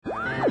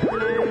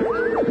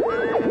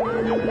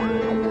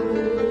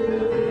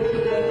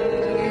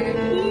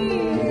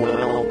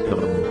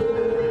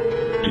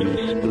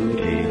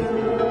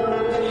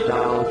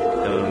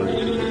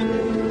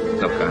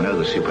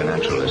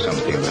supernatural is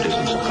something that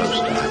isn't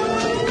supposed to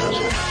happen, does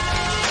it?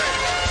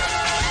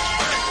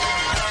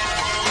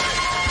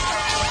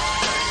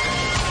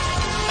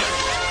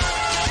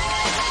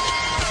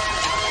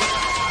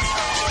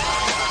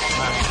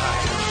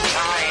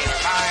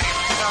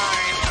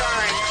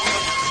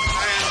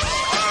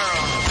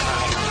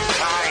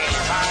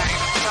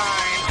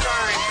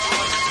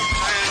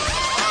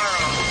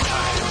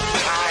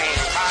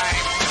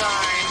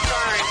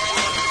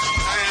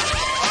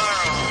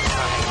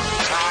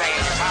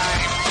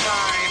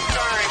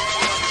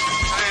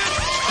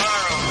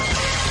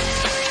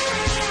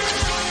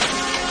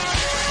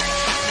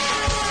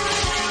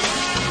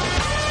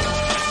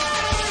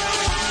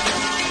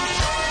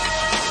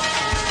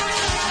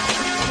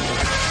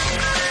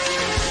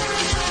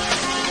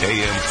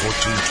 AM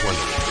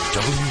 1420,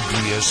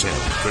 WBSM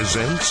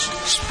presents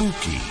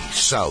Spooky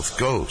South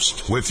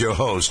Coast with your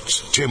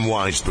hosts, Tim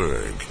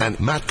Weisberg and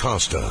Matt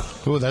Costa.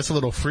 Ooh, that's a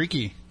little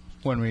freaky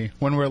when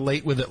we're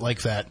late with it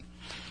like that.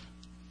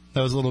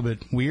 That was a little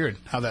bit weird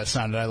how that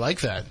sounded. I like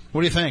that.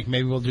 What do you think?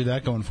 Maybe we'll do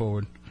that going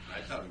forward.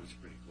 I thought it was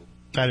pretty cool.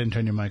 I didn't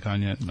turn your mic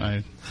on yet.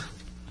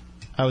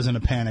 I was in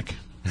a panic.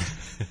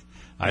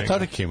 I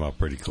thought it came out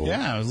pretty cool.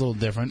 Yeah, it was a little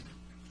different.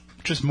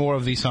 Just more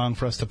of the song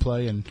for us to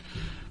play and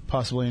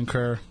possibly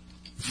incur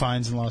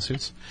fines and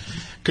lawsuits.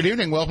 Good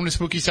evening. Welcome to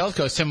Spooky South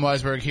Coast. Tim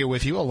Weisberg here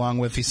with you, along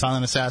with the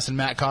silent assassin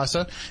Matt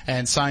Costa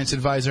and science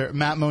advisor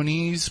Matt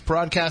Moniz,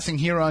 broadcasting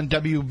here on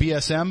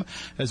WBSM,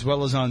 as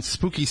well as on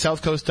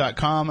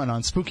SpookySouthCoast.com and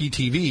on Spooky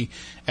TV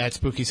at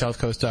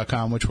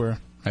SpookySouthCoast.com, which I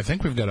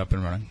think we've got up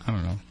and running. I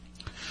don't know.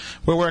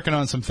 We're working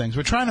on some things.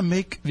 We're trying to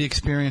make the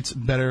experience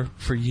better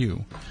for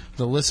you,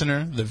 the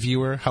listener, the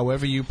viewer,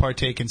 however you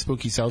partake in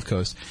Spooky South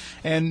Coast.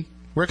 And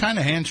we're kind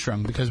of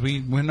hamstrung because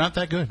we're not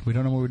that good. We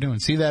don't know what we're doing.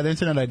 See that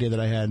internet idea that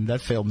I had?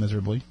 That failed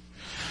miserably.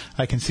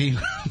 I can see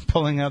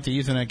pulling out the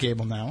Ethernet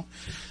cable now.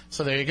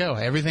 So there you go.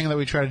 Everything that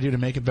we try to do to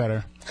make it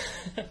better,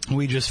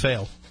 we just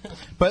fail.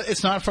 But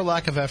it's not for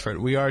lack of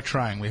effort. We are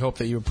trying. We hope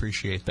that you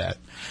appreciate that.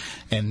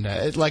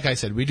 And like I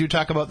said, we do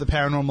talk about the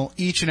paranormal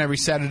each and every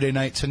Saturday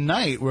night.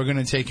 Tonight, we're going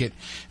to take it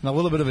in a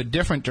little bit of a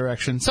different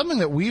direction, something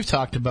that we've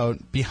talked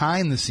about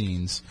behind the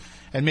scenes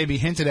and maybe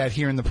hinted at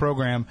here in the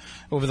program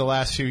over the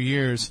last few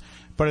years.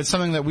 But it's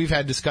something that we've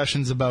had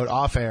discussions about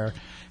off-air,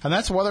 and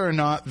that's whether or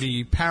not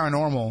the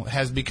paranormal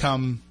has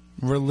become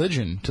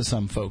religion to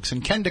some folks.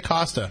 And Ken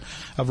DaCosta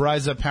of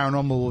Rise Up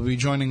Paranormal will be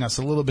joining us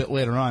a little bit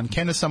later on.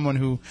 Ken is someone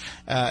who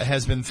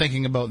has been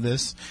thinking about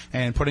this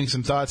and putting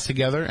some thoughts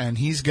together, and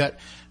he's got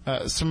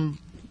some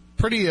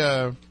pretty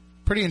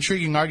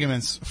intriguing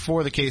arguments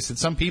for the case that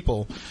some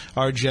people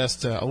are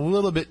just a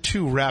little bit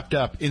too wrapped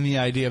up in the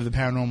idea of the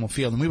paranormal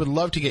field. And we would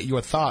love to get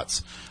your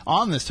thoughts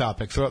on this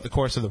topic throughout the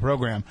course of the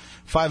program.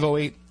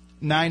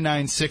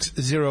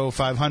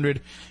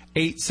 508-996-0500,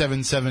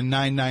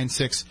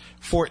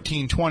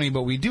 877-996-1420.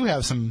 But we do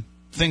have some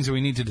things that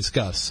we need to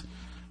discuss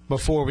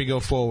before we go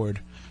forward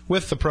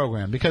with the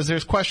program, because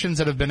there's questions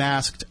that have been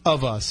asked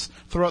of us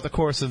throughout the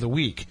course of the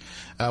week,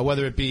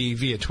 whether it be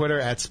via Twitter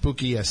at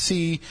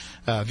SpookySC,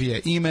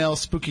 via email,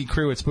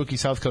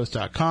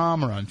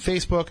 spookycrew@SpookySouthCoast.com, or on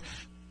Facebook,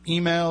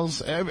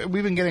 emails.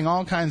 We've been getting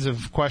all kinds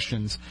of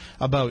questions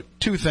about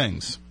two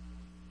things.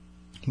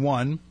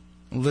 One,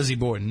 Lizzie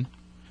Borden.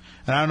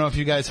 And I don't know if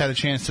you guys had a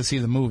chance to see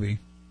the movie.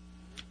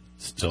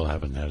 Still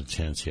haven't had a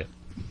chance yet.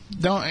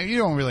 You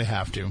don't really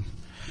have to.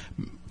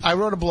 I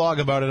wrote a blog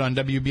about it on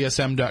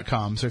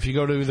WBSM.com, so if you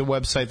go to the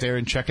website there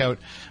and check out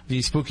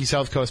the Spooky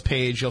South Coast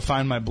page, you'll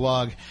find my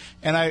blog.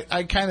 And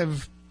I kind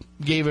of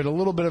gave it a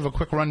little bit of a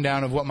quick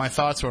rundown of what my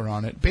thoughts were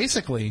on it.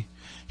 Basically,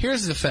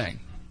 here's the thing.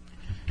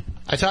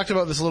 I talked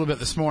about this a little bit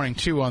this morning,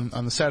 too, on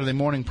the Saturday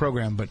morning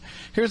program, but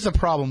here's the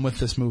problem with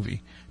this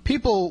movie.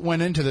 People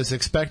went into this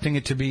expecting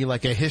it to be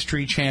like a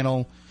History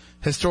Channel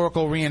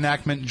historical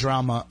reenactment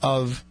drama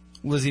of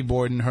Lizzie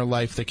Borden, her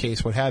life, the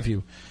case, what have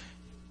you.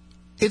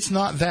 It's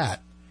not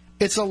that.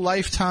 It's a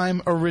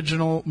Lifetime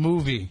original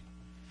movie.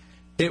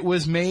 It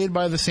was made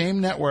by the same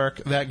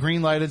network that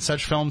greenlighted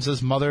such films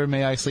as Mother,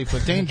 May I Sleep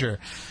with Danger,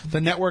 the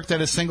network that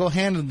is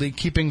single-handedly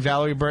keeping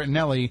Valerie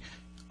Bertinelli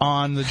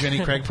on the Jenny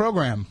Craig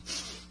program.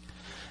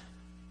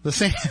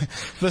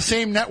 The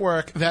same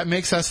network that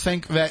makes us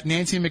think that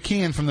Nancy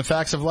McKeon from The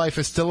Facts of Life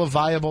is still a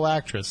viable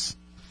actress.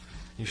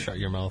 You shut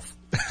your mouth.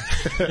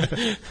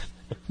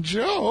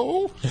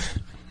 Joe!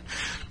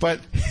 But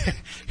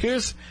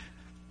here's...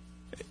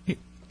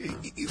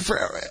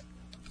 For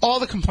all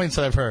the complaints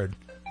that I've heard,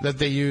 that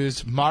they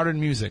used modern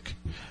music,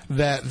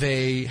 that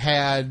they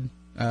had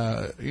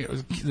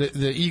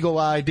the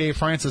eagle-eyed Dave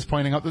Francis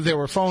pointing out that there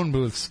were phone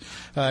booths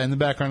in the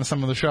background of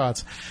some of the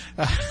shots,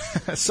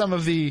 some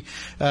of the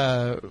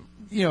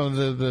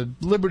the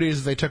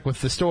liberties they took with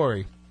the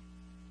story.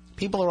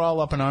 People are all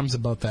up in arms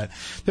about that.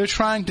 They're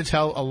trying to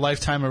tell a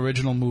Lifetime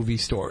original movie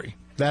story.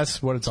 That's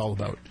what it's all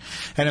about.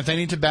 And if they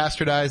need to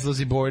bastardize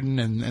Lizzie Borden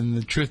and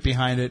the truth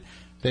behind it,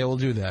 they will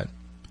do that.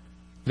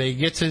 They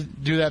get to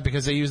do that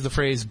because they use the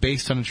phrase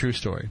based on a true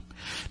story.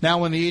 Now,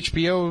 when the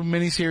HBO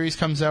miniseries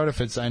comes out,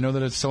 I know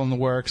that it's still in the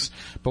works,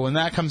 but when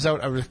that comes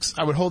out,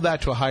 I would hold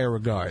that to a higher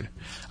regard.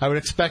 I would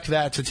expect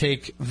that to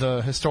take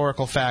the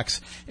historical facts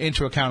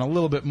into account a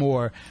little bit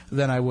more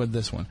than I would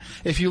this one.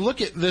 If you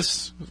look at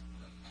this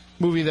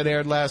movie that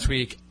aired last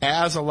week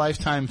as a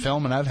Lifetime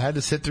film, and I've had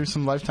to sit through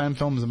some Lifetime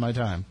films in my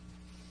time,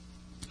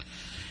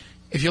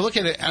 if you look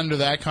at it under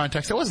that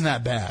context, it wasn't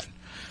that bad.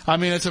 I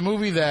mean, it's a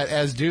movie that,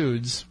 as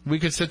dudes, we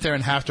could sit there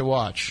and have to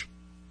watch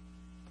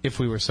if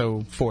we were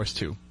so forced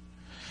to. You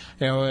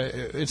know,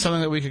 it's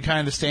something that we could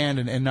kind of stand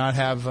and not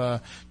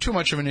have too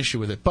much of an issue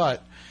with it.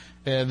 But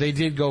they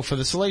did go for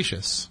the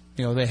salacious.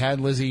 You know, they had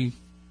Lizzie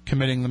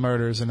committing the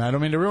murders, and I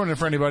don't mean to ruin it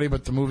for anybody,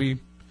 but the movie,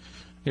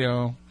 you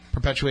know,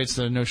 perpetuates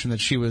the notion that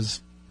she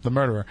was the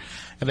murderer.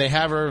 And they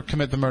have her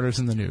commit the murders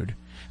in the nude.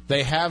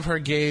 They have her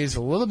gaze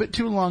a little bit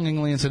too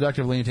longingly and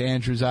seductively into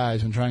Andrew's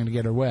eyes when trying to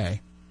get her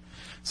way.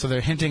 So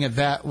they're hinting at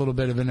that little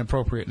bit of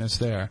inappropriateness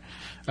there.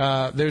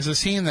 There's a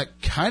scene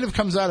that kind of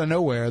comes out of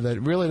nowhere that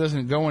really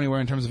doesn't go anywhere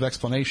in terms of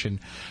explanation,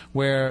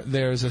 where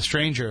there's a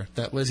stranger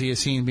that Lizzie is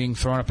seen being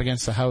thrown up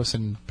against the house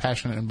in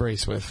passionate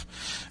embrace with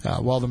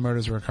while the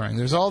murders are occurring.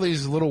 There's all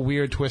these little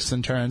weird twists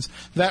and turns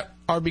that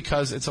are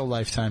because it's a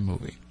Lifetime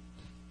movie.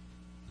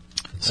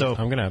 So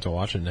I'm going to have to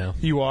watch it now.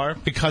 You are?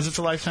 Because it's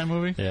a Lifetime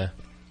movie? Yeah.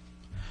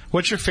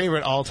 What's your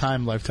favorite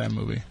all-time Lifetime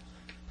movie?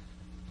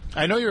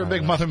 I know you're a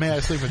big Mother May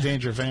I Sleep with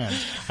Danger fan.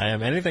 I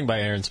am. Anything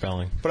by Aaron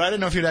Spelling. But I didn't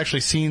know if you'd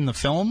actually seen the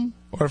film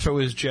or if it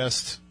was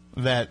just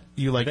that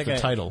you liked the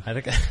title. I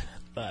think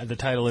the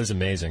title is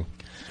amazing.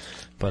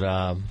 But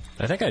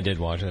I think I did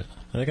watch it.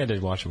 I think I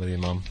did watch it with your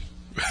mom.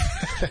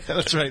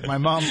 That's right. My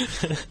mom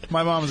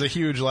is a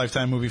huge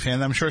Lifetime movie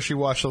fan. I'm sure she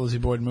watched the Lizzie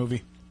Borden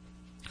movie.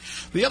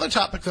 The other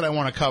topic that I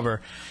want to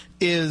cover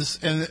is,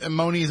 and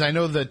Moniz, I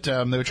know that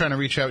they were trying to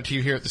reach out to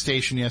you here at the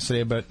station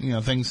yesterday, but you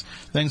know things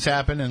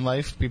happen in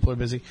life. People are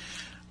busy.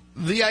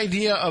 The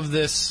idea of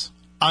this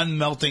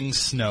unmelting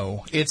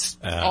snow, it's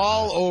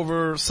all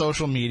over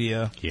social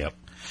media. Yep.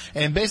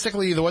 And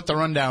basically, what the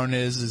rundown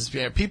is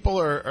people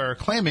are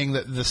claiming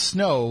that the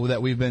snow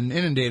that we've been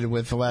inundated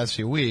with the last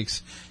few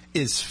weeks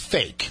is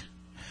fake.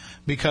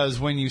 Because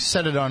when you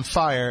set it on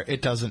fire,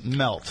 it doesn't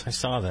melt. I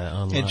saw that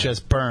online. It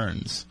just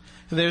burns.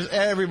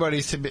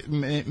 Everybody's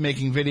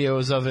making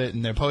videos of it,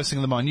 and they're posting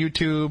them on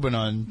YouTube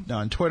and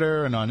on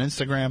Twitter and on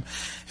Instagram,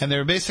 and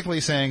they're basically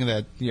saying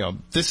that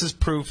this is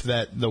proof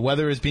that the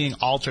weather is being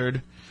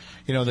altered.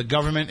 The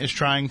government is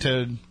trying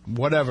to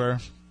whatever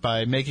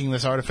by making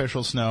this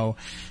artificial snow,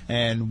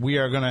 and we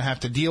are going to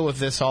have to deal with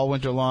this all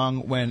winter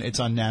long when it's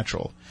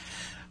unnatural.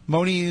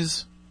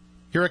 Moniz,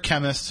 you're a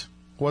chemist.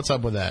 What's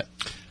up with that?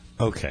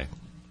 Okay.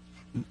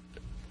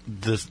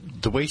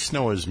 The way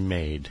snow is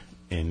made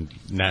in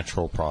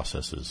natural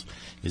processes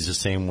is the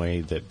same way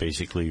that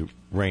basically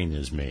rain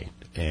is made,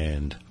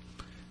 and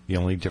the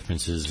only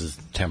difference is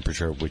the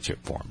temperature at which it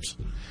forms.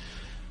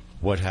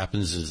 What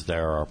happens is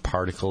there are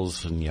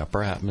particles in the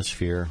upper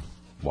atmosphere,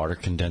 water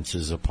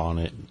condenses upon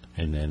it,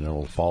 and then it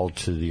will fall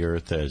to the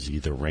earth as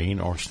either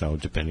rain or snow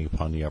depending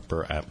upon the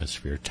upper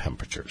atmosphere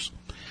temperatures.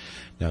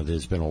 Now,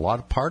 there's been a lot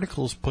of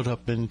particles put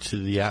up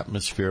into the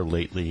atmosphere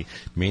lately,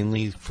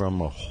 mainly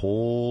from a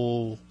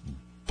whole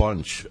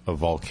bunch of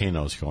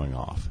volcanoes going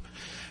off.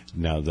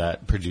 Now,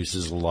 that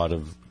produces a lot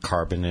of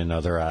carbon and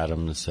other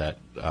atoms that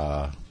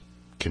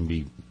can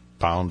be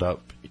bound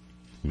up,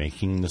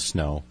 making the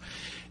snow.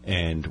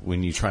 And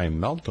when you try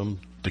and melt them,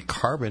 the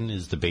carbon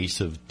is the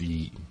base of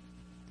the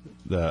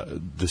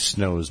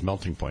snow's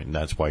melting point, and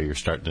that's why you're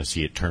starting to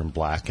see it turn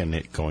black and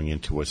it going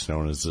into what's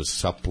known as a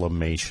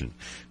sublimation,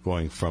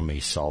 going from a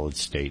solid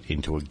state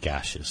into a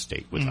gaseous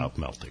state without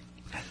melting.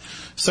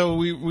 So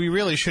we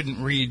really shouldn't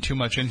read too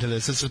much into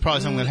this. This is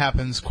probably something that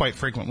happens quite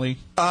frequently.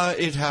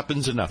 It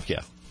happens enough,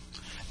 yeah.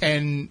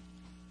 And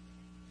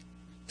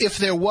if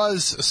there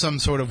was some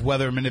sort of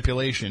weather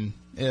manipulation,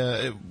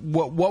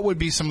 what would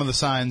be some of the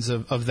signs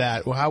of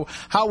that?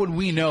 How would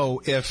we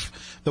know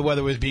if the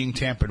weather was being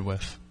tampered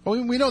with?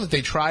 Well, we know that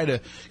they try to,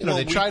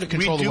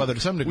 control the weather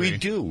to some degree. We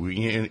do.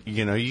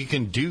 You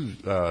can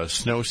do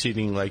snow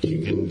seeding like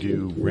you can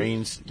do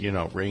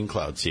rain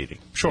cloud seeding.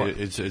 Sure.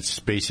 It's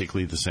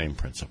basically the same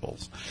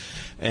principles.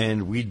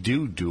 And we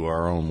do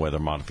our own weather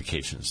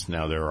modifications.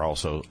 Now, there are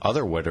also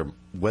other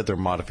weather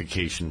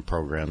modification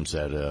programs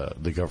that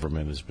the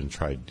government has been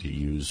tried to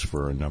use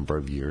for a number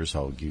of years.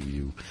 I'll give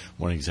you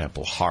one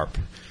example, HARP.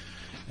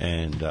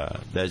 And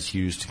that's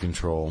used to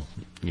control,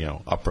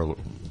 upper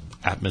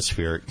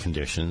atmospheric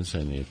conditions,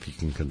 and if you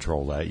can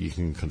control that, you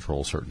can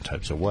control certain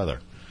types of weather.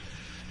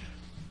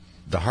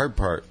 The hard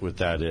part with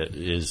that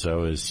is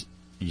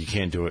you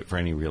can't do it for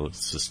any real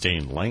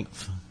sustained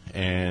length,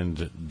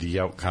 and the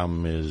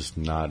outcome is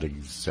not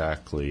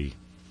exactly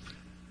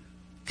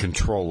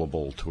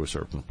controllable to a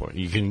certain point.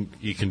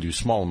 You can do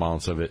small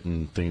amounts of it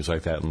and things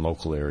like that in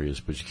local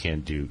areas, but you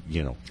can't do,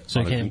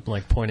 So you can't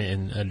point it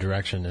in a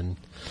direction and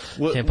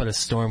can't put a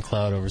storm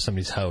cloud over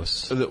somebody's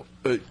house.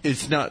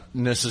 It's not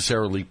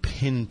necessarily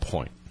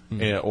pinpoint.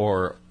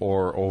 or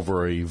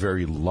over a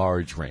very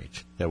large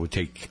range. That would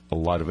take a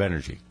lot of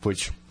energy,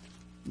 which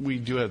we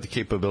do have the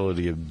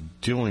capability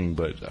of doing,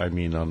 but I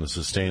mean, on a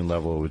sustained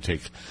level, it would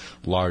take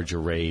large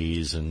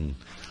arrays and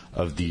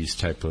of these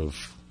type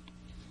of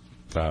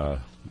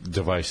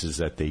devices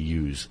that they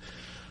use.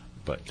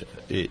 But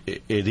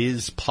it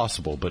is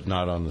possible, but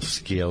not on the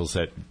scales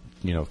that,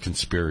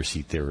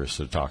 conspiracy theorists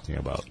are talking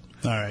about.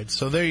 All right,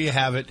 so there you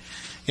have it.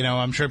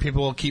 I'm sure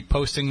people will keep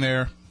posting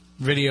their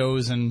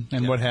videos and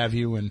what have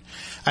you. And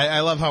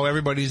I love how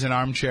everybody's an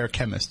armchair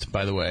chemist,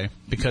 by the way,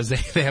 because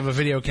they have a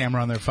video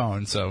camera on their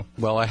phone. So,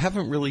 well, I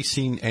haven't really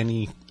seen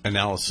any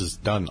analysis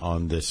done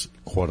on this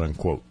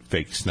quote-unquote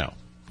fake snow.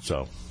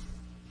 So,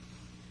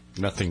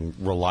 nothing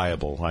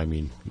reliable. I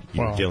mean,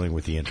 you're dealing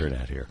with the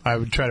internet here. I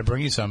would try to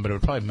bring you some, but it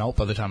would probably melt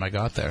by the time I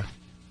got there.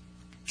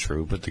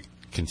 True, but the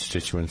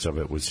constituents of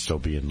it would still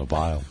be in the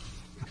vial.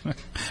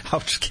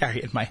 I'll just carry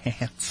it in my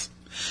hands.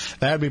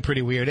 That would be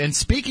pretty weird. And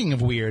speaking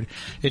of weird,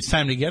 it's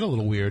time to get a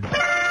little weird.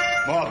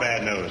 More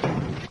bad news.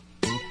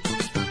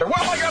 Well,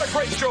 I got a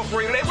great show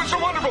for you today with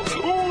some wonderful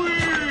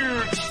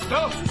weird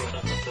stuff.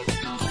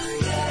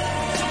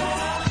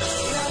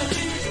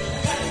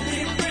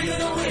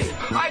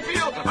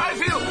 I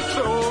feel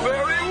so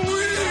very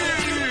weird.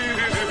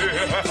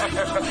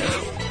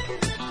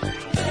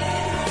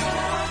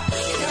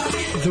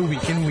 The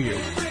Week in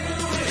Weird.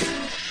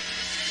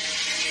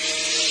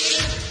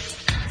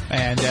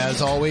 And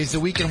as always,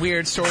 the Week in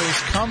Weird stories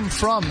come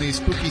from the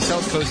Spooky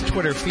South Coast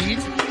Twitter feed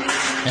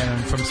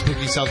and from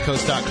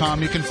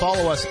SpookySouthCoast.com. You can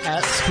follow us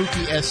at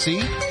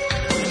SpookySC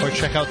or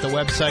check out the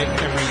website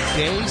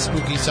every day,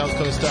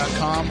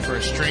 SpookySouthCoast.com,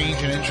 for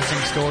strange and interesting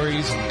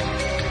stories.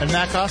 And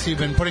Matt Costa, you've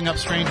been putting up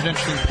strange and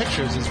interesting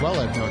pictures as well,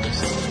 I've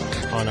noticed.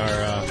 On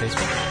our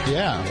Facebook?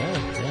 Yeah.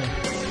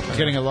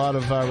 Getting a lot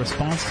of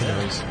response to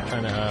those.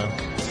 Trying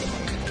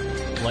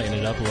to lighten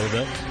it up a little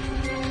bit.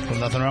 Well,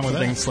 nothing wrong with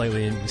that.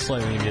 Slightly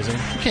amusing.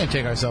 We can't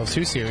take ourselves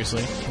too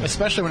seriously,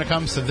 especially when it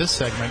comes to this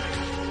segment.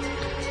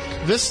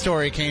 This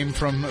story came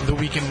from The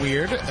Week in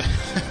Weird.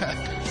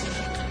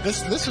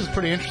 This was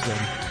pretty interesting.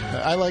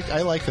 I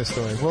like this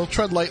story. We'll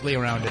tread lightly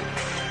around it.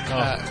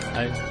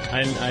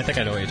 I think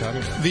I know what you're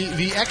talking about.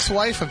 The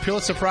ex-wife of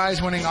Pulitzer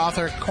Prize-winning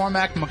author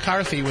Cormac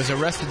McCarthy was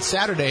arrested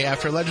Saturday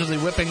after allegedly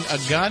whipping a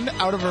gun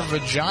out of her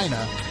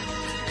vagina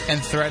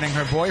and threatening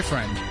her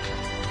boyfriend.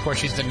 Of course,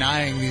 she's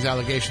denying these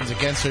allegations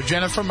against her.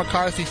 Jennifer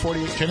McCarthy,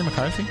 48... Jenny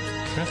McCarthy?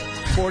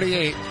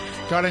 48,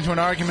 got into an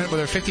argument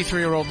with her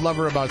 53-year-old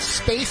lover about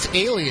space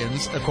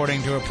aliens,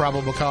 according to a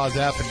probable cause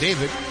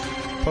affidavit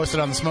posted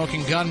on the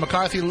Smoking Gun.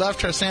 McCarthy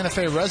left her Santa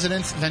Fe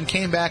residence, then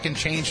came back and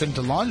changed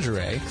into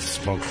lingerie.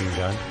 Smoking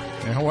gun?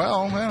 Yeah,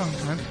 well,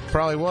 it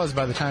probably was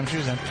by the time she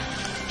was in.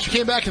 She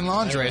came back in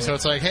lingerie, so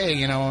it's like,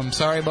 hey, I'm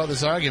sorry about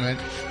this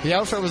argument. The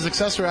outfit was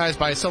accessorized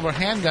by a silver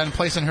handgun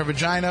placed in her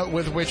vagina,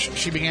 with which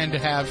she began to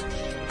have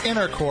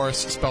intercourse,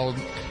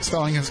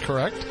 spelling is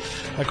correct,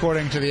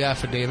 according to the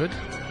affidavit.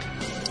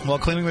 While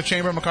cleaning the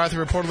chamber, McCarthy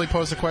reportedly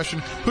posed the question,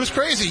 "Who's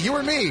crazy, you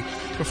or me?"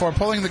 before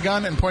pulling the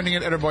gun and pointing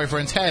it at her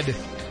boyfriend's head.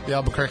 The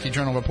Albuquerque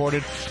Journal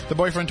reported. The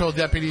boyfriend told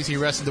deputies he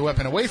wrested the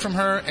weapon away from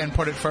her and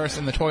put it first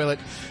in the toilet,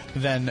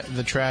 then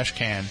the trash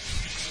can.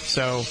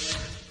 So,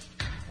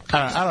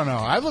 I don't know.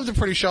 I've lived a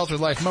pretty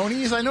sheltered life.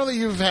 Moniz, I know that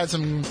you've had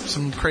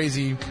some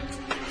crazy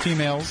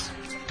females.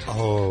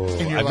 Oh,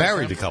 I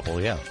married a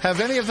couple, yeah.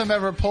 Have any of them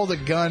ever pulled a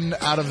gun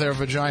out of their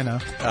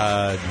vagina?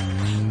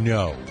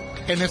 No.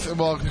 And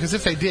because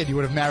if they did, you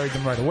would have married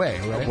them right away,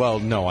 right? Well,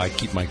 no, I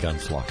keep my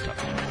guns locked up.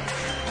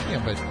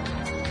 Yeah, but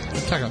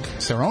I'm talking,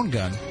 it's their own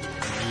gun.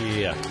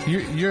 Yeah.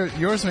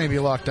 Yours may be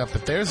locked up,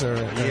 but theirs are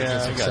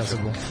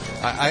accessible.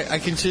 I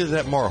consider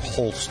that more a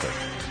holster.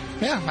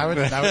 Yeah, I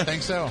would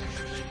think so.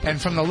 And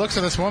from the looks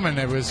of this woman,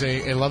 it was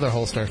a leather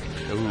holster.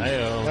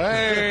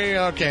 Hey,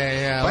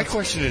 okay, yeah. My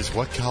question is,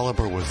 what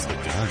caliber was the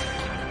gun?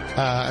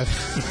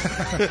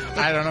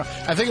 I don't know.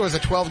 I think it was a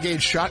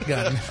 12-gauge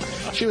shotgun.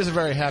 She was a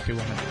very happy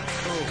woman.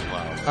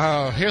 Oh,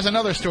 wow. Here's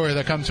another story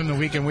that comes from the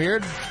Week in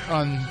Weird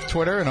on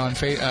Twitter and on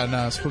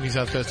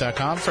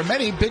SpookySouthCoast.com. For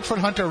many, Bigfoot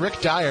hunter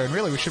Rick Dyer, and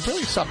really, we should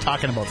really stop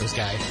talking about this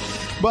guy.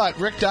 But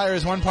Rick Dyer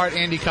is one part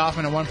Andy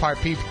Kaufman and one part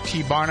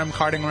P.T. Barnum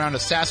carting around a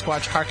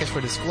Sasquatch carcass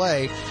for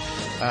display.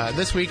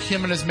 This week,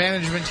 him and his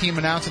management team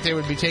announced that they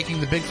would be taking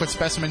the Bigfoot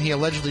specimen he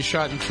allegedly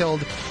shot and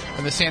killed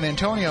in the San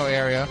Antonio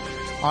area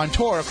on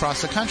tour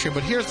across the country.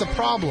 But here's the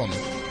problem.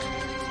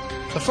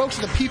 The folks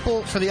at the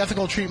People for the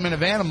Ethical Treatment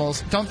of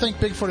Animals don't think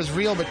Bigfoot is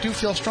real, but do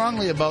feel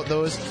strongly about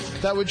those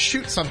that would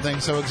shoot something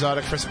so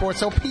exotic for sport.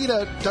 So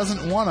PETA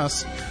doesn't want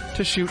us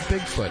to shoot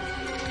Bigfoot.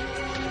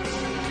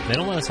 They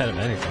don't want us to have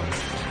any fun.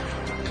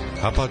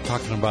 How about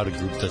talking about a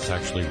group that's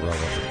actually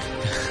relevant?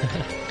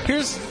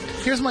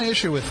 Here's my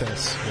issue with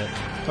this. Yep.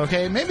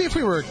 Okay, maybe if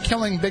we were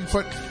killing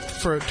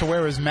Bigfoot to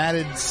wear his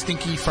matted,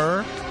 stinky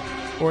fur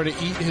or to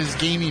eat his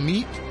gamey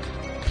meat,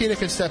 PETA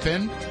could step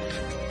in.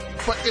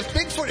 But if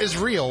Bigfoot is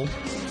real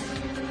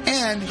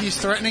and he's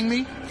threatening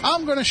me,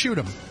 I'm going to shoot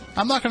him.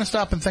 I'm not going to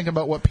stop and think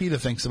about what PETA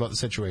thinks about the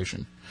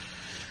situation.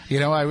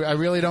 I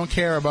really don't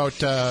care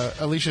about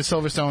Alicia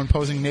Silverstone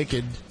posing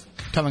naked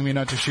telling me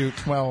not to shoot.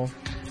 Well,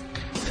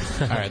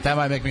 all right, that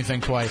might make me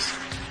think twice.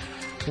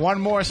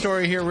 One more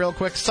story here real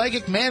quick.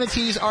 Psychic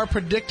manatees are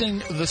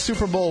predicting the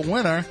Super Bowl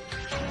winner.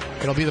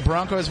 It'll be the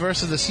Broncos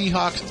versus the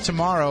Seahawks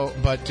tomorrow,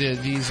 but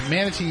these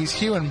manatees,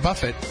 Hugh and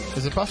Buffett,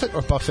 is it Buffett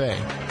or Buffet?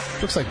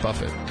 Looks like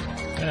Buffett.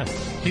 Yeah.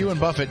 Hugh and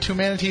Buffett, two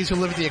manatees who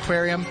live at the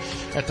aquarium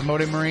at the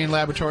Moda Marine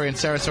Laboratory in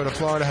Sarasota,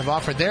 Florida, have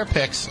offered their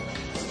picks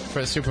for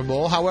the Super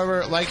Bowl.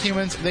 However, like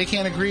humans, they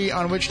can't agree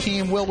on which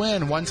team will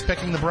win. One's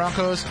picking the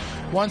Broncos,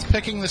 one's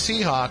picking the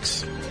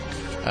Seahawks.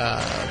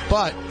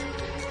 But,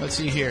 let's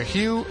see here.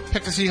 Hugh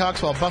picked the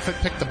Seahawks while Buffett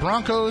picked the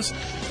Broncos.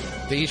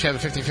 They each have a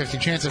 50-50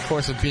 chance, of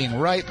course, of being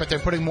right, but they're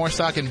putting more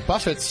stock in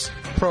Buffett's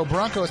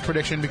pro-Broncos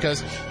prediction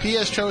because he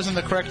has chosen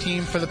the correct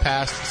team for the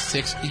past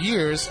 6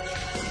 years,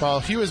 while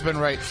Hugh has been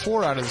right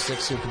 4 out of the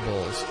 6 Super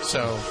Bowls.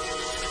 So,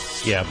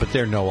 Yeah, but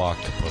they're no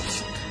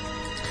octopus.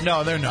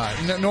 no, they're not.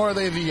 Nor are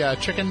they the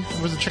chicken.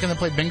 Was the chicken that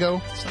played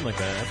bingo? Something like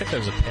that. I think there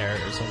was a parrot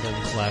or something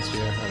last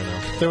year. I don't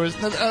know.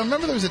 I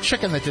remember there was a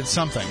chicken that did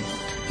something.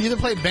 He either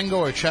played bingo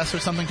or chess or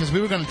something because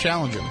we were going to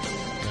challenge him.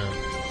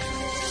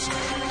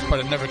 But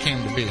it never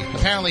came to be.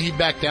 Apparently he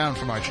backed down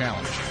from our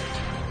challenge.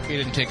 He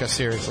didn't take us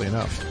seriously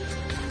enough.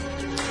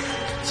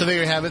 So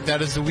there you have it.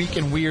 That is the Week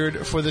in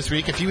Weird for this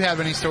week. If you have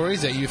any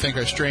stories that you think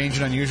are strange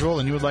and unusual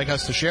and you would like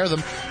us to share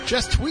them,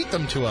 just tweet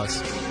them to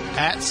us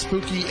at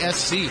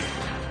SpookySC.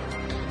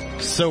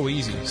 So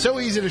easy. So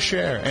easy to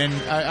share. And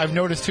I've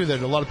noticed, too,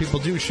 that a lot of people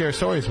do share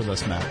stories with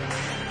us, Matt.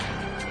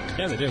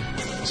 Yeah, they do.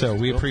 So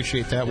we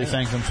appreciate that. We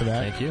thank them for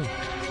that. Thank you.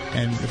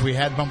 And if we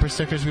had bumper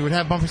stickers, we would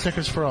have bumper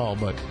stickers for all,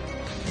 but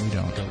we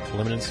don't.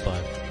 Limited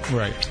supply.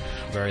 Right.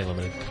 Very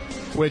limited.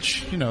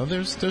 Which,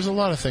 there's a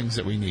lot of things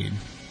that we need.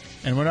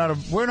 And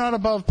we're not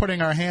above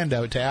putting our hand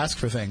out to ask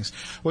for things,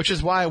 which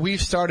is why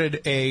we've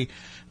started a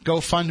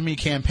GoFundMe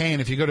campaign.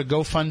 If you go to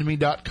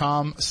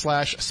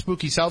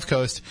GoFundMe.com/Spooky South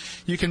Coast,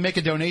 you can make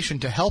a donation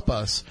to help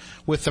us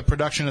with the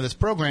production of this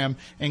program,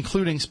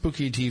 including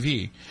Spooky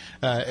TV.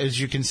 As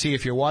you can see,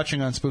 if you're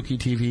watching on Spooky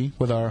TV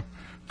with our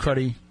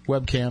cruddy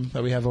webcam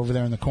that we have over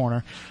there in the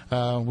corner,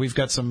 we've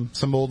got some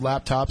old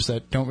laptops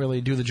that don't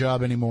really do the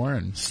job anymore,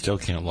 and Still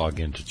can't log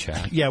into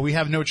chat. yeah, we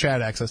have no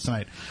chat access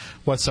tonight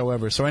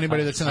whatsoever. So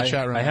anybody that's in the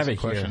chat room, I have has it here.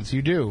 questions.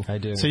 You do. I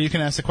do. So you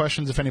can ask the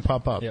questions if any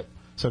pop up. Yep.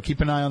 So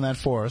keep an eye on that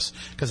for us,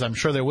 because I'm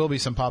sure there will be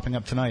some popping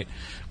up tonight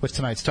with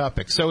tonight's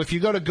topic. So if you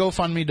go to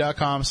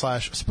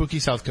GoFundMe.com/Spooky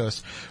South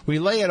Coast, we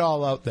lay it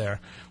all out there.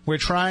 We're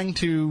trying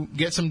to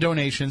get some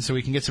donations so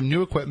we can get some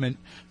new equipment,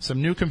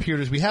 some new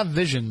computers. We have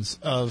visions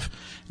of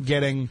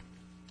getting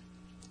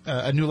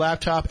a new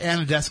laptop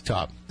and a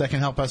desktop that can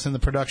help us in the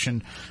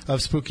production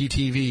of Spooky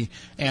TV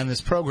and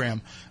this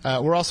program.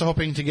 We're also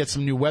hoping to get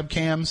some new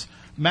webcams.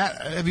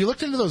 Matt, have you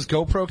looked into those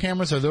GoPro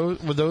cameras?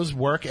 Would those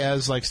work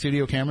as like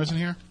studio cameras in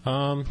here?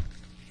 I'm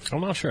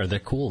not sure. They're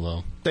cool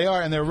though. They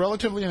are, and they're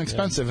relatively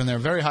inexpensive, and they're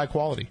very high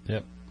quality.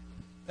 Yep.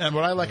 And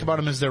what I like about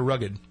them is they're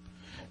rugged.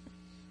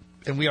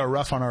 And we are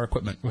rough on our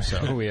equipment.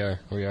 So. We are.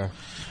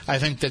 I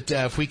think that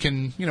if we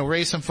can,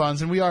 raise some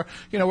funds, and we are,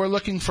 we're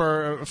looking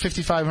for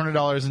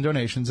 $5,500 in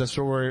donations. That's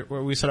where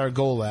we set our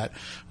goal at,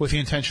 with the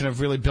intention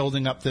of really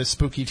building up this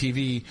Spooky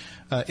TV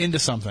into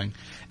something.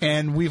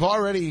 And we've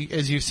already,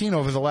 as you've seen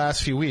over the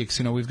last few weeks,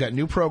 we've got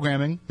new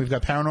programming. We've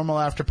got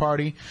Paranormal After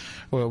Party.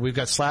 We've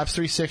got Slaps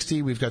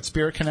 360. We've got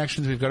Spirit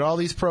Connections. We've got all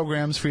these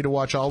programs for you to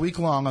watch all week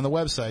long on the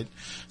website,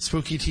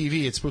 Spooky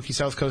TV at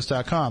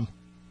SpookySouthCoast.com.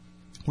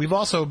 We've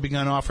also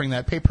begun offering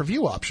that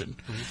pay-per-view option.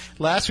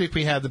 Mm-hmm. Last week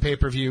we had the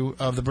pay-per-view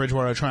of the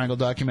Bridgewater Triangle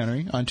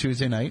documentary on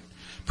Tuesday night.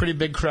 Pretty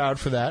big crowd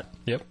for that.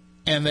 Yep.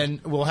 And then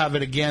we'll have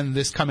it again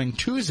this coming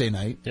Tuesday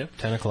night. Yep,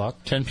 10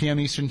 o'clock. 10 p.m.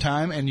 Eastern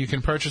Time, and you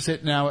can purchase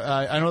it. Now,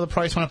 I know the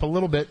price went up a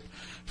little bit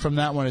from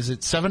that one. Is it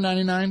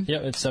 $7.99?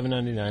 Yep, it's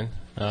 $7.99.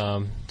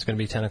 It's going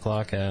to be 10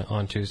 o'clock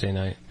on Tuesday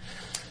night.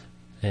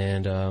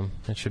 And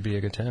it should be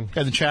a good time.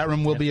 And the chat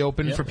room will be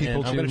open for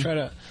people and to... I'm going to try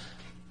to...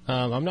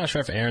 I'm not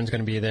sure if Aaron's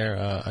going to be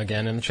there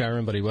again in the chat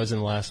room, but he was in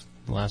the last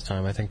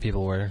time. I think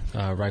people were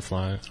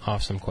rifling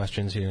off some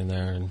questions here and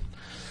there, and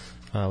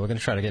we're going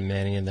to try to get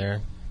Manny in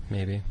there,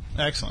 maybe.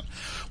 Excellent.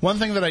 One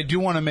thing that I do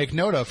want to make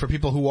note of for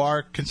people who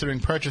are considering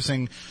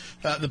purchasing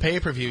the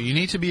pay-per-view, you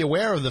need to be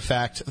aware of the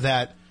fact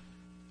that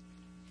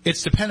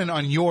it's dependent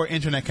on your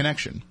internet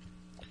connection.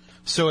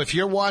 So if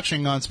you're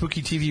watching on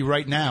Spooky TV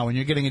right now and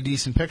you're getting a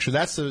decent picture,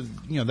 that's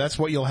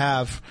what you'll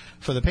have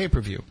for the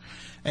pay-per-view.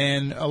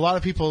 And a lot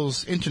of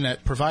people's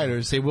internet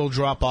providers, they will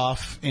drop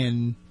off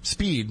in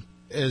speed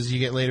as you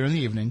get later in the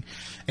evening.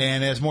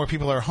 And as more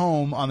people are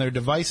home on their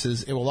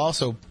devices, it will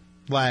also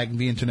lag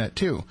the internet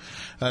too,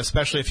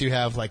 especially if you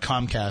have like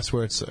Comcast,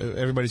 where it's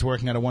everybody's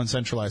working out of one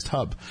centralized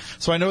hub.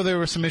 So I know there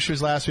were some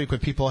issues last week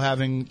with people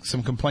having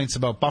some complaints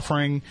about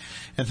buffering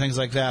and things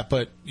like that,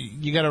 but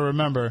you got to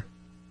remember,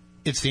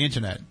 it's the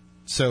internet.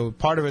 So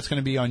part of it's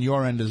going to be on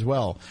your end as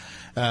well.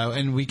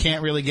 And we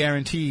can't really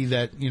guarantee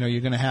that,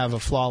 you're going to have a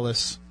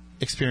flawless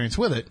experience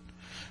with it.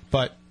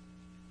 But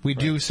we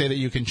do say that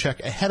you can check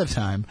ahead of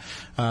time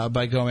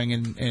by going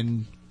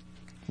and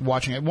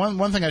watching it.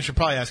 One thing I should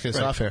probably ask you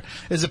this off here.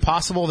 Is it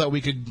possible that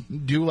we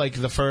could do like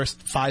the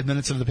first 5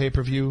 minutes of the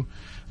pay-per-view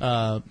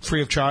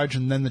free of charge,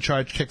 and then the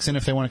charge kicks in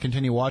if they want to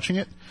continue watching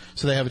it,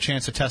 so they have a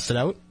chance to test it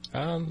out?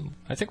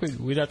 I think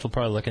we'd have to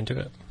probably look into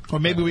it. Or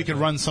maybe we could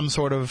run some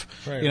sort of,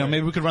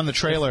 maybe we could run the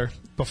trailer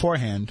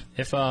beforehand.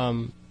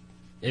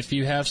 If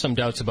you have some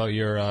doubts about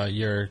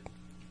your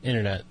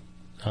internet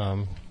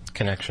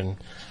connection,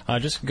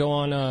 just go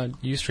on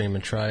Ustream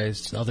and try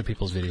other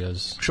people's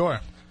videos. Sure.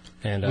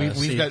 And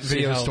we've got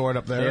videos stored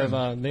up there.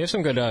 They have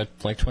some good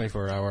like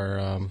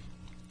 24-hour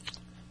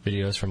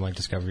videos from like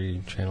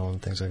Discovery Channel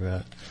and things like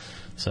that.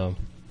 So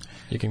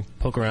you can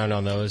poke around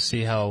on those,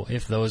 see how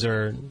if those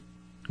are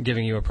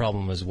giving you a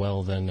problem as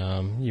well, then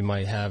you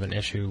might have an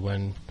issue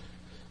when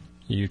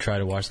you try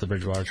to watch the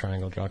Bridgewater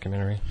Triangle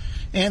documentary.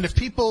 And if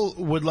people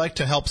would like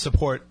to help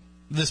support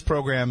this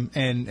program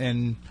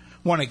and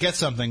want to get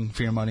something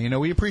for your money,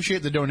 we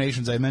appreciate the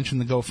donations. I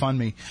mentioned the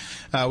GoFundMe.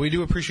 We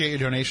do appreciate your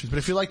donations, but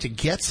if you'd like to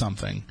get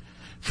something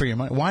for your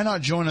money, why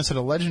not join us at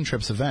a Legend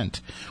Trips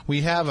event?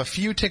 We have a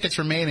few tickets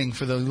remaining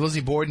for the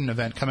Lizzie Borden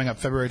event coming up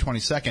February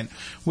 22nd,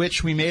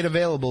 which we made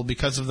available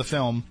because of the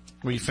film.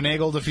 We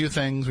finagled a few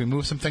things. We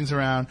moved some things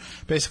around.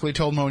 Basically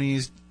told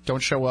Moniz, don't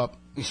show up.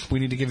 We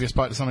need to give you a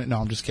spot to somebody. No,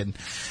 I'm just kidding.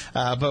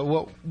 But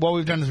what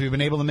we've done is we've been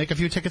able to make a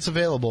few tickets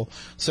available.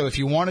 So if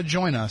you want to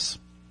join us,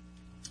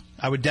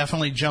 I would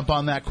definitely jump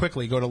on that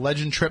quickly. Go to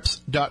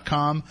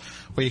legendtrips.com,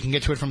 or you can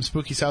get to it from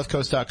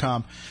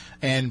SpookySouthCoast.com,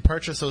 and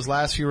purchase those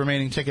last few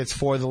remaining tickets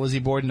for the Lizzie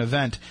Borden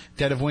event,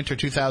 Dead of Winter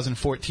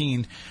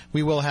 2014.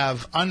 We will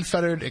have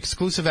unfettered,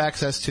 exclusive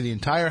access to the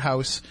entire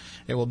house.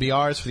 It will be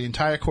ours for the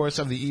entire course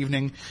of the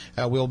evening.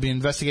 We'll be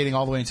investigating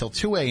all the way until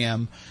 2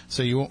 a.m.,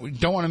 so you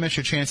don't want to miss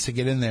your chance to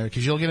get in there,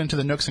 because you'll get into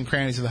the nooks and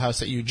crannies of the house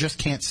that you just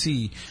can't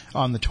see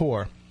on the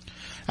tour.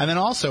 And then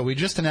also, we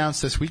just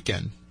announced this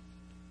weekend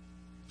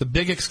the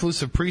big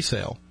exclusive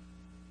pre-sale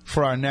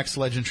for our next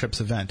Legend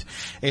Trips event.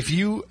 If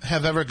you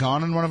have ever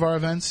gone on one of our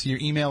events, your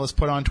email is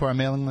put onto our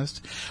mailing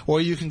list, or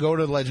you can go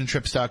to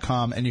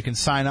legendtrips.com and you can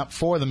sign up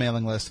for the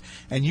mailing list,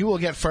 and you will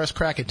get first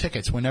crack at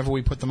tickets whenever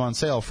we put them on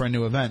sale for a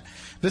new event.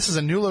 This is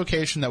a new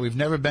location that we've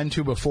never been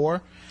to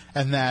before,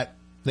 and that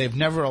they've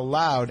never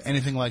allowed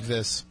anything like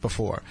this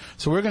before.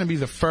 So we're going to be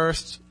the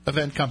first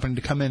event company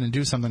to come in and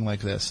do something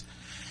like this.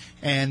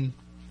 And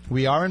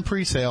we are in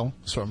pre-sale,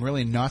 so I'm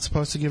really not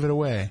supposed to give it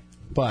away.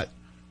 But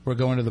we're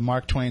going to the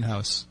Mark Twain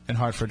house in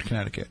Hartford,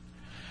 Connecticut.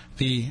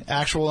 The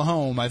actual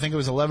home, I think it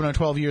was 11 or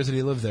 12 years that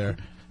he lived there.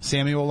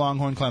 Samuel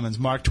Longhorn Clemens,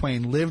 Mark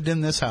Twain, lived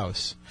in this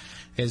house.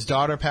 His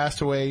daughter passed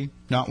away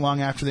not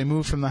long after they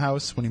moved from the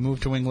house, when he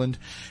moved to England,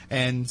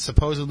 and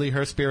supposedly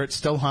her spirit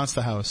still haunts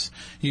the house.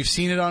 You've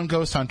seen it on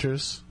Ghost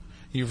Hunters.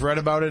 You've read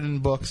about it in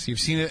books. You've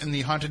seen it in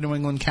the Haunted New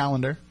England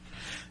calendar.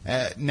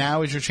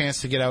 Now is your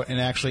chance to get out and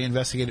actually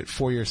investigate it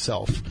for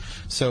yourself.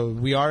 So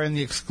we are in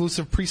the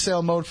exclusive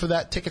pre-sale mode for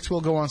that. Tickets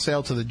will go on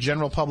sale to the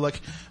general public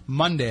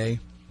Monday,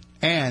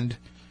 and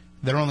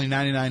they're only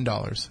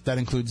 $99. That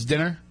includes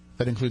dinner,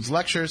 that includes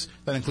lectures,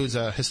 that includes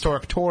a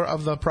historic tour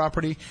of the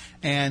property,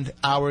 and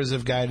hours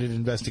of guided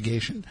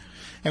investigation.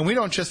 And we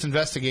don't just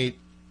investigate.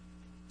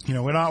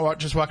 We're not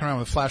just walking around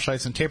with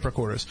flashlights and tape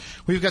recorders.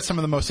 We've got some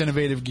of the most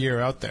innovative gear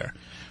out there.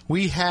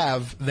 We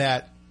have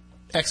that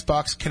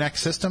Xbox Kinect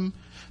system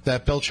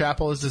that Bill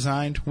Chappell has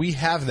designed. We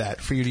have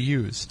that for you to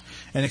use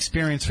and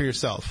experience for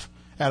yourself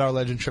at our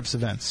Legend Trips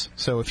events.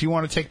 So if you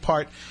want to take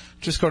part,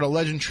 just go to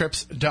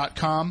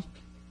legendtrips.com.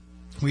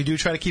 We do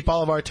try to keep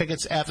all of our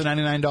tickets at the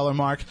 $99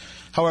 mark.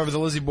 However, the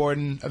Lizzie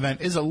Borden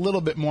event is a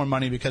little bit more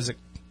money because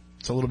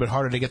it's a little bit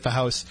harder to get the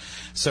house.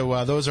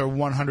 So those are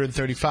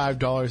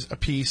 $135 a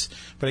piece.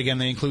 But again,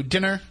 they include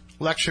dinner,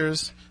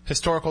 lectures,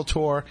 historical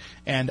tour,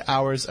 and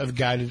hours of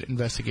guided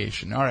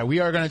investigation. All right, we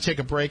are going to take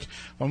a break.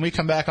 When we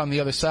come back on the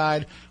other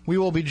side, we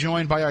will be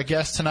joined by our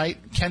guest tonight,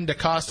 Ken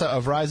DaCosta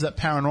of Rise Up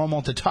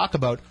Paranormal, to talk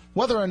about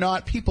whether or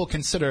not people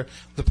consider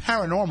the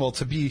paranormal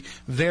to be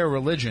their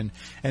religion.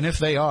 And if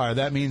they are,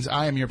 that means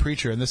I am your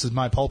preacher and this is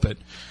my pulpit.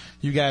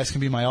 You guys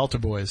can be my altar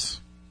boys.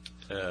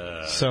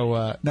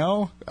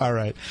 No? All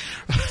right.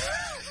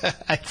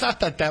 I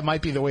thought that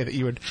might be the way that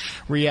you would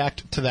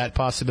react to that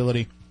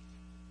possibility.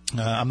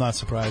 I'm not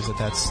surprised that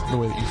that's the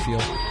way that you feel.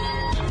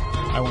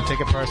 I won't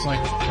take it personally.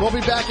 We'll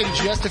be back in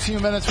just a few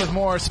minutes with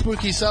more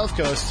Spooky South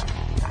Coast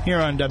here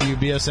on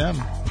WBSM.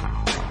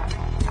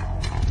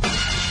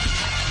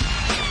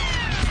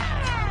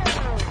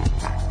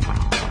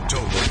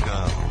 Don't look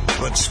now,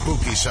 but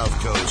Spooky South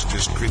Coast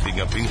is creeping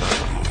up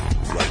behind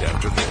you right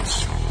after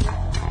this.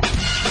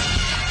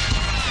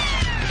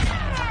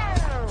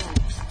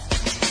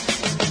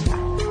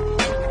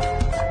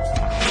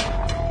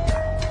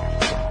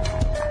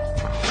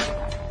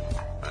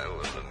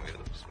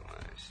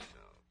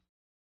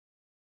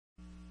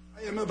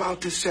 I am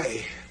about to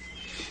say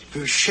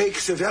will shake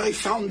the very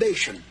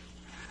foundation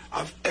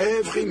of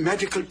every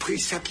medical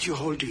precept you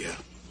hold dear.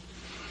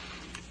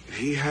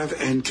 We have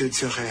entered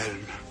the realm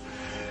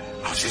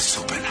of the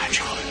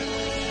supernatural.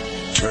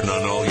 Turn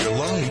on all your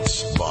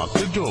lights, lock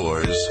the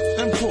doors,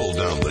 and pull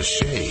down the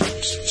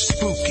shades.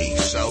 Spooky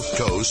South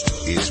Coast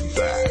is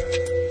back.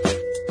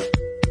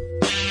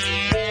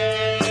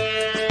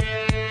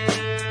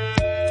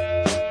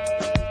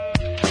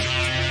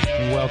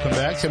 Welcome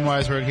back. Tim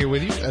Weisberg here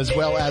with you, as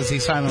well as the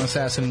silent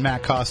assassin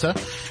Matt Costa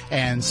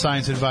and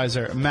science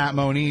advisor Matt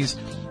Moniz.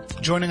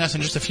 Joining us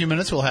in just a few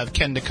minutes, we'll have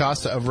Ken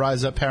DaCosta of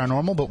Rise Up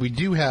Paranormal, but we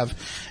do have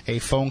a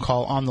phone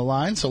call on the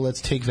line, so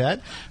let's take that.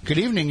 Good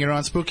evening. You're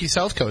on Spooky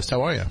South Coast.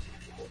 How are you?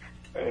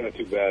 Not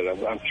too bad.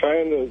 I'm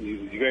trying to.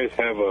 You guys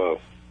have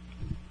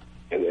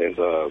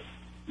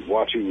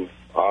watch you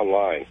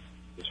online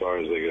as far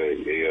as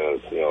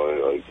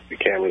the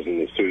cameras in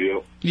the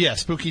studio. Yeah,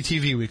 Spooky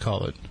TV we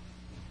call it.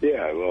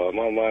 Yeah, well, I'm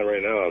online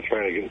right now. I'm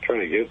trying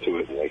to get to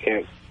it, and I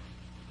can't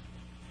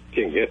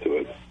get to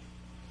it.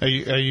 Are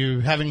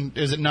you having?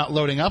 Is it not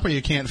loading up, or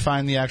you can't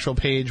find the actual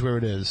page where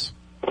it is?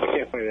 I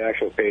can't find the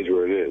actual page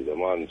where it is. I'm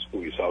on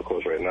Spooky South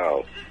Coast right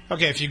now.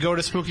 Okay, if you go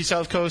to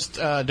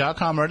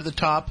SpookySouthCoast.com, right at the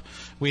top,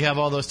 we have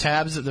all those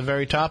tabs at the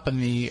very top.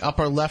 In the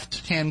upper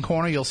left-hand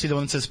corner, you'll see the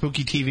one that says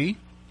Spooky TV.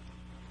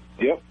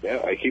 Yep, yeah,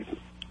 I keep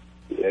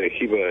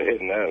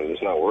hitting that, and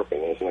it's not working.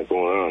 It's not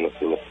going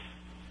on.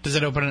 Does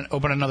it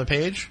open another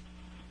page?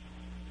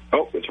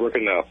 Oh, it's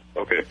working now.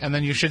 Okay. And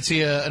then you should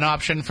see an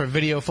option for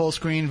video full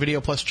screen,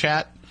 video plus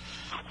chat,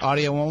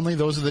 audio only.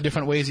 Those are the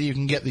different ways that you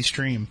can get the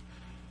stream.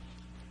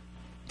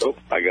 Oh,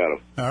 I got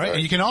them. All right.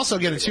 And you can also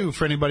get it, too,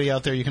 for anybody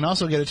out there. You can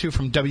also get it, too,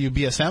 from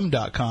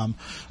WBSM.com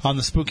on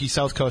the Spooky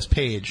South Coast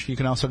page. You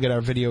can also get our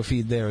video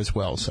feed there as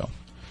well. So.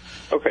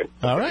 Okay.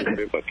 All right. Thank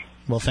you very much.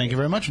 Well, thank you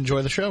very much.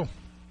 Enjoy the show.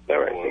 All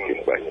right. Thank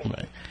you. Bye.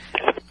 Bye.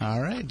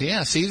 All right.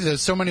 Yeah, see,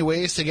 there's so many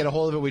ways to get a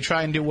hold of it. We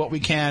try and do what we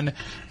can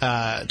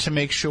to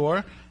make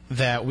sure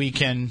that we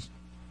can,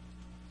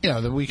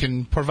 that we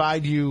can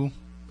provide you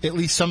at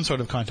least some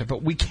sort of content,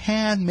 but we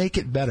can make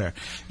it better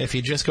if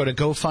you just go to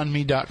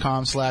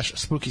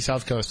GoFundMe.com/Spooky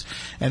South Coast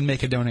and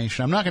make a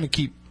donation. I'm not going to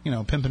keep,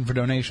 pimping for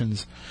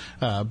donations,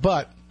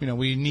 but,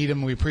 we need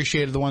them. We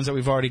appreciate the ones that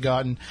we've already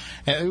gotten.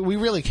 We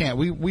really can't.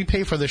 We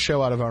pay for this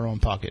show out of our own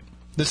pocket.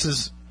 This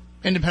is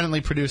independently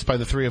produced by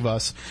the three of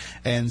us,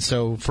 and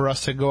so for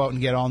us to go out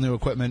and get all new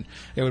equipment,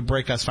 it would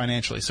break us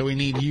financially. So we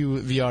need you,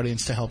 the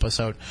audience, to help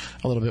us out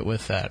a little bit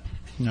with that.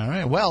 All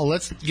right. Well,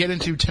 let's get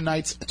into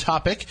tonight's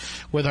topic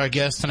with our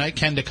guest tonight,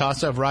 Ken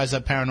DaCosta of Rise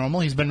Up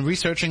Paranormal. He's been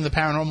researching the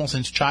paranormal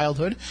since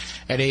childhood.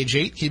 At age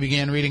 8, he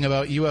began reading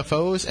about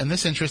UFOs, and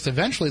this interest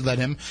eventually led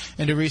him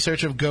into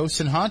research of ghosts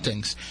and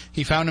hauntings.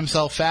 He found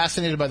himself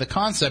fascinated by the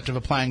concept of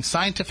applying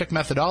scientific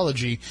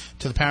methodology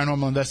to the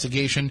paranormal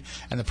investigation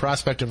and the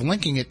prospect of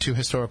linking it to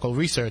historical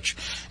research.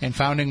 In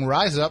founding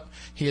Rise Up,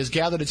 he has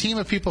gathered a team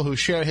of people who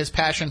share his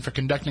passion for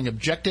conducting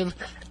objective,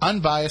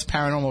 unbiased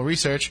paranormal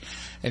research,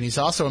 and he's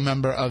also a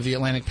member of the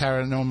Atlantic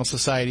Paranormal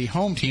Society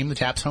home team, the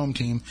TAPS home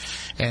team,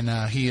 and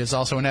he is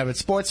also an avid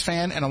sports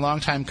fan and a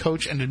longtime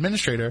coach and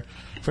administrator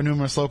for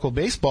numerous local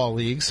baseball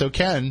leagues. So,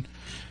 Ken,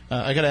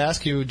 I got to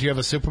ask you, do you have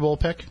a Super Bowl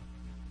pick?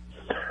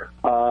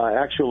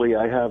 Actually,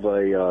 I have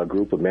a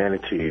group of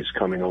manatees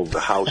coming over the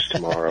house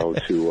tomorrow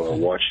to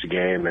watch the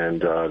game,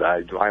 and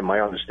my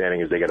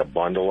understanding is they get a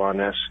bundle on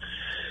this.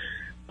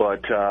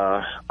 But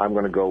I'm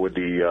going to go with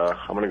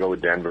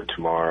Denver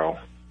tomorrow.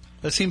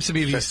 That seems to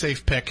be the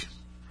safe pick.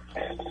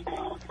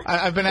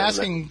 I've been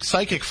asking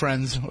psychic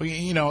friends,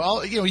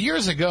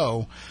 years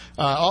ago,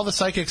 all the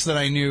psychics that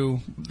I knew,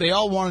 they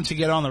all wanted to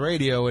get on the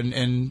radio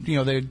and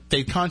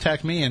they'd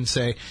contact me and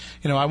say,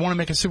 I want to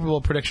make a Super Bowl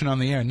prediction on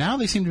the air. Now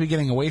they seem to be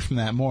getting away from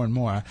that more and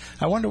more.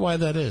 I wonder why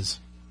that is.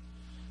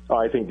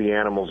 I think the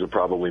animals are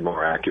probably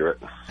more accurate.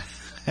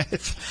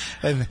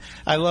 And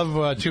I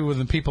love, too, with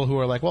the people who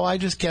are like, well, I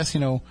just guess,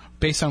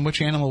 based on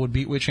which animal would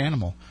beat which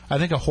animal. I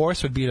think a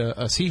horse would beat a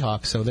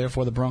Seahawk, so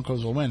therefore the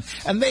Broncos will win.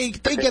 And they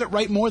get it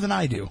right more than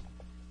I do.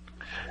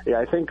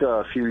 Yeah, I think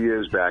a few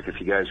years back, if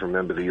you guys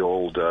remember the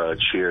old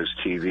Cheers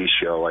TV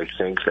show, I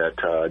think that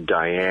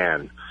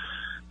Diane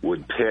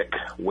would pick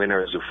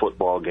winners of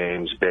football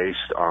games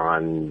based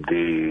on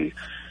the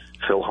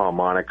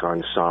Philharmonic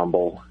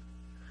Ensemble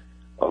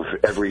of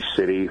every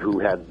city who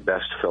had the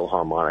best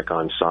Philharmonic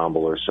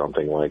Ensemble or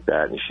something like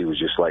that, and she was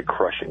just like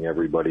crushing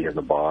everybody in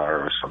the bar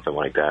or something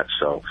like that.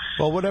 So,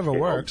 well, whatever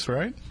works,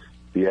 right?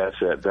 Yeah,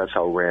 that's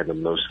how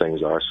random those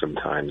things are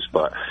sometimes.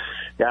 But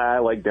yeah, I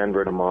like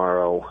Denver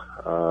tomorrow.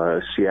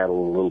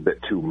 Seattle a little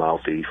bit too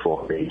mouthy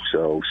for me.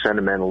 So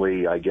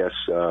sentimentally, I guess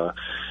my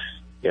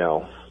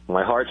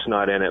heart's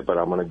not in it, but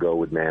I'm going to go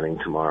with Manning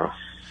tomorrow.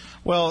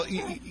 Well,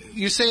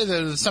 you say that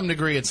to some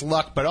degree it's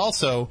luck, but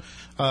also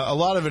a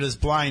lot of it is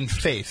blind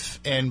faith.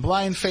 And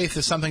blind faith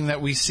is something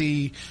that we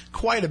see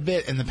quite a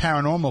bit in the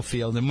paranormal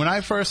field. And when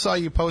I first saw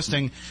you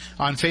posting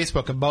on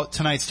Facebook about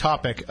tonight's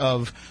topic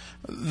of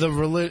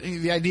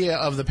the idea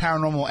of the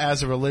paranormal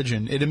as a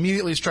religion, it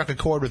immediately struck a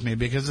chord with me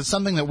because it's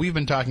something that we've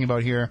been talking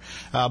about here,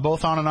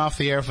 both on and off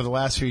the air for the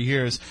last few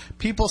years.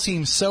 People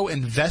seem so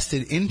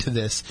invested into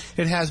this,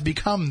 it has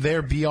become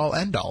their be-all,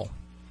 end-all.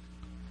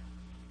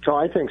 So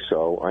I think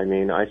so. I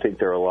mean, I think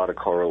there are a lot of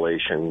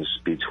correlations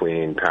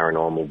between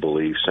paranormal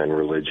beliefs and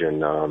religion.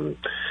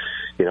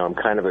 You know, I'm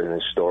kind of an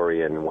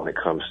historian when it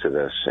comes to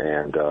this,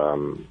 and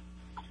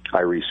I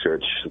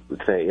research,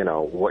 you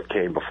know, what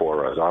came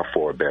before us, our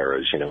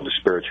forebearers, you know, the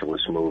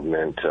spiritualist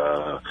movement,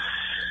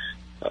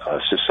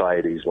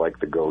 societies like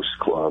the Ghost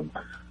Club,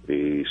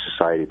 the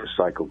Society for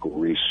Psychical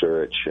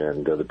Research,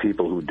 and the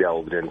people who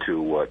delved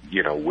into what,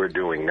 you know, we're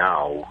doing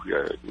now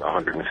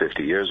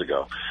 150 years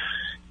ago.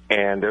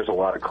 And there's a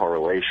lot of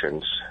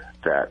correlations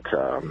that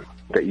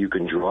that you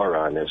can draw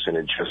on this, and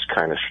it just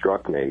kind of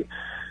struck me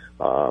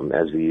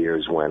as the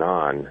years went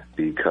on,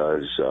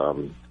 because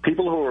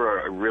people who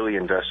are really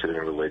invested in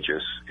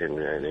religious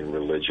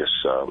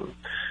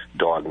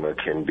dogma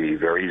can be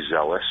very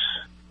zealous.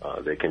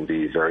 They can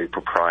be very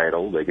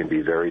proprietal. They can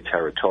be very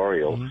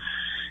territorial,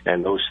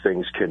 and those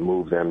things can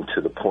move them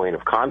to the point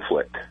of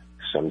conflict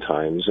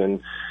sometimes.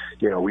 And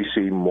you know, we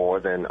see more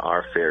than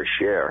our fair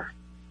share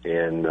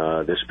in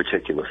this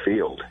particular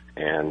field,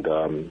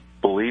 and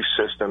belief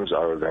systems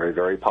are a very,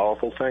 very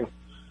powerful thing.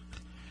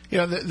 You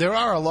know, there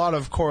are a lot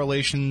of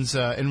correlations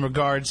in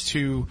regards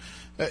to,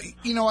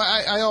 you know,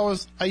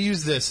 I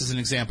use this as an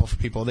example for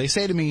people. They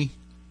say to me,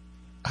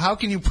 how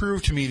can you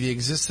prove to me the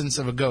existence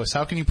of a ghost?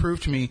 How can you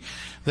prove to me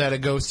that a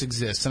ghost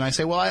exists? And I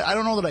say, well, I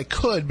don't know that I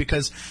could,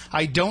 because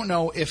I don't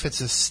know if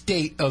it's a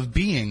state of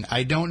being.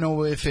 I don't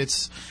know if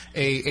it's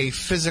a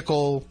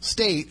physical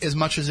state as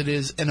much as it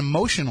is an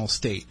emotional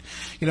state.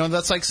 You know,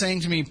 that's like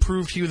saying to me,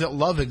 prove to you that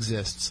love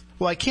exists.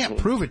 Well, I can't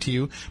prove it to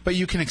you, but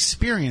you can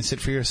experience it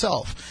for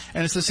yourself.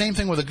 And it's the same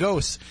thing with a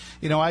ghost.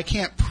 You know, I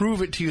can't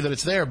prove it to you that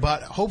it's there,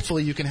 but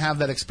hopefully you can have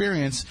that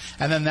experience,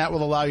 and then that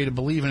will allow you to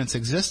believe in its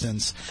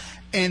existence.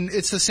 And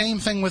it's the same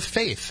thing with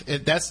faith.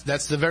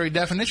 That's the very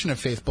definition of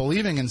faith,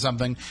 believing in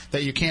something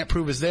that you can't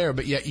prove is there,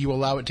 but yet you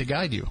allow it to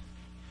guide you.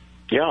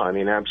 Yeah, I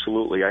mean,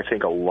 absolutely. I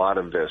think a lot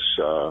of this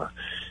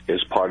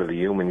is part of the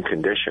human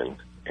condition,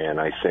 and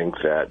I think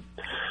that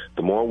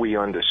the more we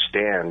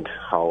understand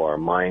how our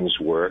minds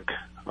work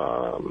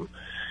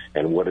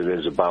and what it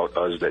is about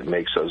us that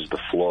makes us the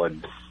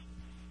flawed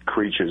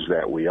creatures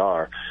that we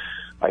are,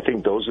 I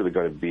think those are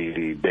going to be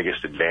the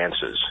biggest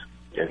advances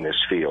in this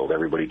field.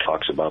 Everybody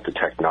talks about the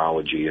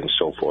technology and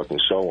so forth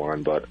and so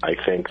on, but I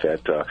think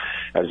that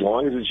as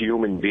long as it's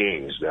human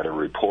beings that are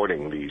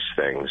reporting these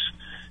things,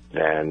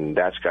 then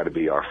that's got to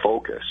be our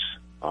focus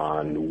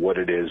on what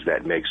it is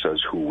that makes us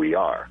who we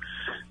are.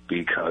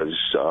 Because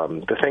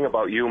the thing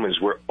about humans,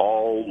 we're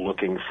all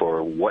looking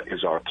for what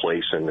is our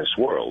place in this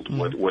world,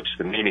 what's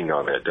the meaning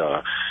of it,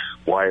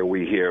 why are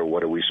we here,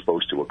 what are we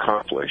supposed to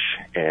accomplish.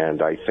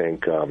 And I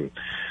think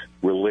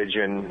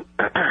religion,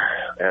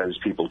 as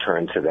people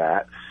turn to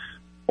that,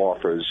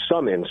 offers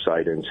some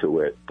insight into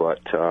it, but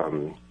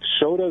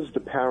so does the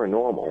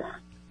paranormal,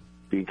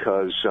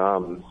 because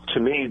to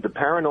me, the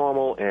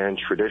paranormal and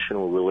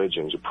traditional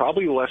religions are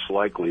probably less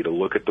likely to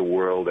look at the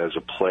world as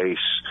a place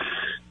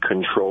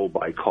controlled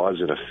by cause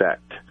and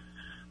effect.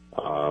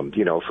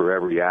 You know, for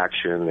every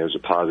action, there's a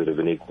positive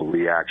and equal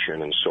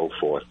reaction and so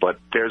forth, but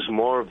there's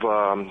more of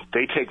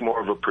they take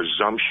more of a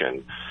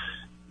presumption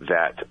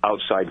that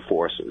outside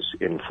forces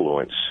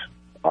influence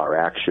our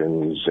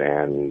actions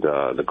and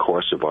the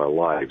course of our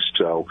lives.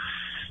 So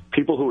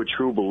people who are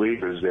true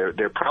believers,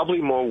 they're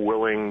probably more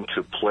willing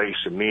to place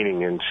a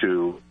meaning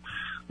into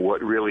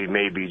what really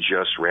may be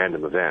just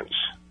random events,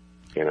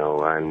 you know,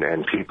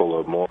 and people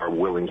are more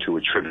willing to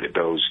attribute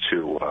those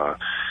to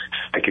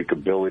psychic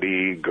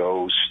ability,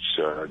 ghosts,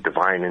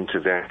 divine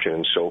intervention,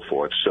 and so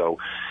forth. So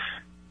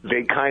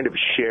they kind of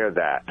share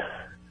that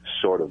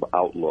sort of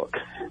outlook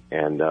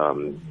and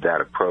that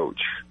approach.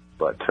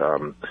 But,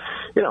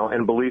 you know,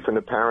 and belief in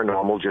the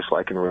paranormal, just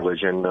like in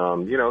religion,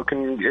 you know,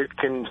 it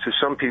can to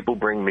some people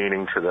bring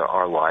meaning to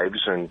our lives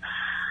and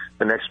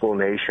an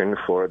explanation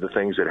for the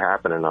things that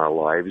happen in our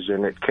lives,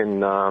 and it can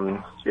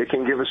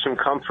give us some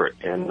comfort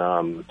in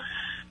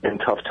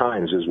tough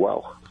times as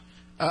well.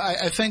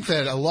 I think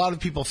that a lot of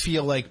people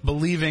feel like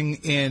believing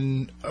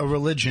in a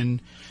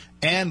religion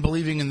and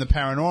believing in the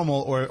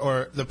paranormal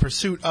or the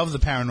pursuit of the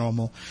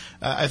paranormal,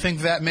 I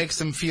think that makes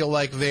them feel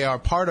like they are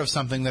part of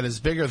something that is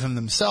bigger than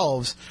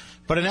themselves.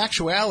 But in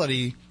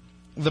actuality,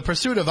 the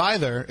pursuit of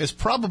either is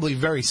probably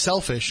very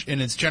selfish in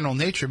its general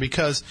nature,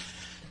 because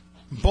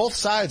both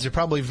sides are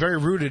probably very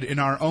rooted in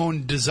our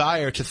own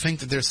desire to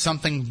think that there's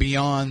something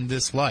beyond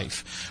this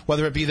life,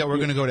 whether it be that we're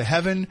going to go to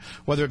heaven,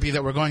 whether it be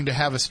that we're going to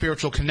have a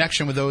spiritual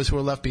connection with those who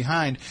are left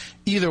behind.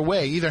 Either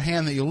way, either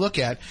hand that you look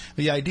at,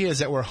 the idea is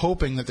that we're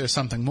hoping that there's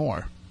something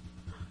more.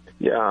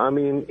 Yeah, I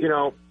mean, you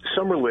know,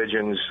 some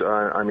religions,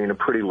 are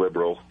pretty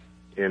liberal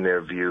in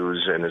their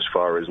views and as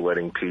far as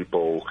letting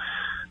people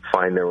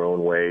find their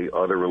own way.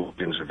 Other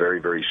religions are very,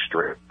 very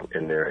strict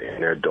in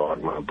their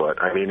dogma.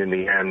 But, I mean, in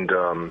the end,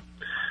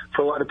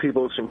 for a lot of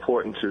people, it's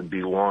important to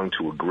belong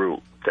to a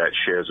group that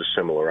shares a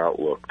similar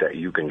outlook that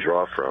you can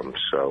draw from.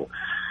 So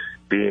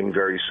being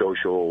very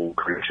social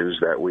creatures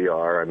that we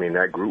are, I mean,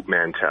 that group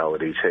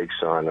mentality takes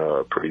on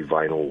a pretty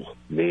vital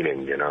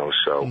meaning, you know.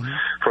 So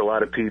for a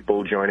lot of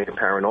people, joining a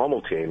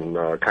paranormal team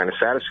kind of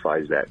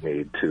satisfies that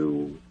need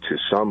to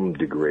some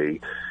degree.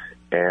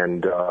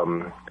 And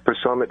for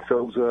some, it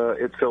fills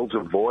a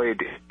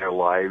void in their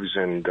lives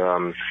and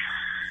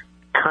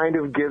kind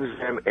of gives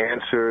them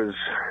answers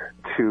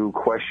to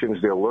questions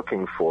they're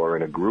looking for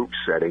in a group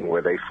setting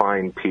where they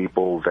find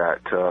people that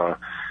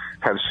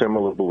have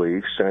similar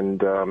beliefs. And,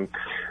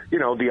 you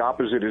know, the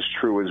opposite is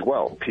true as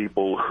well.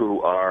 People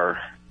who are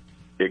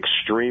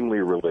extremely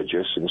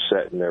religious and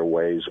set in their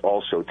ways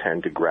also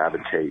tend to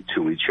gravitate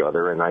to each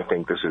other. And I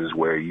think this is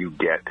where you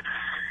get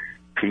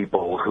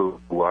people who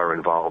are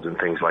involved in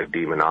things like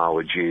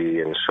demonology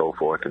and so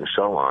forth and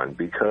so on,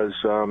 because,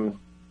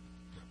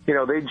 you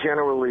know, they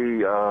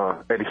generally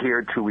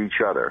adhere to each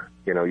other.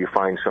 You know, you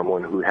find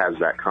someone who has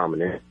that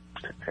common interest.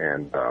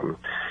 And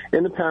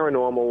in the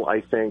paranormal, I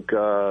think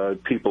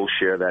people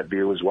share that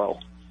view as well.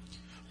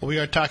 Well, we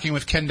are talking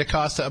with Ken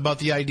DaCosta about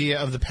the idea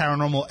of the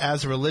paranormal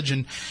as a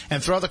religion.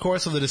 And throughout the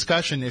course of the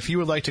discussion, if you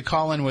would like to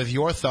call in with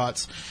your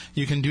thoughts,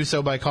 you can do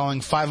so by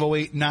calling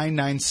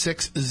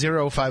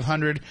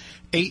 508-996-0500,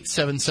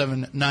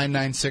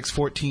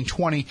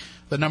 877-996-1420.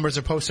 The numbers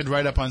are posted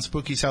right up on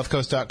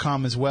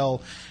SpookySouthCoast.com as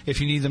well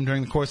if you need them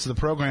during the course of the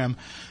program.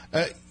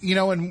 You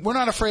know, and we're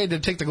not afraid to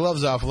take the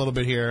gloves off a little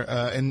bit here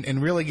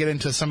and really get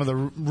into some of the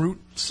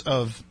roots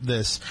of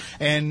this.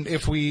 And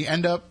if we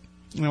end up,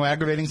 you know,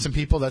 aggravating some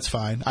people, that's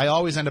fine. I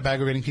always end up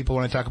aggravating people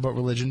when I talk about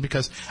religion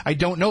because I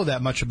don't know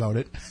that much about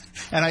it.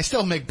 And I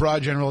still make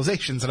broad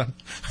generalizations, and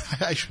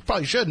I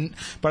probably shouldn't,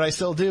 but I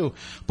still do.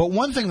 But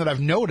one thing that I've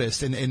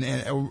noticed, and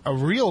a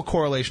real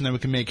correlation that we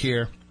can make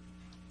here,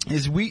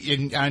 is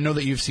and I know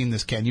that you've seen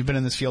this, Ken. You've been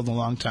in this field a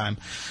long time.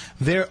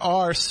 There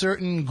are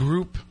certain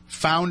group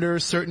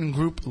founders, certain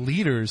group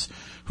leaders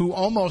who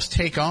almost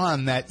take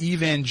on that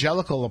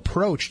evangelical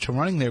approach to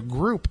running their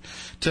group,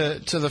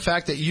 to the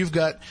fact that you've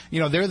got, you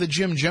know, they're the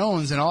Jim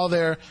Jones and all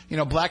their, you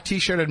know, black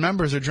T-shirted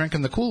members are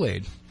drinking the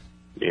Kool-Aid.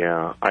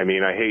 Yeah, I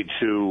mean, I hate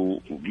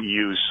to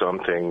use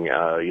something,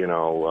 you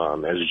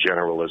know, as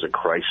general as a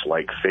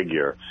Christ-like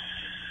figure,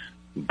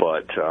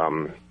 but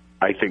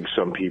I think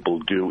some people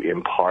do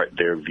impart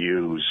their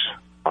views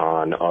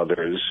on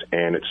others,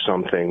 and it's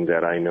something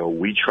that I know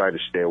we try to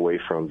stay away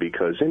from,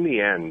 because in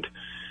the end,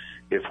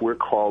 if we're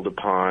called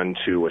upon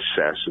to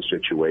assess a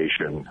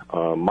situation,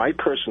 my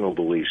personal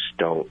beliefs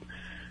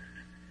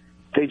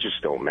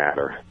just don't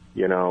matter.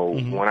 You know,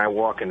 when I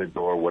walk in the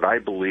door, what I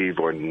believe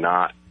or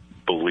not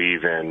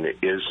believe in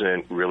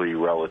isn't really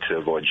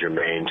relative or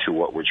germane to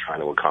what we're trying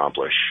to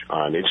accomplish.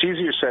 It's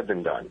easier said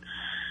than done,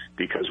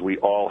 because we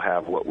all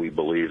have what we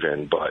believe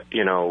in. But,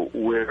 you know,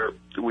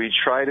 we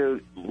try to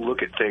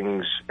look at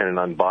things in an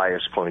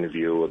unbiased point of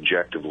view,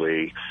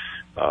 objectively.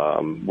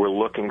 We're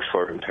looking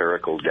for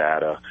empirical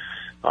data.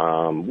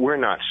 We're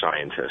not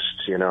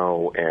scientists, you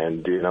know,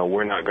 and, you know,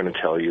 we're not going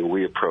to tell you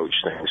we approach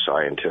things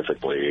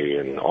scientifically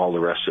and all the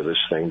rest of this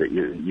thing that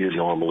you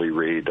normally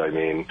read. I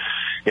mean,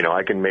 you know,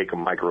 I can make a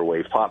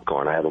microwave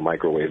popcorn. I have a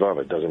microwave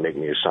oven. It doesn't make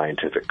me a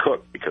scientific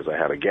cook because I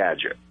have a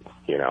gadget,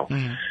 you know.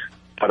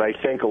 But I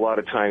think a lot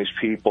of times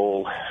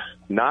people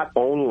not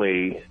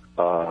only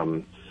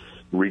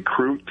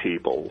recruit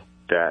people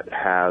that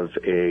have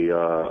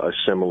a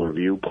similar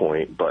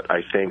viewpoint, but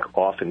I think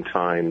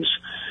oftentimes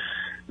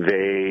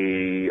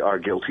they are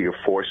guilty of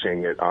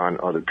forcing it on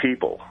other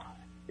people.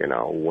 You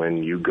know,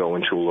 when you go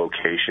into a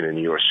location and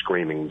you're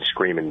screaming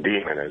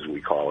demon, as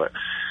we call it,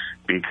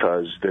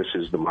 because this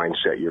is the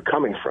mindset you're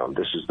coming from.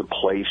 This is the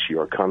place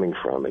you're coming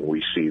from. And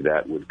we see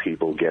that with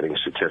people getting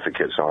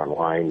certificates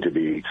online to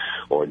be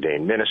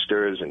ordained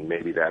ministers, and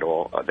maybe that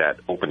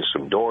opens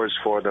some doors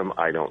for them.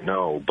 I don't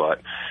know.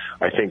 But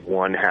I think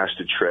one has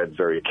to tread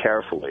very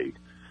carefully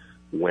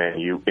when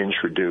you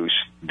introduce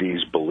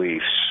these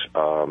beliefs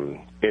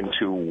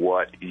into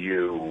what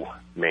you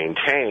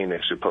maintain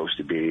is supposed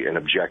to be an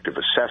objective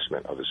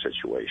assessment of a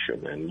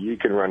situation, and you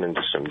can run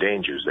into some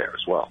dangers there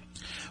as well.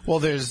 Well,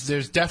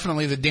 there's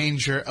definitely the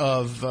danger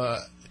of,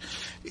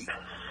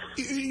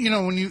 you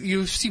know, when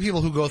you see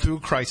people who go through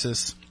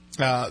crisis,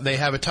 they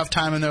have a tough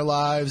time in their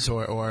lives,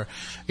 or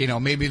you know,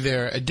 maybe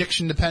they're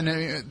addiction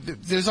dependent.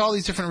 There's all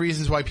these different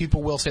reasons why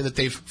people will say that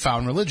they've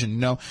found religion. You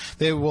know,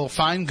 they will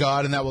find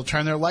God, and that will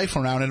turn their life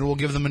around, and it will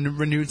give them a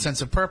renewed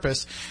sense of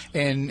purpose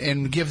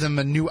and give them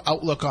a new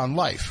outlook on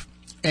life.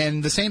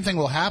 And the same thing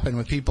will happen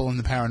with people in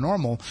the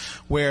paranormal,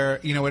 where,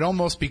 you know, it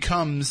almost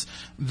becomes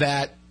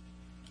that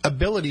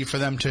ability for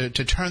them to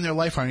turn their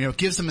life around. You know, it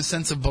gives them a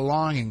sense of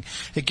belonging.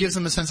 It gives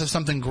them a sense of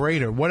something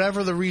greater,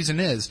 whatever the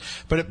reason is,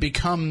 but it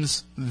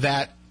becomes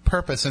that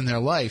purpose in their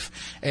life.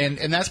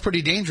 And that's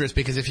pretty dangerous,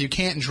 because if you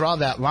can't draw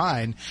that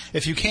line,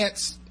 if you can't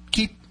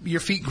keep your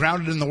feet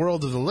grounded in the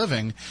world of the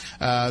living,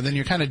 then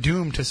you're kind of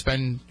doomed to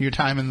spend your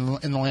time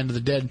in the land of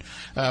the dead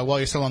while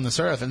you're still on this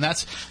earth. And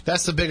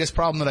that's the biggest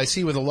problem that I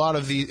see with a lot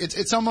of these.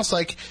 It's almost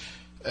like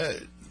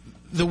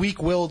the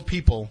weak-willed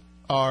people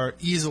are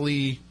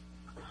easily,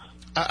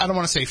 I don't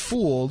want to say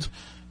fooled,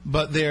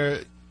 but they're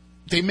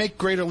they make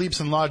greater leaps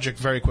in logic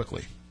very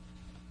quickly.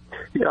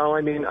 You know,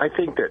 I mean, I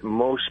think that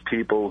most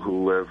people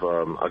who live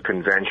a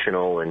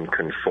conventional and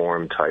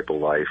conformed type of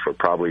life are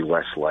probably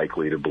less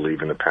likely to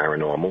believe in the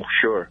paranormal,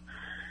 sure.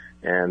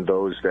 And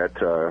those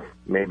that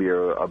maybe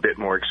are a bit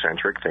more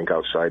eccentric, think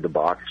outside the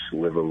box,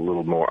 live a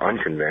little more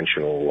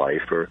unconventional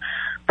life, are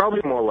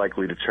probably more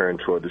likely to turn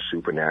toward the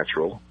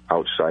supernatural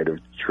outside of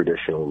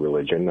traditional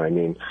religion. I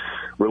mean,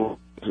 religions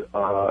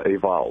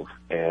evolve,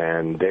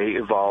 and they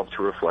evolve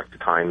to reflect the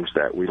times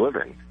that we live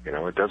in. You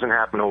know, it doesn't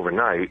happen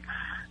overnight,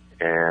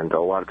 and a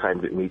lot of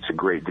times it meets a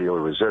great deal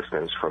of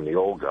resistance from the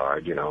old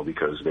guard, you know,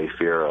 because they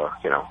fear,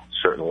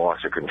 certain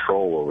loss of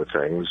control over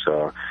things.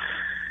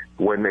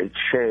 When they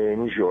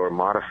change or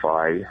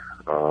modify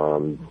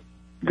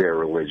their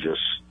religious,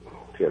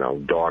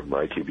 dogma,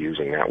 I keep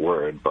using that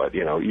word, but,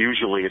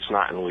 usually it's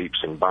not in leaps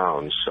and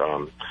bounds.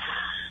 So,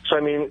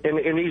 I mean,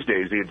 in these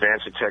days, the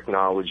advance of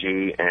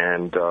technology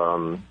and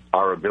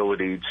our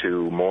ability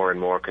to more and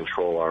more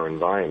control our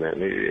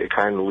environment, it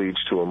kind of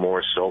leads to a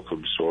more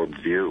self-absorbed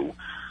view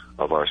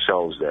of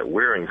ourselves that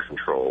we're in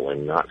control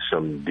and not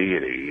some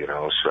deity,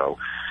 So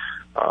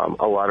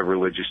a lot of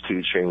religious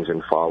teachings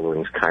and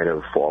followings kind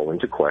of fall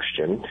into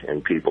question,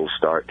 and people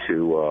start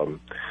to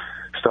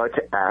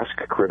ask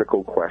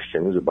critical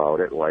questions about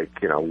it, like,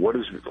 what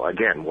is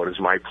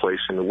my place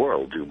in the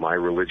world? Do my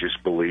religious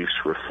beliefs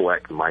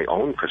reflect my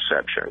own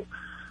perception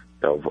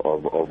of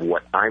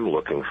what I'm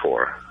looking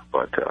for?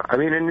 But,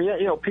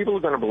 people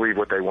are going to believe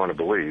what they want to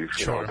believe.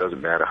 Sure. It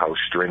doesn't matter how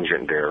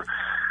stringent their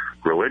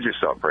religious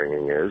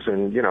upbringing is,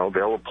 and,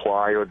 they'll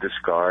apply or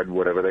discard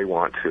whatever they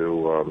want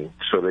to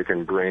so they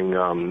can bring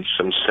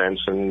some sense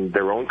and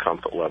their own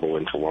comfort level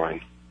into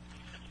line.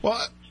 Well,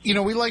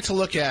 we like to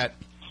look at,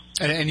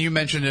 and you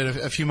mentioned it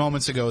a few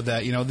moments ago,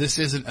 that, this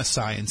isn't a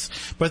science,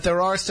 but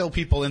there are still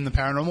people in the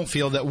paranormal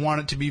field that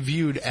want it to be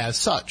viewed as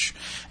such.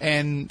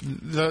 And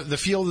the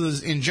field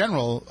is, in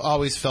general,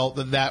 always felt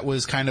that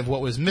was kind of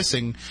what was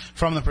missing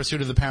from the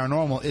pursuit of the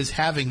paranormal, is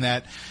having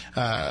that,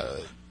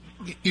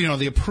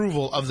 the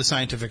approval of the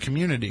scientific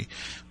community.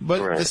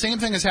 But right. The same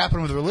thing has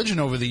happened with religion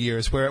over the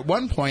years, where at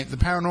one point the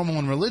paranormal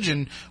and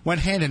religion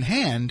went hand in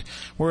hand,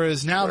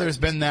 whereas now there's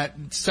been that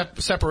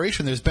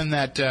separation. There's been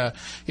that,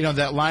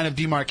 that line of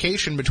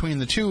demarcation between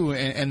the two,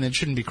 and it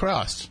shouldn't be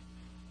crossed.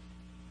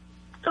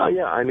 Oh,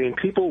 yeah. I mean,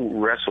 people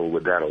wrestle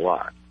with that a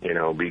lot,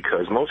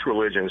 because most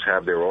religions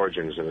have their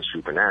origins in the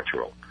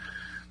supernatural.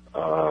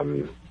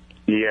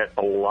 Yet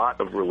a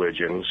lot of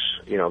religions,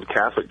 the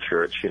Catholic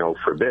Church,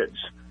 forbids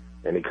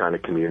any kind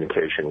of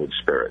communication with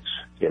spirits,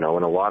 and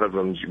a lot of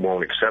them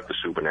won't accept the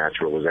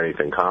supernatural as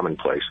anything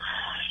commonplace.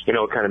 It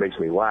kind of makes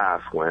me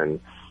laugh when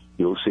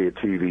you'll see a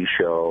TV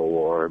show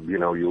or,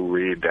 you'll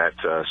read that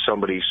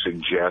somebody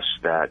suggests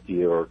that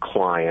your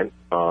client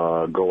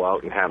go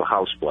out and have a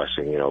house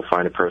blessing,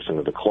 find a person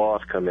with a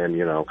cloth, come in,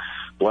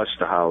 bless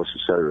the house,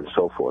 et cetera, and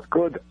so forth.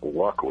 Good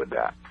luck with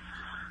that.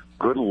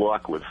 Good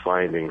luck with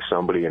finding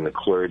somebody in the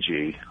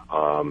clergy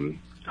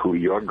who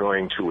you're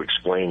going to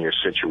explain your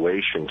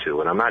situation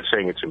to. And I'm not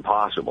saying it's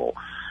impossible,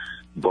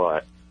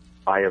 but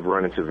I have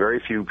run into very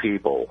few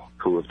people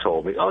who have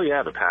told me, oh,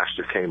 yeah, the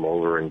pastor came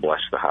over and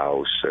blessed the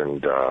house,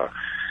 and,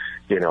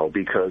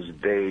 because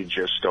they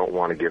just don't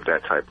want to give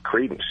that type of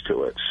credence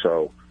to it.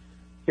 So,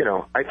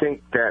 I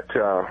think that,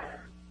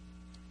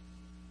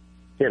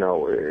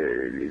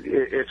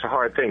 it's a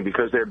hard thing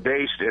because they're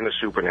based in the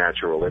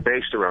supernatural. They're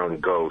based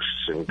around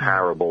ghosts and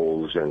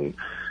parables and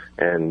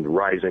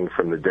rising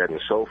from the dead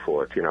and so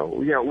forth.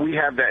 We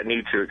have that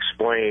need to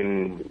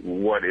explain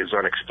what is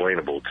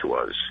unexplainable to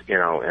us,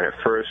 and at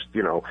first,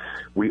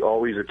 we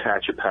always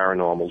attach a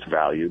paranormal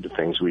value to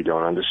things we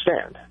don't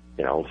understand.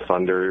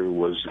 Thunder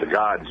was the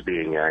gods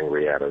being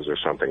angry at us or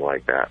something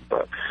like that.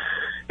 But,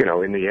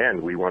 in the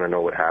end, we want to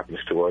know what happens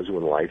to us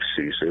when life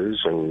ceases,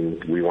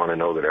 and we want to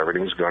know that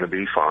everything's going to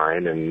be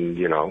fine. And,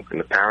 in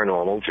the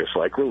paranormal, just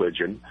like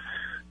religion,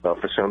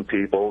 for some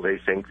people, they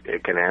think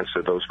it can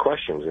answer those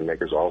questions and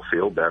make us all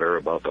feel better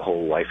about the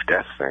whole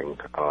life-death thing.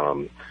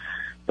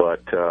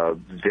 But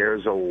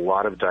there's a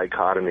lot of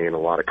dichotomy and a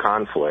lot of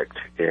conflict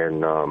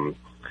in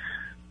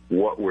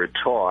what we're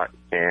taught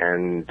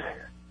and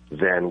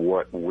then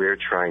what we're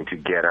trying to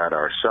get at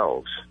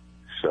ourselves.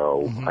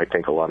 So I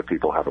think a lot of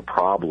people have a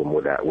problem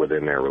with that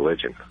within their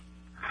religion.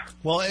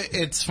 Well,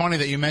 it's funny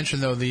that you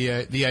mentioned, though,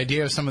 the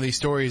idea of some of these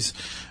stories,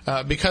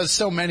 because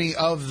so many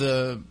of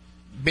the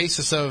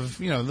basis of,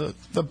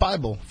 the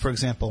Bible, for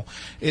example,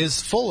 is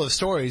full of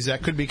stories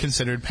that could be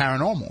considered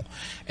paranormal.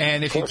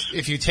 And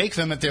if you take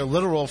them at their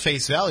literal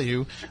face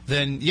value,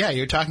 then, yeah,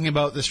 you're talking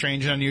about the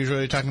strange and unusual,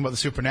 you're talking about the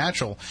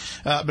supernatural.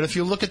 But if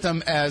you look at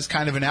them as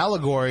kind of an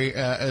allegory,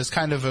 as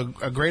kind of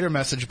a greater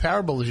message, a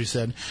parable, as you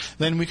said,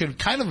 then we could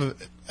kind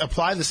of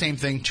apply the same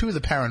thing to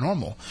the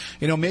paranormal.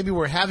 Maybe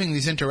we're having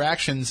these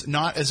interactions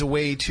not as a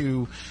way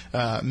to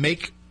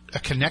make a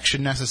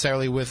connection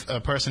necessarily with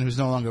a person who's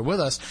no longer with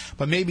us,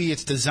 but maybe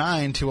it's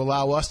designed to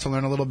allow us to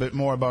learn a little bit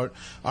more about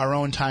our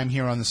own time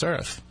here on this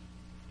earth.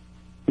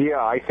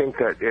 Yeah, I think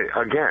that,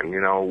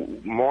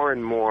 again, more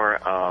and more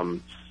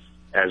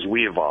as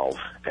we evolve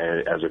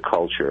as a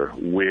culture,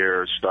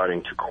 we're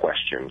starting to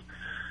question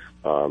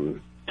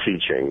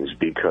teachings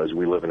because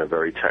we live in a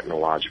very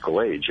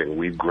technological age, and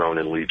we've grown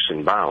in leaps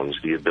and bounds.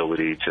 The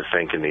ability to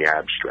think in the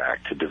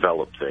abstract, to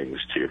develop things,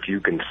 if you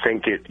can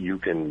think it, you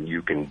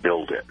can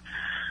build it.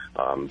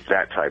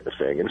 That type of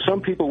thing. And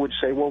some people would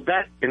say, well,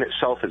 that in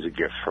itself is a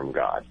gift from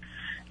God.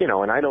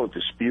 And I don't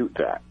dispute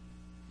that.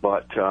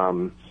 But,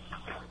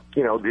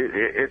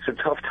 it's a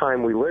tough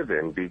time we live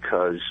in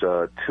because,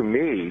 to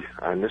me,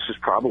 and this is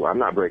probably, I'm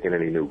not breaking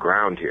any new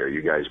ground here.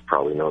 You guys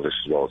probably know this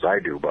as well as I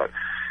do, but,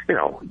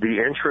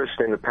 the interest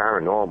in the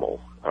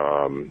paranormal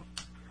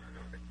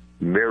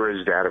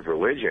mirrors that of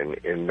religion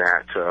in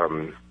that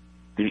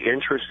the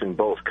interest in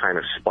both kind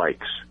of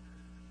spikes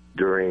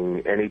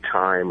during any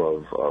time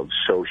of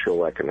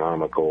social,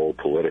 economical,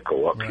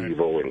 political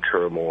upheaval and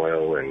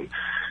turmoil and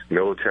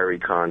military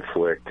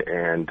conflict.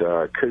 And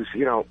because,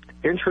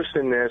 interest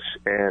in this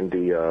and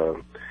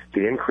the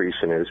increase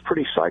in it is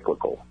pretty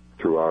cyclical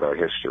throughout our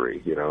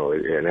history,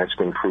 and that's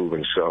been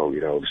proven so.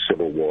 The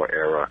Civil War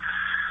era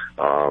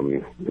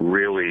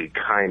really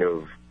kind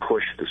of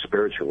pushed the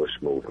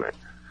spiritualist movement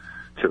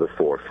to the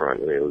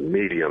forefront.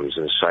 Mediums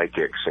and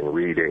psychics and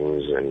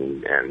readings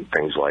and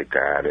things like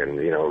that. And,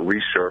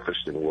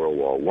 resurfaced in World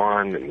War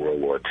I and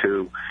World War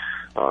II.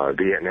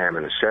 Vietnam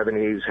in the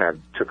 70s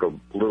took a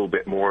little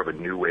bit more of a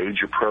new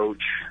age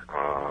approach.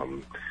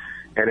 And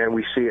then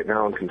we see it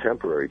now in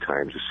contemporary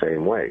times the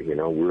same way.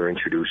 We're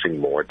introducing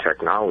more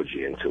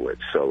technology into it.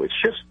 So it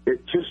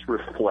just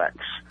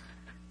reflects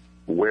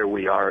where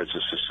we are as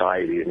a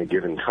society in a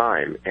given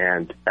time.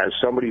 And as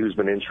somebody who's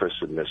been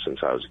interested in this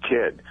since I was a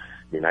kid,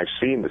 I've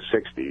seen the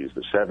 60s,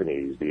 the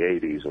 70s, the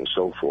 80s, and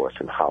so forth,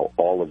 and how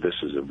all of this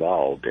has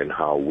evolved and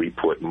how we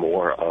put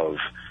more of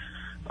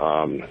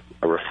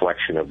a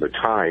reflection of the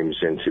times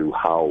into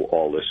how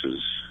all this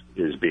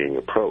is being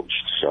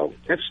approached. So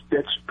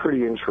it's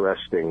pretty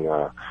interesting,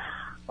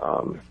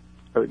 kind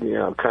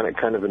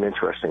of an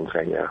interesting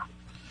thing, yeah.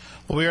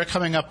 Well, we are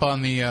coming up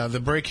on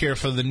the break here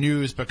for the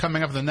news, but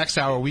coming up in the next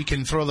hour, we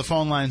can throw the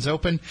phone lines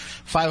open,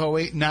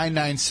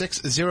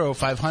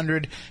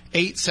 508-996-0500,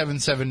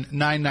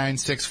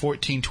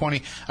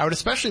 877-996-1420. I would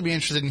especially be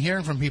interested in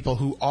hearing from people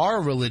who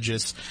are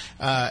religious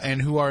and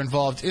who are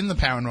involved in the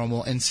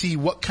paranormal and see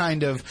what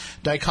kind of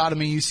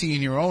dichotomy you see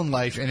in your own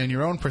life and in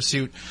your own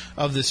pursuit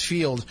of this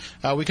field.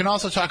 We can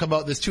also talk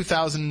about this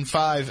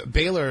 2005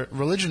 Baylor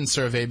Religion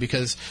Survey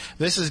because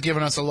this has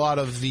given us a lot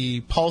of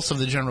the pulse of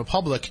the general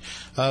public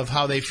of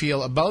how they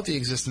feel about the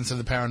existence of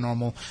the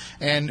paranormal.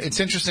 And it's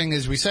interesting,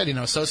 as we said,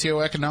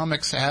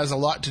 socioeconomics has a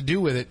lot to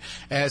do with it.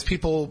 As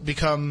people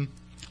become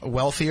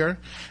wealthier,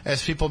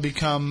 as people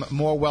become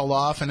more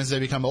well-off, and as they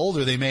become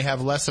older, they may have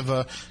less of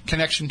a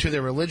connection to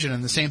their religion,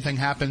 and the same thing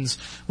happens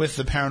with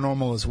the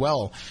paranormal as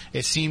well.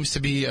 It seems to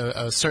be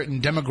a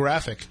certain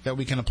demographic that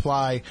we can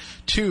apply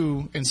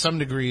to, in some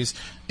degrees,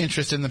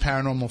 interest in the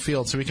paranormal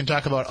field. So we can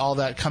talk about all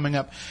that coming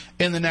up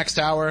in the next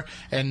hour,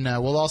 and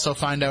we'll also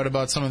find out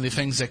about some of the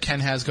things that Ken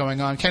has going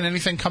on. Ken,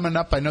 anything coming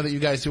up? I know that you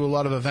guys do a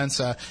lot of events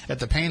at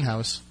the Payne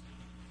House.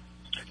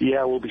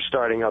 Yeah, we'll be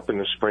starting up in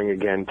the spring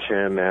again,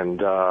 Tim,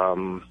 and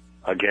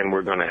again,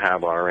 we're going to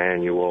have our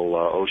annual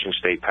Ocean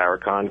State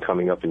Paracon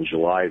coming up in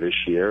July this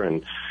year,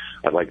 and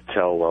I'd like to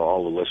tell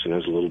all the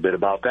listeners a little bit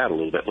about that a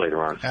little bit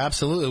later on.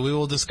 Absolutely. We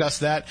will discuss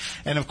that.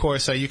 And, of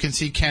course, you can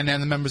see Ken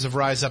and the members of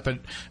Rise Up at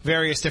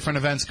various different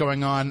events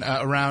going on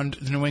around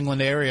the New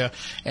England area.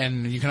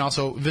 And you can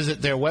also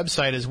visit their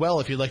website as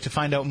well if you'd like to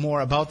find out more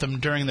about them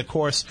during the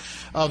course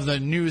of the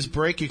news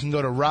break. You can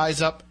go to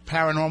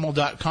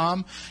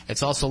riseupparanormal.com.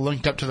 It's also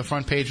linked up to the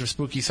front page of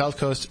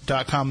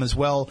SpookySouthCoast.com as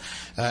well.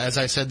 As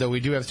I said, though, we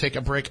do have to take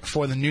a break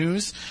for the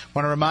news. I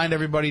want to remind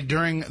everybody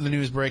during the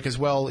news break as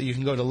well, you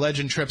can go to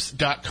legendtrips.com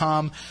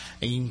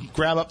and you can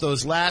grab up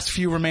those last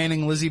few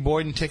remaining Lizzie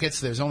Borden tickets.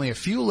 There's only a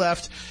few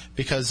left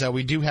because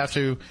we do have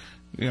to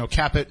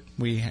cap it.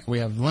 We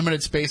have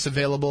limited space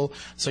available,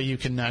 so you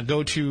can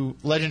go to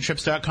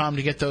legendtrips.com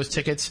to get those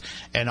tickets,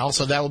 and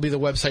also that will be the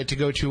website to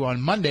go to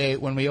on Monday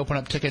when we open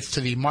up tickets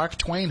to the Mark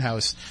Twain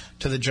House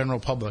to the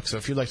general public. So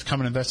if you'd like to come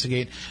and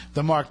investigate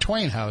the Mark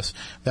Twain House,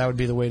 that would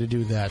be the way to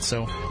do that.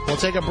 So we'll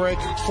take a break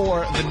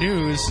for the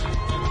news.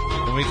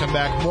 When we come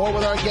back, more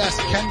with our guest,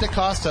 Ken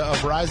DaCosta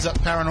of Rise Up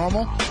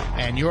Paranormal,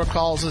 and your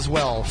calls as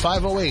well.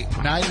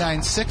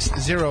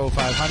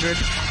 508-996-0500,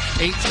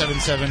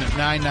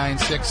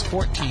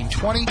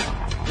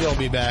 877-996-1420. We'll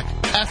be back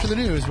after the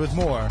news with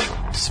more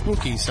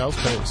Spooky South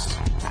Coast.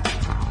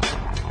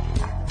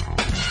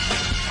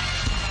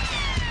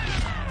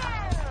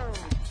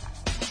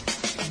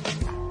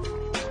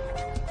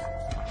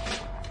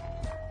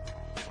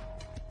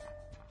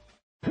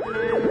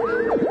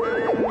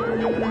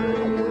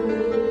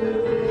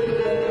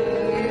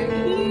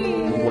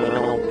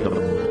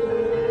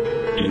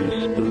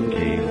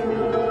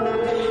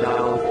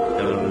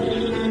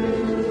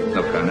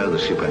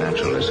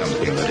 Supernatural is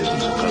something that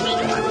isn't supposed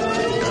to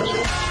happen, does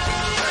it?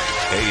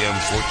 AM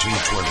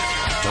 1420,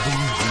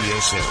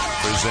 WBSM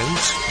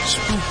presents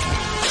Spooky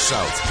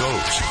South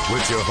Coast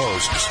with your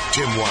hosts,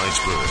 Tim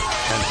Weisberg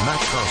and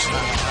Matt Costa.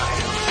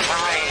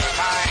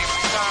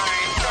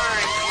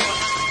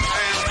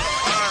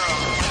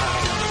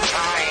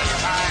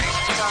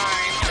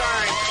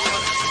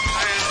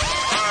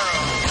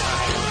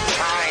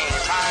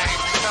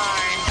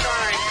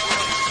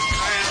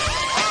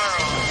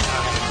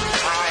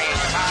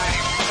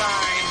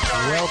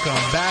 Welcome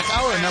back.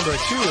 Hour number 2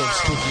 of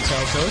Spooky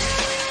South Coast.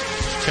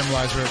 Tim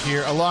Weisberg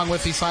here, along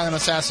with the silent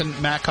assassin,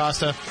 Matt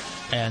Costa,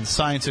 and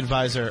science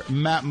advisor,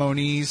 Matt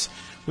Moniz.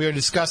 We are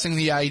discussing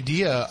the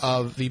idea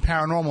of the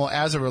paranormal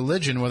as a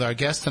religion with our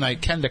guest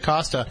tonight, Ken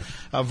DaCosta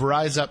of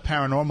Rise Up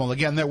Paranormal.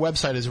 Again, their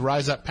website is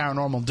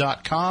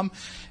riseupparanormal.com.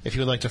 If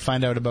you would like to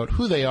find out about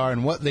who they are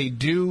and what they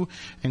do,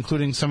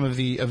 including some of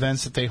the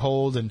events that they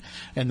hold and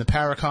the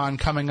Paracon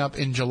coming up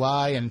in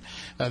July. And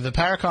the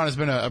Paracon has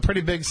been a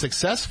pretty big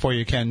success for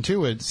you, Ken,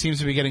 too. It seems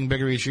to be getting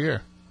bigger each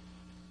year.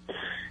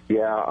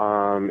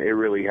 Yeah, it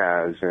really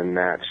has, and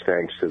that's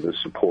thanks to the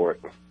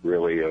support,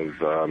 really,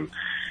 of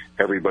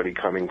everybody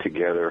coming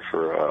together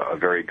for a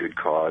very good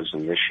cause.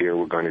 And this year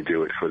we're going to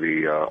do it for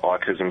the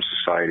Autism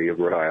Society of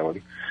Rhode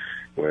Island,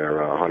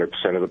 where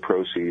 100% of the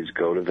proceeds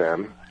go to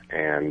them.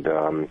 And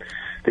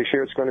this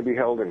year it's going to be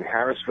held in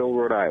Harrisville,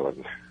 Rhode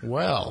Island.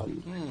 Well.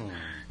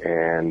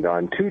 And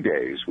on 2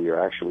 days, we are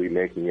actually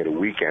making it a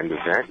weekend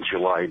event,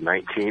 July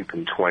 19th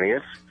and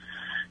 20th.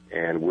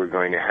 And we're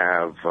going to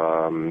have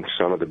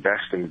some of the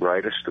best and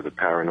brightest of the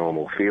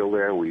paranormal field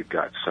there. We've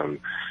got some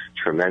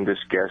tremendous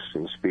guests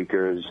and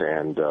speakers.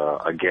 And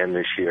again,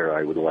 this year,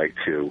 I would like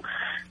to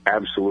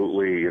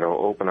absolutely,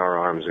 open our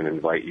arms and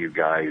invite you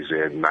guys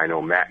in. I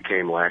know Matt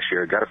came last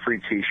year, got a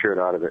free T-shirt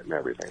out of it and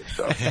everything.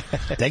 So,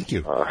 thank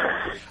you.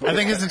 I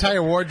think his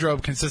entire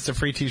wardrobe consists of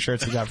free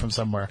T-shirts he got from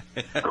somewhere.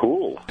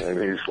 Cool. And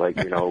it's like,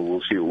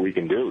 we'll see what we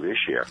can do this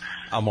year.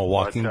 I'm a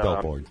walking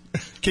billboard.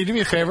 Can you do me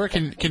a favor?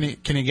 Can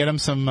you get him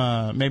some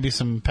maybe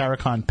some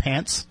Paracon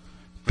pants,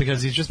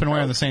 because he's just been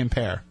wearing the same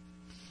pair.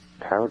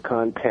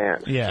 Paracon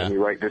pants. Yeah. Let me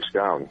write this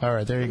down. All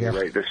right, there you go.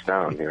 Write this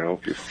down.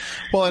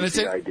 Well, and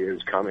the idea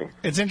is coming.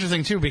 It's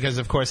interesting too because,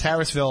 of course,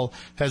 Harrisville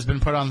has been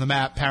put on the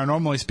map,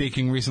 paranormally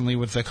speaking, recently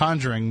with the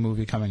Conjuring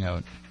movie coming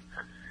out.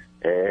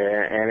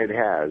 And it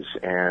has,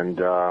 and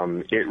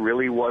it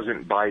really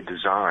wasn't by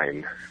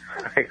design.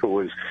 It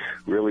was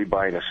really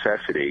by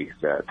necessity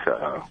that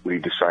we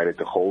decided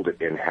to hold it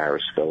in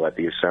Harrisville at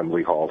the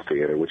Assembly Hall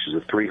Theater, which is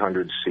a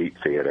 300-seat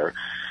theater.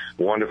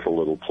 Wonderful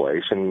little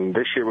place. And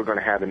this year we're going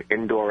to have an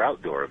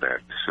indoor-outdoor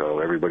event, so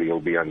everybody will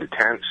be under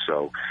tents.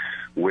 So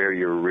wear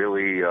your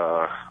really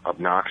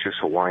obnoxious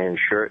Hawaiian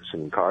shirts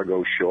and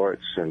cargo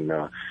shorts, and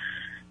I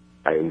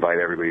invite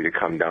everybody to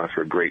come down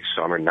for a great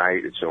summer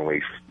night. It's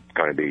only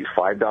going to be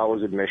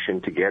 $5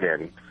 admission to get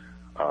in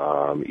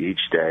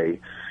each day.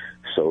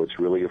 So it's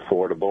really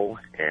affordable,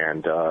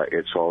 and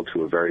it's all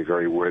to a very,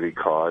 very worthy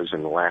cause.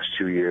 In the last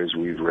 2 years,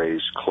 we've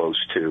raised close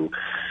to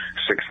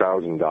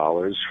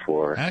 $6,000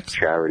 for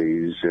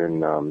charities in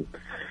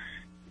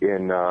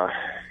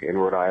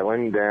Rhode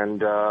Island,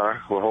 and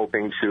we're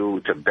hoping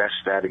to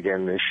best that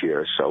again this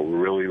year. So we're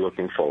really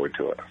looking forward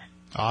to it.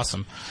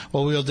 Awesome.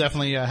 Well, we'll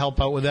definitely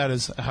help out with that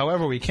as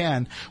however we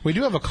can. We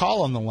do have a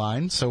call on the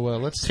line, so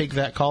let's take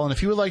that call. And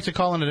if you would like to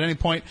call in at any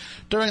point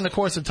during the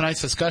course of tonight's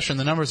discussion,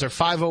 the numbers are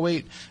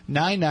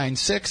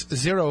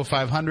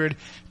 508-996-0500,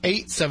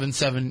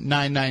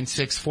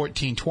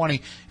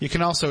 877-996-1420. You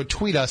can also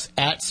tweet us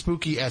at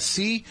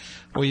SpookySC,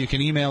 or you can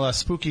email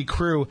us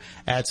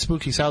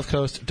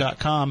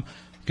spookykrew@SpookySouthCoast.com.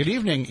 Good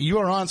evening. You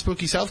are on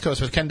Spooky South Coast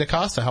with Ken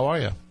DaCosta. How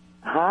are you?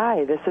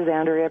 Hi, this is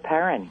Andrea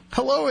Perrin.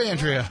 Hello,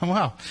 Andrea.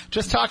 Wow.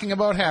 Just talking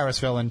about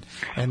Harrisville,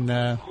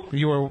 and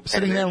you were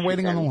sitting there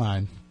waiting on the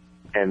line.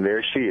 And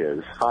there she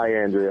is. Hi,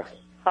 Andrea.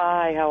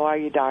 Hi, how are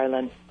you,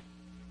 darling?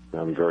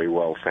 I'm very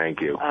well,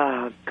 thank you.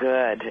 Oh,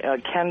 good.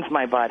 Ken's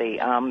my buddy.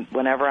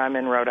 Whenever I'm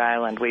in Rhode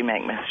Island, we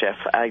make mischief.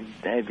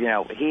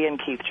 He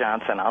and Keith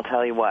Johnson, I'll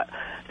tell you what,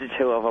 the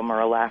two of them are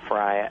a laugh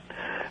riot.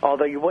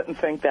 Although you wouldn't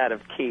think that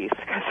of Keith,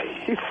 because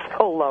he's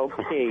so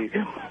low-key.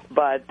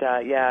 But,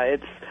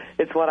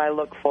 it's what I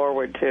look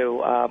forward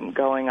to,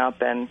 going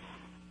up and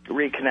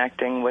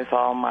reconnecting with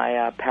all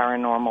my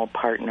paranormal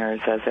partners,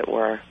 as it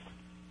were.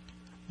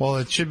 Well,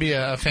 it should be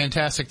a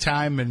fantastic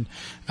time, and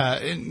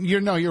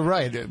you're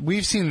right.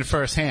 We've seen it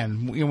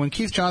firsthand. When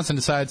Keith Johnson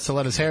decides to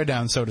let his hair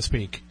down, so to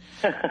speak,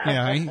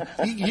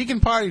 he can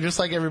party just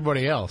like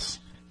everybody else.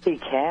 He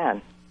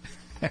can.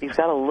 He's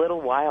got a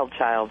little wild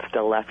child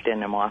still left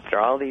in him after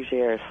all these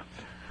years.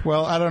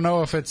 Well, I don't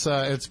know if it's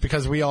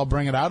because we all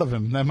bring it out of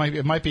him.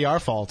 It might be our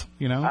fault,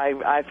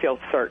 I feel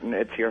certain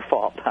it's your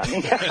fault,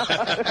 honey.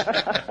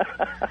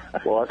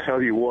 Well, I'll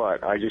tell you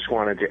what. I just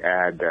wanted to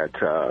add that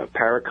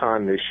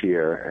Paracon this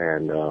year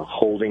and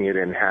holding it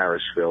in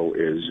Harrisville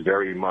is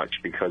very much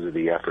because of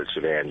the efforts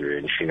of Andrea,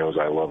 and she knows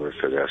I love her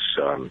for this.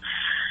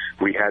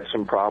 We had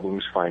some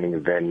problems finding a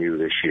venue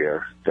this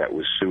year that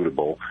was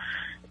suitable,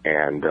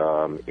 and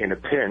in a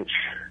pinch,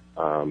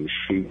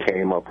 she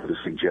came up with a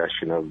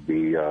suggestion of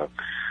the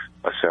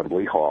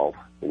Assembly Hall,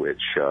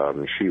 which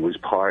she was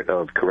part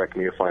of. Correct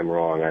me if I'm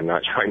wrong. I'm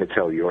not trying to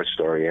tell your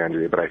story,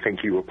 Andrea, but I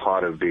think you were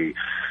part of the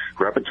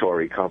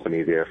repertory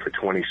company there for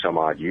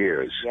 20-some-odd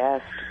years.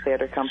 Yes,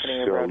 theater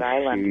company of Rhode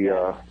Island. She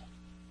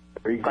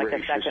very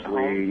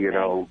graciously,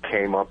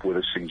 came up with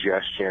a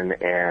suggestion,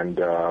 and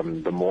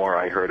the more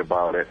I heard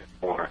about it,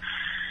 the more,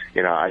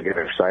 I get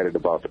excited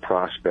about the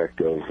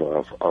prospect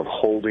of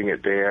holding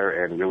it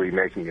there and really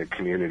making a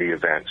community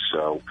event.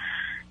 So,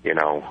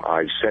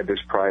 I've said this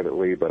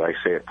privately, but I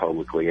say it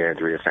publicly.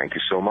 Andrea, thank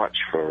you so much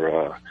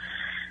for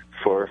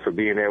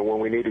being there when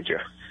we needed you.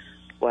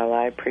 Well,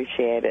 I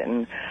appreciate it,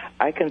 and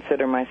I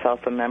consider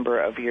myself a member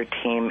of your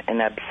team in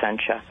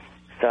absentia.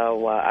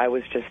 So I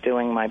was just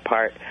doing my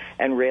part,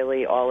 and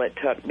really all it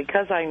took,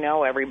 because I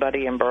know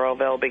everybody in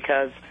Burrowville,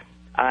 because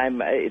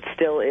it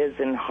still is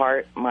in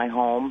heart my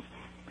home.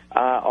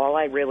 All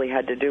I really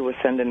had to do was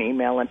send an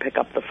email and pick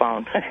up the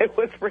phone. It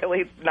was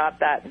really not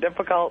that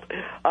difficult,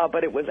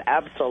 but it was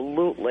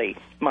absolutely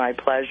my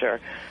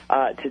pleasure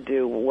to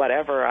do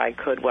whatever I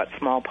could, what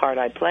small part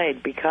I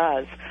played,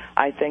 because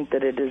I think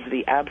that it is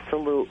the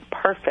absolute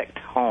perfect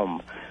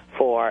home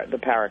for the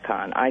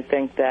Paracon. I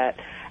think that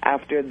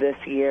after this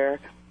year,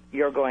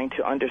 you're going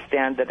to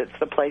understand that it's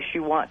the place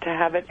you want to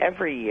have it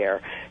every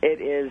year. It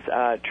is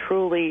a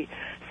truly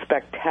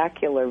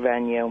spectacular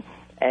venue.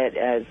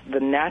 The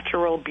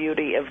natural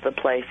beauty of the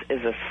place is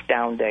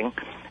astounding,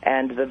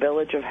 and the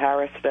village of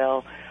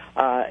Harrisville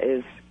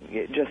is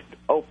just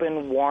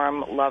open,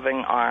 warm,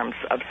 loving arms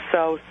of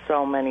so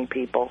many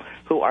people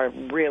who are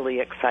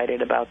really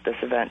excited about this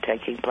event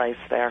taking place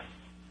there.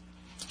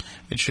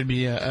 It should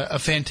be a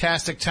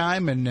fantastic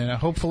time, and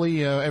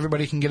hopefully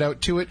everybody can get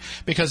out to it,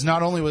 because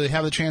not only will they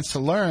have the chance to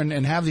learn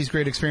and have these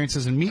great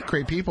experiences and meet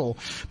great people,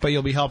 but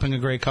you'll be helping a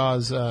great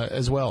cause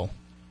as well.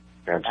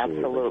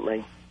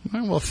 Absolutely.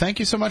 Well, thank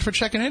you so much for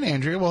checking in,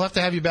 Andrea. We'll have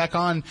to have you back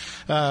on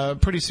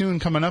pretty soon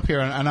coming up here,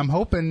 and I'm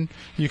hoping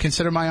you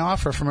consider my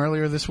offer from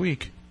earlier this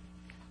week.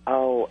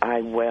 Oh,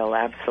 I will,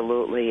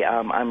 absolutely.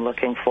 I'm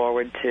looking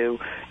forward to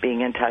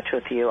being in touch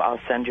with you. I'll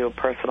send you a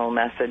personal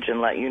message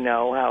and let you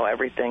know how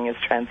everything is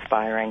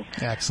transpiring.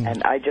 Excellent.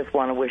 And I just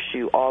want to wish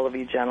you, all of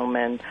you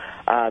gentlemen,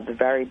 the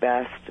very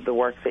best. The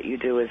work that you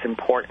do is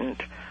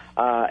important,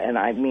 and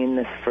I mean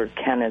this for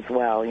Ken as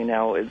well.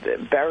 It's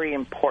very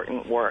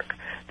important work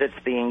that's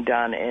being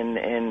done in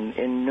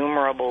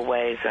innumerable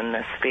ways in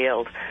this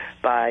field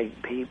by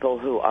people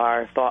who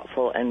are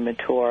thoughtful and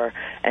mature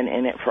and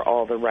in it for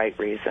all the right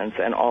reasons.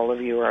 And all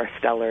of you are a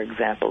stellar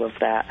example of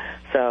that.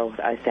 So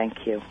I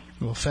thank you.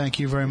 Well, thank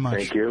you very much.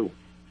 Thank you.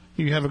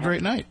 You have a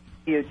great night.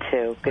 You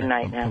too. Good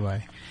night now.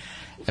 Bye-bye.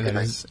 And that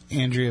is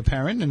Andrea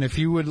Parent. And if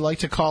you would like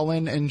to call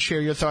in and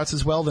share your thoughts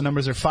as well, the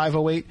numbers are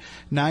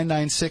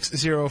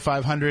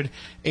 508-996-0500,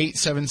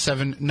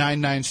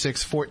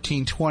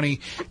 877-996-1420.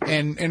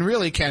 And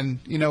really, Ken,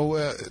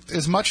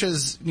 as much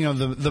as,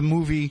 the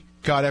movie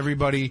got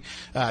everybody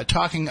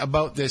talking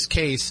about this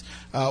case,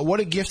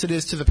 what a gift it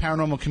is to the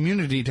paranormal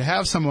community to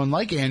have someone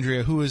like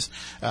Andrea who has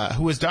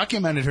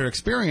documented her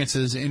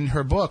experiences in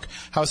her book,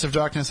 House of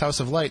Darkness, House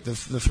of Light, the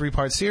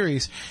three-part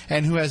series,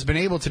 and who has been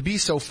able to be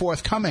so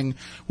forthcoming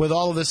with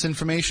all of this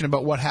information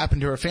about what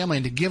happened to her family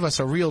and to give us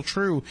a real,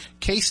 true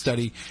case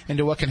study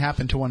into what can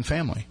happen to one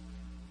family.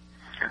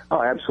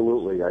 Oh,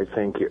 absolutely. I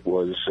think it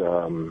was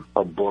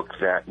a book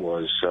that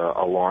was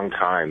a long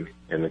time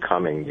in the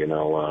coming.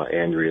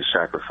 Andrea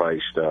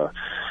sacrificed a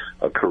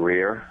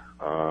career,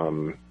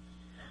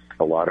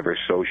 a lot of her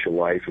social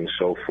life and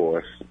so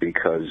forth,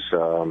 because,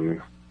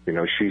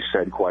 she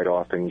said quite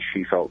often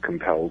she felt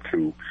compelled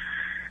to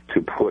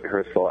put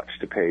her thoughts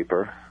to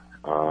paper,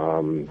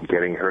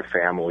 getting her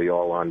family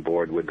all on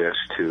board with this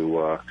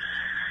to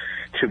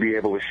be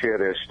able to share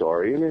their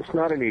story. And it's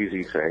not an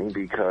easy thing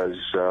because,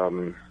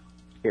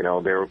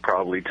 there were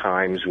probably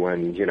times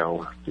when,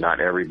 not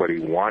everybody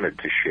wanted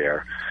to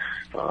share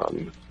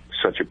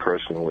such a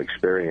personal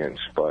experience.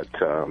 But,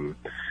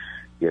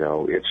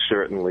 it's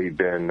certainly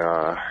been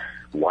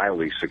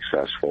wildly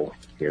successful,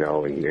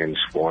 in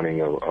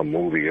spawning a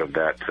movie of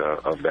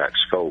that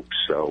scope.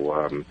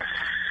 So,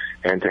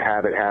 and to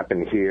have it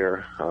happen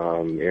here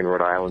in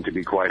Rhode Island, to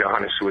be quite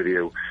honest with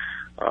you,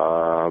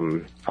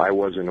 I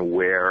wasn't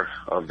aware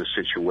of the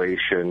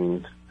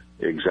situation,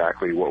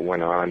 exactly what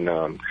went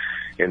on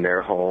in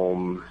their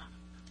home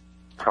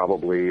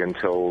probably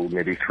until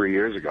maybe 3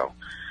 years ago.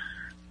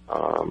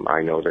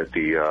 I know that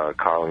the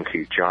Carl and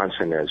Keith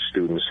Johnson, as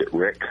students at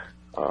Rick,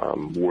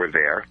 were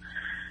there,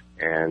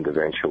 and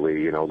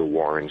eventually, the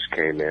Warrens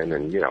came in,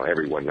 and,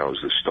 everyone knows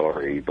the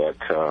story, but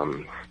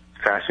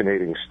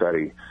fascinating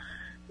study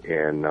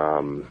in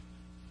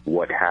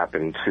what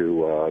happened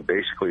to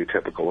basically a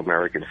typical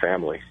American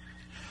family.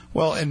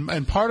 Well,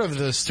 and part of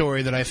the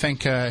story that I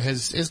think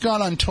has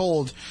gone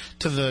untold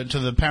to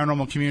the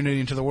paranormal community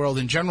and to the world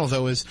in general,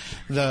 though, is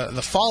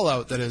the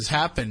fallout that has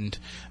happened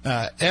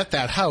at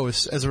that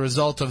house as a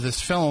result of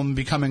this film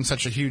becoming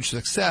such a huge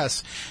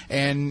success.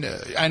 And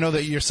I know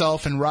that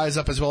yourself and Rise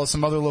Up, as well as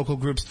some other local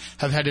groups,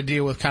 have had to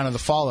deal with kind of the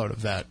fallout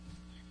of that.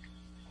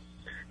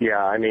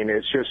 Yeah, I mean,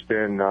 it's just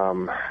been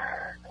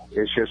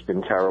it's just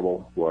been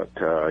terrible what,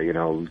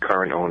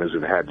 current owners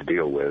have had to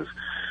deal with.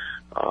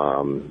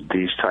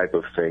 These type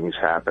of things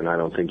happen. I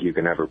don't think you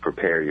can ever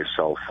prepare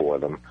yourself for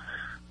them.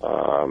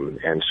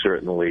 And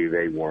certainly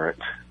they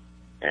weren't.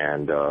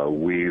 And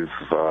we've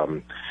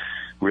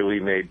really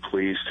made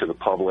pleas to the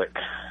public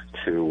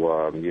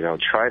to,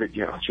 try to,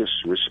 just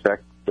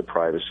respect the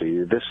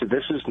privacy. This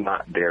is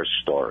not their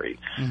story.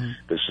 Mm-hmm.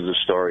 This is a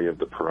story of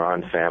the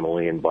Perron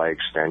family, and by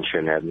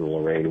extension, Ed and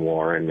Lorraine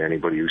Warren.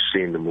 Anybody who's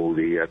seen the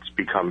movie, it's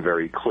become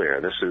very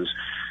clear. This is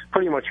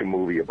pretty much a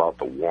movie about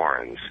the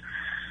Warrens.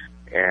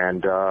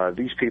 And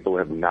these people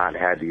have not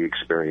had the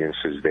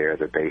experiences there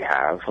that they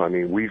have. I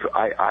mean,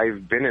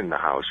 I've been in the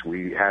house.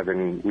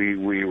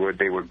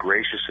 They were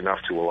gracious enough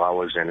to allow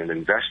us in and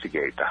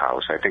investigate the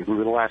house. I think we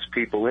were the last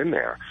people in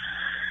there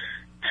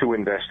to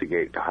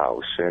investigate the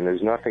house. And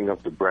there's nothing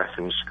of the breadth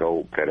and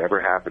scope that ever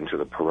happened to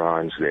the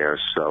Perrons there.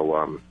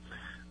 So,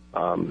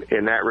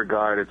 in that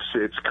regard,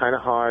 it's kind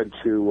of hard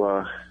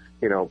to,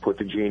 put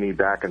the genie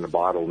back in the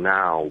bottle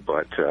now.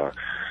 But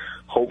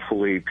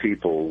hopefully,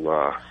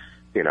 people.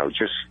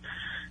 Just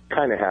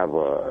kind of have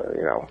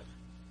a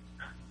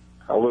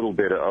little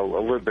bit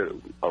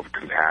of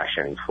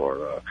compassion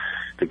for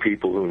the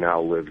people who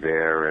now live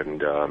there,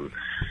 and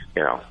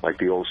like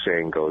the old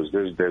saying goes,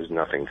 there's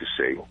nothing to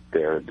see.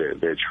 There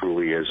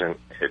truly isn't.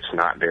 It's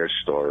not their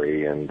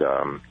story, and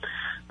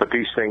but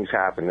these things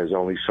happen. There's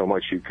only so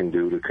much you can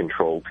do to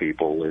control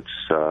people.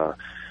 It's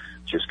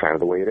just kind of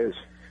the way it is.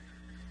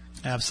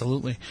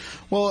 Absolutely.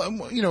 Well,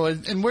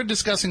 and we're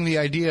discussing the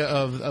idea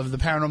of the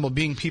paranormal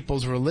being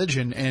people's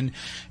religion. And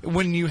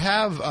when you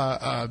have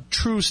a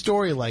true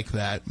story like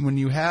that, when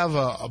you have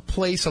a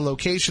place, a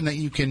location that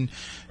you can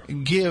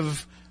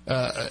give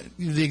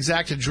the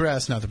exact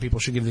address, not that people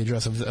should give the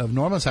address of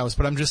Norma's house,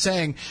 but I'm just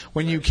saying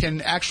when you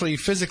can actually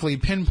physically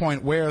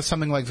pinpoint where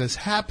something like this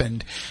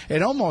happened,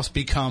 it almost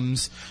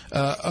becomes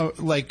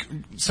like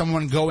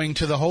someone going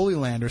to the Holy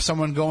Land or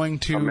someone going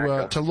to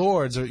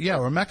Lourdes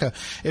or Mecca.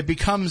 It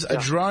becomes a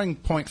drawing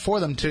point for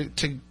them to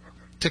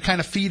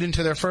kind of feed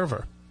into their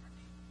fervor.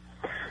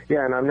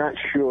 Yeah, and I'm not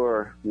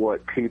sure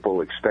what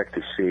people expect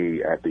to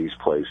see at these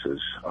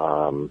places.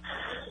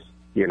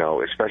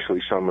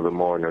 Especially some of the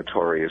more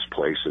notorious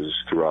places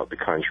throughout the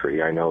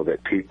country. I know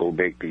that people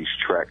make these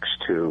treks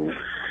to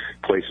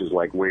places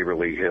like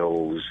Waverly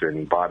Hills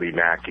and Bobby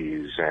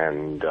Mackey's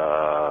and,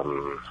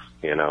 I'm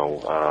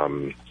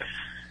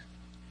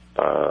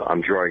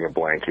drawing a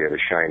blank here, the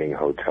Shining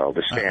Hotel,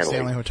 the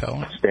Stanley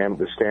Hotel.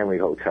 The Stanley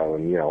Hotel,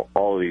 and,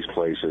 all of these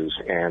places.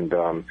 And,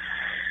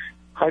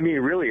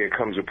 really it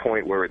comes a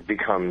point where it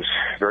becomes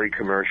very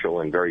commercial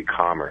and very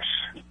commerce.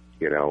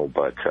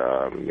 But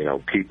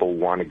people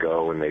want to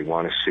go and they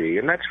want to see,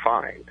 and that's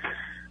fine.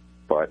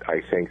 But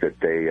I think that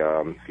they,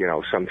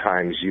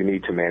 sometimes you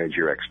need to manage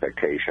your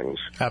expectations.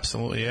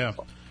 Absolutely, yeah.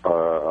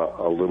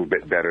 A little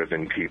bit better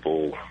than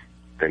people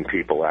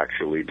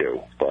actually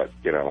do. But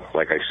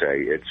like I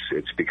say,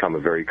 it's become a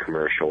very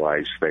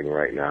commercialized thing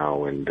right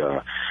now, and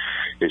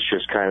it's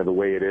just kind of the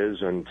way it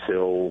is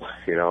until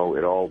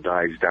it all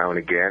dies down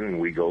again and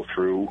we go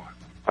through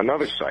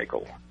another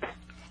cycle.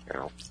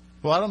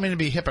 Well, I don't mean to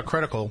be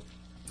hypocritical,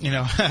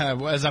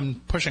 as I'm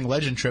pushing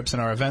legend trips in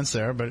our events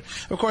there, but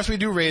of course we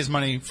do raise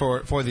money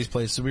for these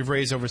places. We've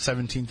raised over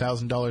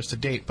 $17,000 to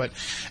date, but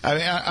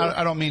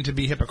I don't mean to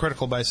be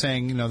hypocritical by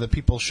saying, that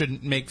people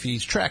shouldn't make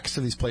these treks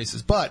to these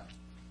places. But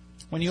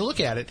when you look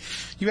at it,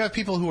 you have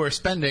people who are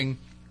spending,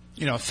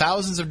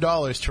 thousands of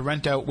dollars to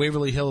rent out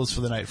Waverly Hills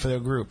for the night for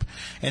their group,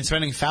 and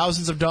spending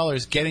thousands of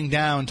dollars getting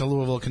down to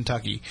Louisville,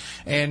 Kentucky,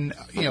 and,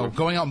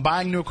 going out and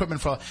buying new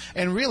equipment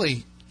and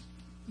really,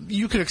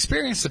 you could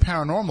experience the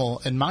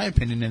paranormal, in my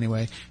opinion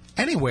anyway,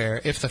 anywhere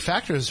if the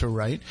factors are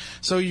right.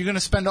 So you're going to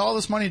spend all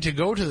this money to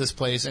go to this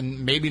place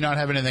and maybe not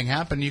have anything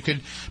happen. You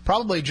could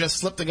probably just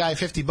slip the guy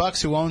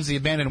 $50 who owns the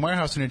abandoned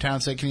warehouse in your town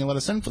and say, can you let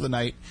us in for the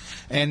night?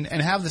 And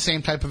have the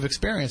same type of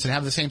experience and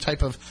have the same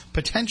type of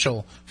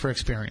potential for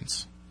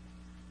experience.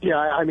 Yeah,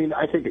 I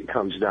think it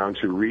comes down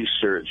to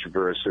research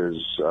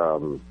versus,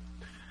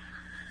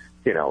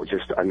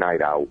 just a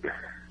night out.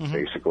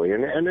 Basically,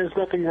 and there's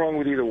nothing wrong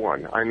with either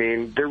one.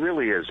 There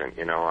really isn't.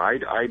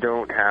 I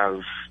don't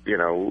have,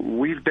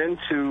 we've been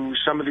to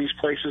some of these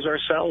places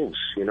ourselves.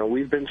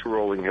 We've been to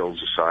Rolling Hills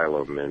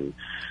Asylum, and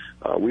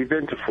we've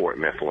been to Fort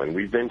Mifflin.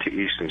 We've been to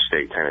Eastern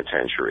State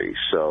Penitentiary.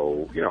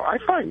 So, I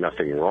find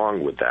nothing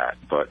wrong with that.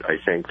 But I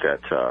think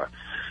that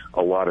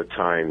a lot of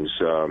times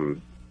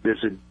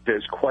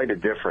there's quite a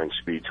difference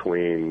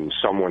between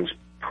someone's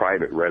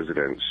private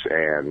residence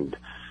and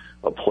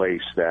a place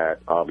that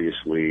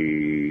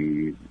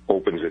obviously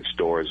opens its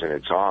doors and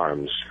its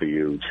arms for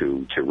you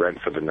to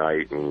rent for the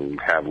night and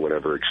have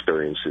whatever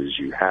experiences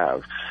you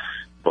have.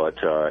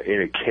 But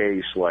in a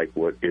case like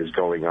what is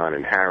going on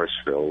in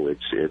Harrisville,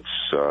 it's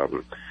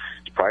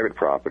private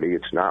property.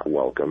 It's not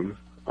welcome,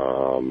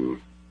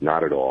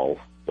 not at all.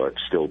 But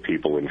still,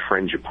 people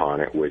infringe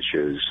upon it, which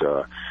is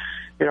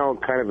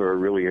kind of a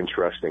really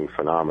interesting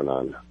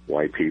phenomenon.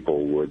 Why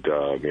people would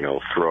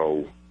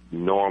throw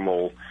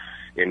normal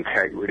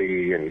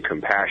integrity and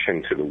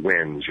compassion to the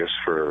wind just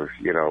for,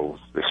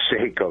 the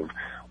sake of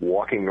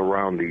walking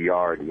around the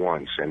yard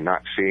once and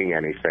not seeing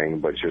anything,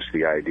 but just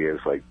the idea is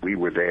like we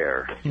were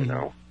there,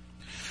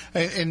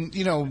 And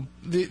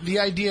the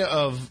idea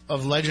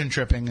of legend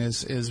tripping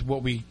is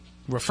what we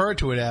refer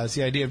to it as,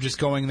 the idea of just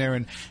going there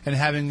and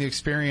having the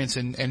experience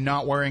and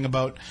not worrying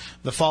about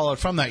the fallout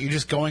from that. You're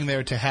just going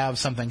there to have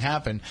something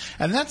happen.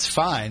 And that's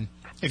fine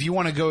if you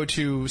want to go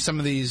to some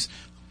of these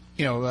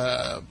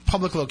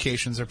public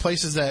locations or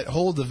places that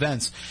hold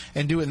events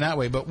and do it in that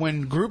way. But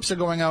when groups are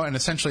going out and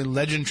essentially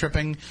legend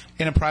tripping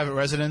in a private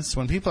residence,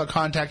 when people are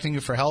contacting you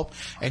for help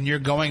and you're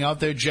going out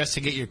there just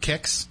to get your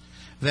kicks,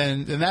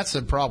 then that's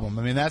a problem.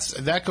 I mean,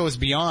 that goes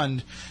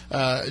beyond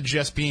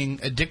just being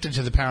addicted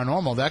to the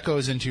paranormal. That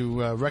goes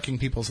into wrecking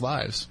people's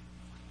lives.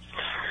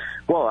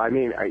 Well, I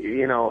mean,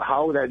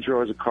 how that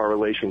draws a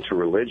correlation to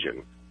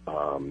religion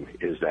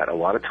is that a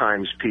lot of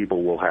times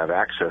people will have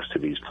access to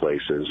these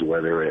places,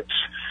 whether it's,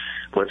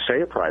 let's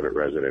say, a private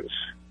residence,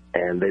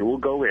 and they will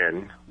go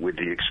in with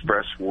the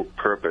express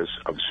purpose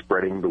of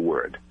spreading the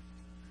word.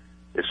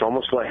 It's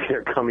almost like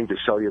they're coming to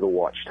sell you the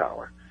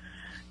watchtower.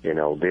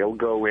 They'll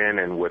go in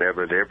and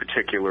whatever their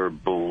particular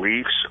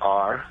beliefs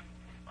are,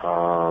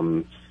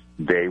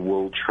 they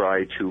will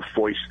try to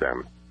foist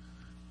them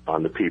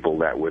on the people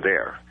that were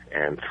there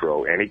and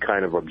throw any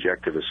kind of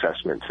objective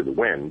assessment to the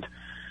wind.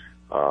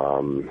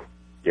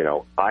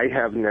 I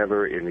have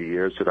never, in the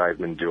years that I've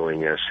been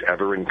doing this,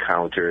 ever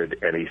encountered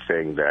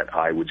anything that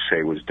I would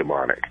say was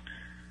demonic.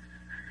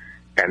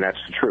 And that's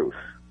the truth.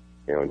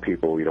 And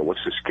people,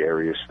 what's the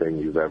scariest thing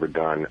you've ever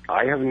done?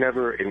 I have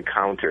never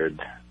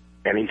encountered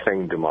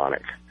anything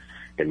demonic,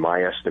 in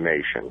my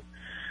estimation.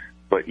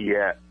 But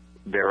yet,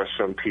 there are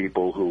some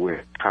people who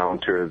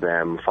encounter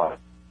them.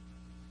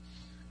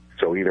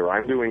 So either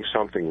I'm doing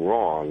something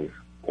wrong,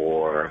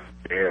 or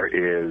there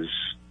is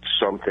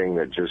something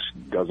that just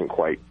doesn't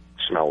quite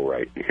smell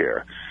right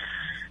here.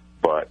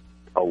 But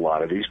a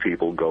lot of these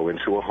people go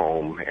into a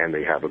home and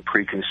they have a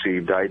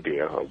preconceived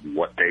idea of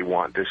what they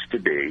want this to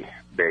be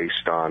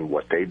based on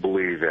what they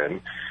believe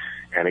in.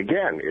 And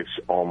again, it's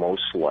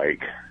almost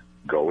like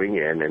going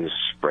in and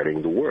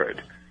spreading the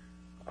word.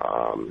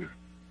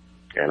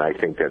 And I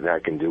think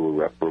that can do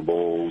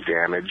irreparable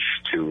damage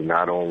to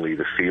not only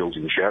the field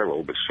in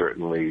general, but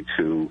certainly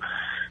to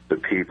the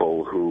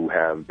people who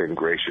have been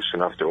gracious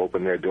enough to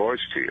open their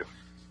doors to you.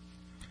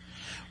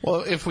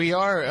 Well, if we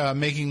are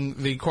making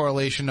the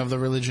correlation of the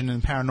religion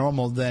and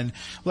paranormal, then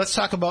let's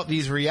talk about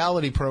these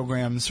reality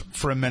programs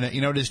for a minute.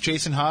 Does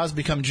Jason Hawes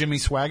become Jimmy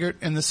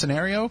Swaggart in this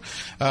scenario?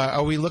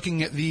 Are we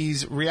looking at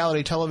these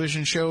reality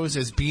television shows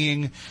as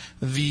being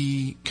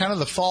the kind of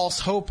the false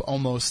hope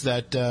almost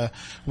that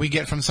we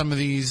get from some of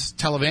these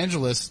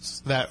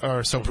televangelists that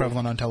are so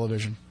prevalent on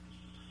television?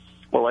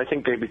 Well, I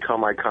think they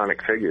become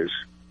iconic figures.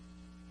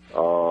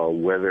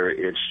 Whether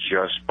it's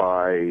just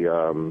by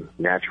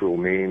natural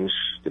means,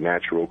 the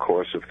natural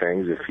course of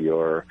things. If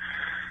you're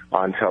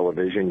on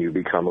television, you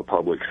become a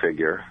public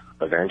figure.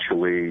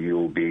 Eventually,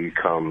 you'll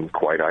become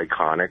quite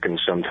iconic, and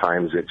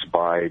sometimes it's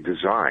by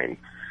design.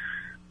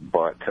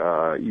 But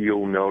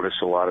you'll notice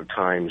a lot of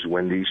times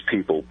when these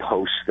people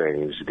post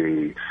things,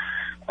 the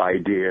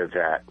idea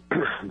that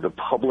the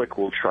public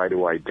will try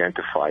to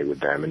identify with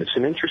them. And it's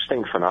an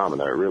interesting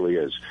phenomenon. It really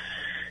is.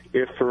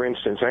 If, for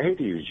instance, I hate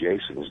to use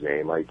Jason's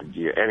name, like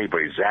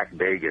anybody, Zach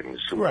Bagans,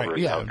 whoever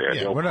is out there,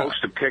 they'll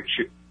post a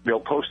picture. They'll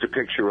post a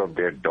picture of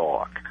their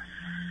dog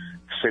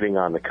sitting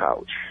on the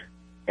couch,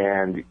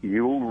 and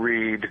you'll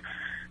read.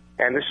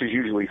 And this is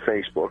usually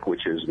Facebook,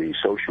 which is the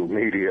social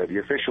media, the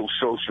official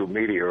social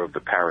media of the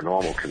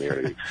paranormal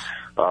community.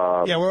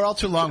 We're all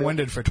too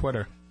long-winded for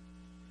Twitter.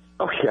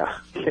 Oh yeah,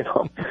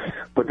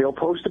 but they'll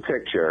post a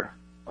picture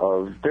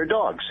of their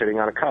dog sitting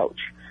on a couch.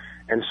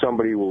 And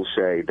somebody will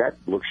say, that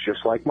looks just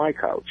like my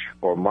couch,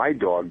 or my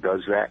dog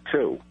does that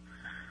too,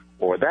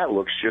 or that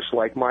looks just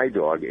like my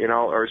dog,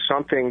 or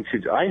something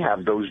I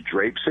have those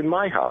drapes in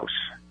my house,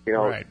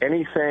 right.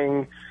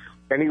 Anything,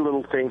 any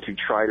little thing to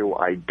try to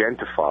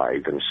identify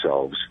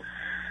themselves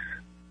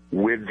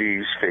with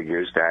these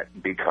figures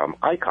that become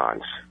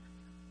icons.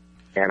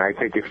 And I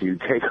think if you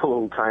take a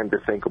little time to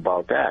think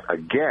about that,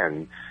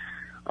 again,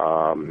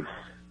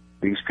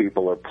 these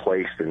people are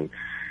placed in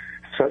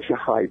such a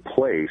high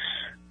place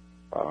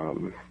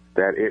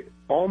that it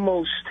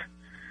almost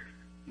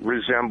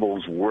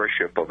resembles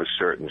worship of a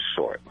certain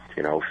sort.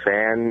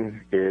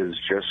 Fan is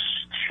just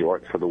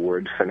short for the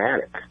word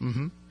fanatic.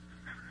 Mm-hmm.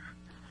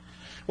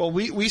 Well,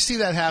 we see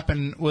that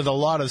happen with a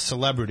lot of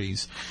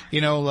celebrities.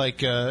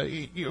 Like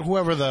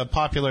whoever the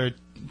popular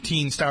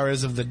teen star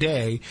is of the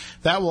day,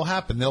 that will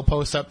happen. They'll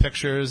post up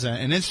pictures,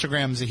 and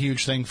Instagram's a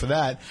huge thing for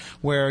that,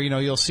 where,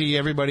 you'll see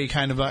everybody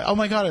kind of like, oh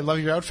my God, I love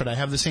your outfit, I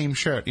have the same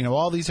shirt,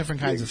 all these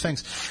different kinds of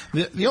things.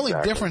 The only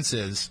difference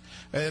is,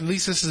 at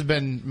least this has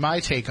been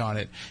my take on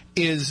it,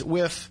 is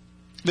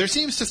there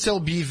seems to still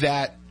be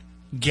that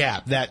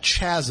gap, that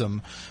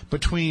chasm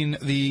between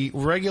the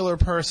regular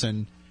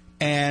person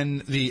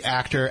and the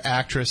actor,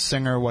 actress,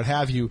 singer, what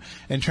have you,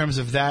 in terms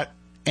of that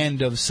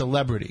end of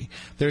celebrity.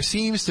 There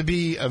seems to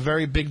be a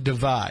very big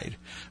divide.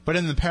 But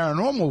in the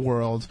paranormal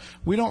world,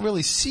 we don't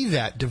really see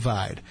that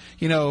divide.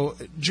 You know,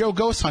 Joe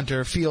Ghost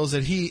Hunter feels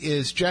that he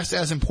is just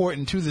as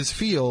important to this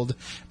field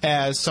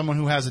as someone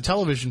who has a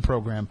television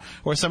program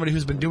or somebody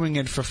who's been doing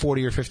it for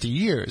 40 or 50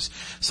 years.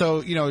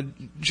 So, you know,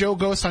 Joe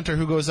Ghost Hunter,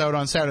 who goes out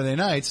on Saturday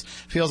nights,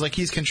 feels like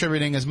he's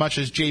contributing as much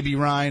as J.B.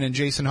 Ryan and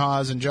Jason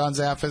Hawes and John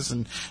Zaffis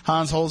and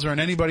Hans Holzer and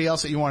anybody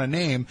else that you want to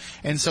name.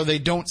 And so they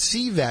don't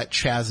see that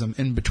chasm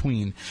in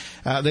between.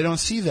 They don't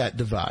see that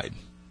divide.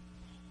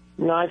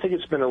 No, I think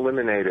it's been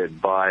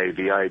eliminated by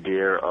the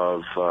idea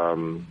of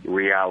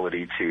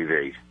reality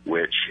TV,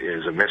 which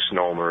is a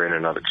misnomer in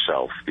and of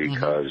itself,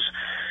 because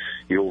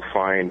you'll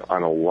find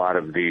on a lot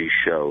of these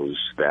shows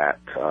that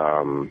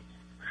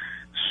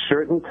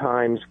certain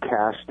times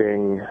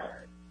casting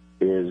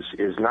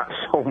is not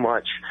so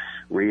much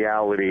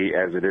reality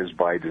as it is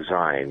by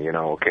design. You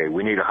know, okay,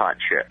 we need a hot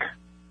chick.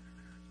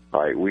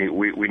 All right,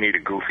 we need a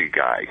goofy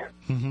guy.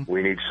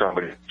 We need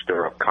somebody to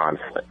stir up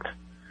conflict.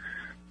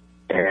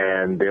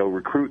 And they'll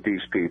recruit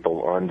these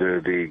people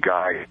under the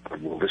guise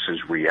of, well, this is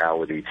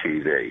reality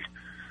TV.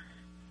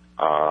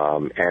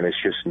 And it's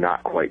just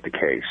not quite the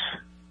case.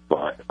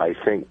 But I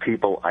think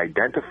people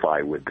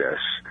identify with this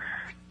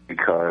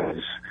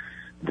because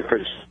the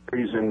first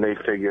reason they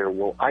figure,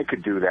 well, I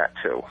could do that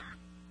too.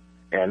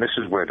 And this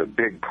is where the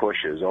big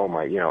push is, oh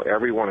my, you know,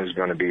 everyone is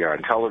going to be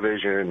on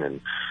television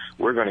and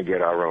we're going to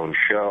get our own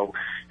show.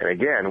 And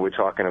again, we're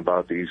talking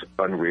about these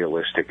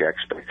unrealistic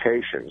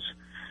expectations.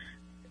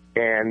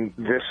 And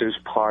this is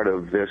part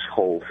of this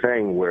whole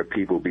thing where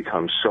people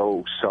become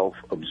so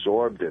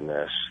self-absorbed in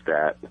this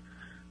that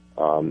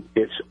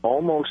it's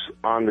almost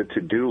on the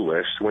to-do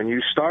list when you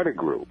start a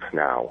group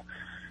now.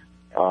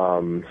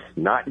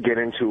 Not get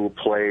into a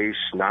place,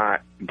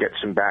 not get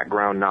some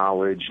background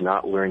knowledge,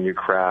 not learn your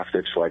craft.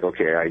 It's like,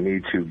 okay, I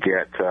need to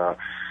get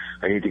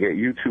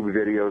YouTube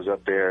videos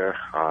up there.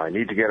 I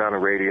need to get on a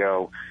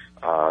radio.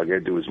 I got to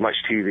do as much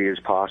TV as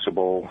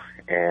possible.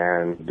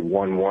 And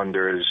one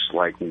wonders,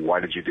 like, why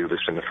did you do this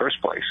in the first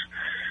place?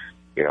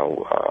 You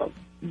know,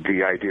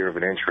 the idea of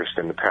an interest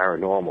in the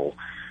paranormal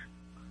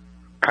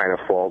kind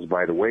of falls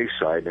by the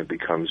wayside and it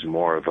becomes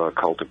more of a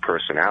cult of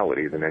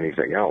personality than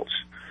anything else.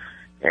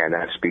 And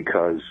that's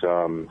because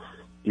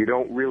you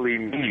don't really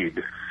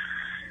need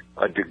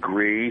a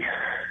degree.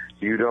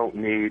 You don't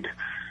need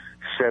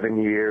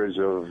 7 years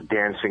of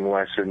dancing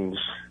lessons.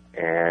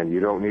 And you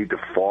don't need to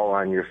fall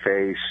on your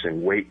face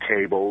and wait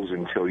tables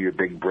until your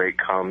big break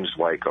comes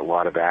like a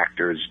lot of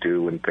actors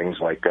do and things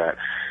like that.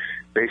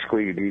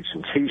 Basically, you need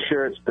some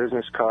T-shirts,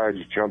 business cards,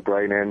 jump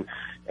right in,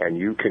 and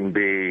you can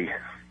be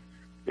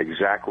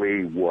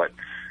exactly what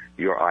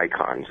your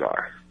icons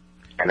are.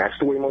 And that's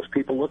the way most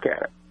people look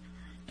at it.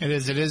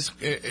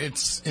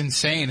 It's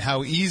insane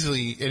how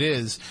easily it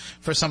is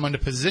for someone to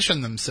position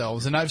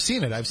themselves. And I've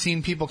seen it. I've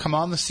seen people come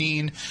on the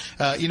scene.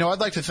 You know, I'd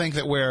like to think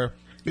that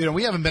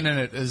we haven't been in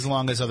it as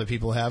long as other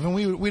people have, and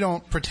we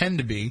don't pretend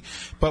to be,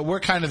 but we're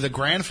kind of the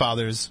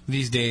grandfathers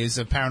these days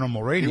of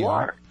paranormal radio. You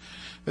are.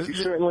 You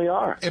certainly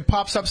are. It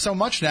pops up so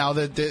much now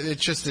that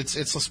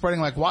it's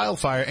spreading like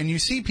wildfire, and you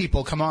see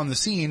people come on the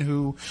scene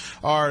who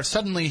are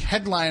suddenly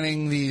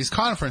headlining these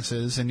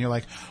conferences, and you're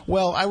like,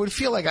 well, I would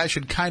feel like I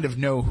should kind of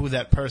know who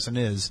that person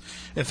is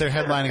if they're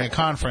headlining a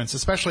conference,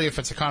 especially if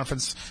it's a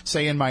conference,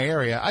 say, in my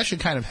area. I should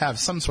kind of have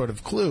some sort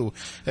of clue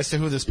as to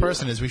who this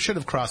person is. We should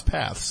have crossed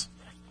paths.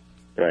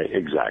 Right,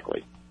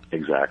 exactly.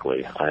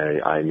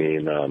 I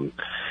mean,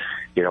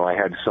 you know, I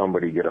had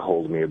somebody get a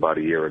hold of me about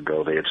a year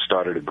ago. They had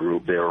started a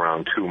group. They were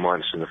around 2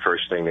 months, and the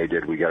first thing they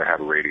did, we got to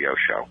have a radio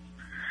show.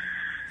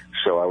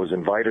 So I was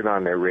invited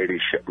on their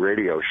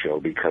radio show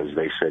because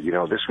they said, you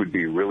know, this would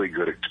be really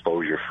good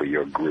exposure for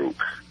your group.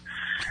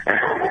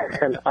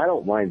 And I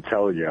don't mind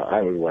telling you,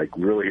 I was, like,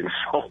 really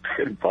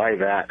insulted by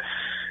that.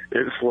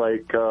 It's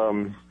like,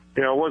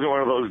 you know, it wasn't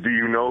one of those do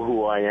you know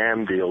who I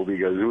am deal,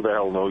 because who the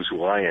hell knows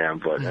who I am.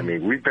 But, I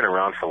mean, we've been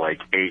around for like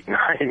 8,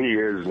 9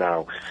 years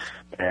now,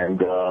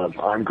 and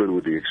I'm good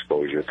with the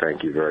exposure.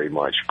 Thank you very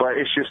much. But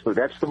it's just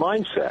that's the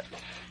mindset.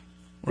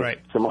 Right.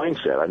 It's the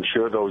mindset. I'm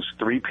sure those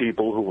 3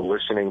 people who are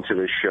listening to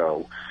this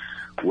show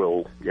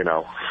will, you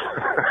know,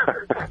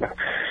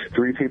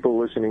 3 people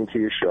listening to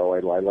your show,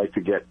 I'd like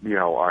to get, you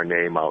know, our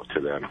name out to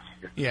them.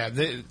 Yeah,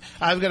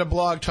 I've got a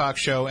blog talk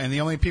show, and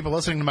the only people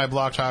listening to my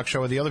blog talk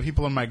show are the other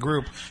people in my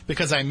group,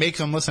 because I make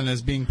them listen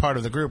as being part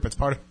of the group. It's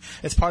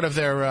part of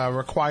their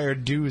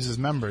required dues as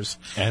members.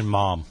 And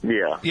mom.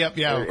 Yeah. Yep.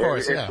 Yeah. Of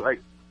course. It's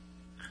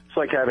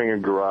like having a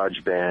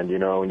garage band. You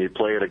know, when you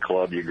play at a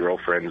club, your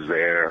girlfriend's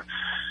there.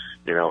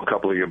 You know, a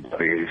couple of your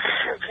buddies,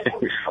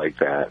 things like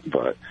that.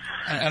 But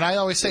and I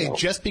always say,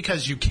 just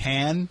because you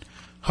can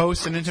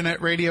host an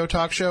internet radio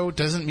talk show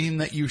doesn't mean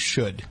that you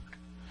should.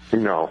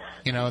 No.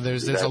 You know,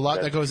 there's a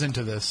lot that goes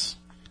into this.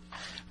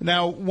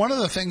 Now, one of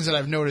the things that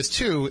I've noticed,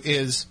 too,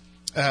 is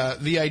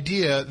the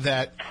idea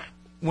that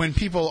when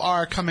people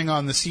are coming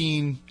on the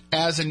scene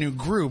as a new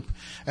group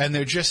and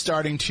they're just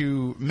starting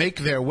to make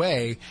their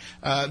way,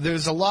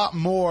 there's a lot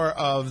more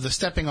of the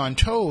stepping on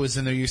toes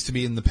than there used to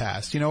be in the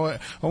past. You know,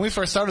 when we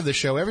first started the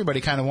show,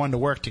 everybody kind of wanted to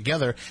work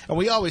together, and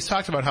we always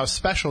talked about how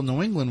special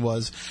New England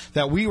was,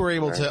 that we were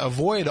able to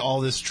avoid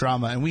all this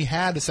drama, and we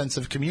had a sense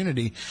of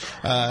community,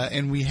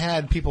 and we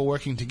had people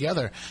working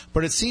together.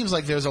 But it seems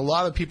like there's a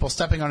lot of people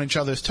stepping on each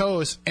other's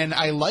toes, and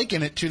I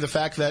liken it to the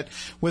fact that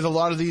with a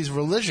lot of these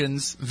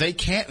religions, they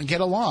can't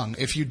get along.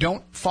 If you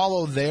don't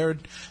follow their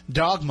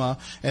dogma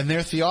and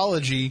their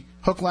theology,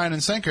 hook, line,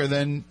 and sinker,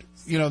 then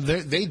you know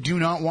they do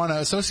not want to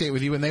associate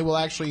with you, and they will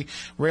actually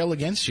rail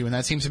against you. And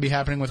that seems to be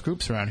happening with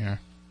groups around here.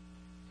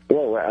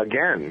 Well,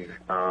 again,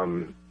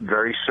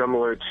 very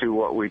similar to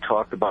what we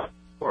talked about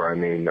before. I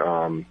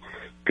mean,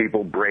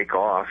 people break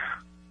off,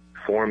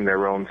 form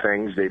their own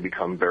things. They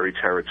become very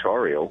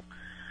territorial,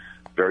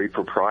 very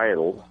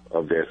proprietal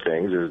of their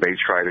things as they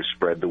try to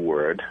spread the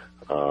word.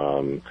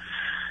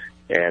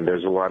 And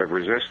there's a lot of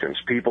resistance.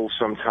 People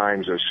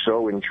sometimes are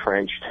so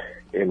entrenched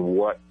in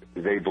what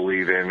they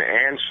believe in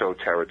and so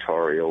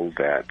territorial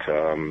that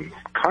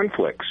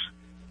conflicts,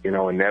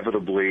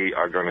 inevitably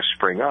are going to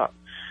spring up.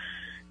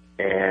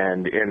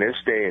 And in this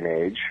day and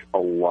age, a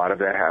lot of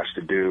that has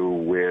to do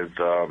with,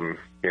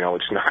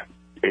 it's not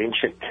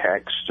ancient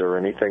text or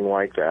anything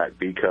like that,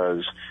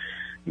 because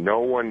no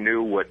one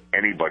knew what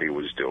anybody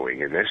was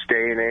doing. In this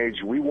day and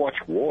age, we watch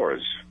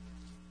wars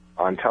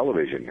on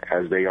television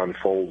as they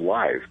unfold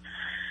live.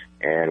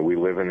 And we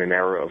live in an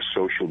era of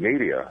social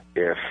media.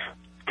 If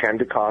Ken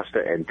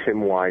DaCosta and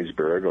Tim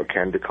Weisberg, or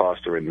Ken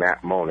DaCosta and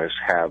Matt Monis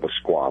have a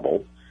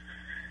squabble,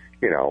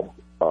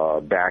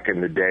 back in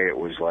the day it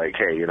was like,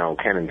 hey,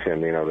 Ken and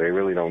Tim, they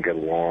really don't get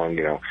along,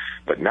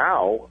 But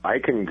now I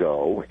can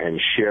go and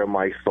share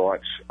my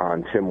thoughts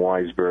on Tim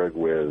Weisberg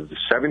with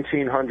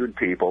 1,700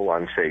 people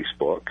on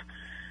Facebook,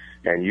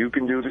 and you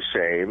can do the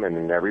same,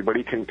 and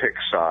everybody can pick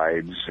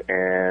sides.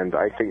 And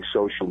I think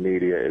social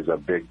media is a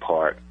big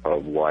part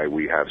of why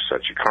we have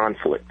such a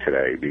conflict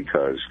today,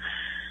 because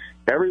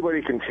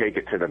everybody can take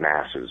it to the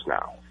masses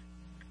now.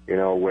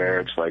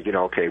 Where it's like,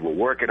 okay, we'll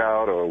work it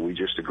out, or we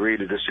just agree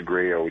to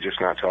disagree, or we're just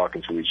not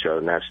talking to each other,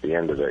 and that's the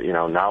end of it.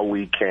 Now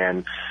we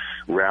can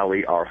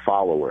rally our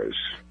followers.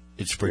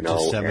 It's for and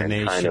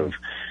dissemination. Kind of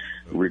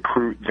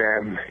recruit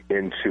them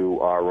into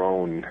our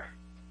own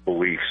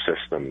belief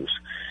systems.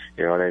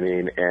 You know what I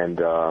mean? And,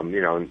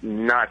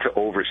 not to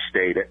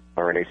overstate it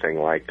or anything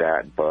like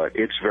that, but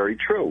it's very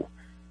true.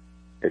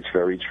 It's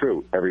very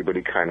true.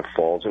 Everybody kind of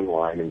falls in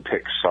line and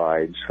picks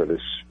sides for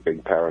this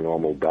big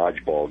paranormal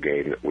dodgeball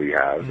game that we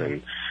have.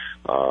 And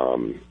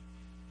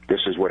this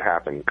is what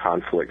happened.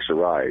 Conflicts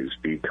arise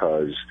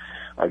because,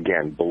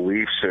 again,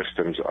 belief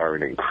systems are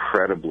an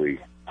incredibly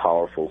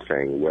powerful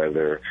thing,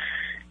 whether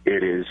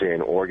it is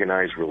in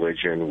organized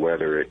religion,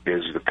 whether it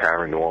is the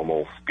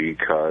paranormal,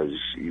 because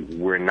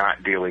we're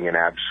not dealing in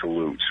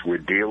absolutes. We're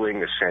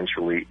dealing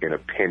essentially in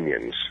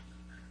opinions.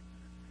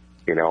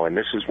 And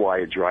this is why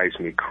it drives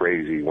me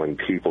crazy when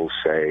people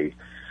say,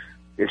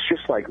 it's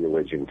just like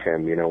religion,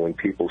 Tim, when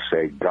people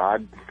say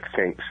God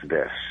thinks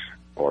this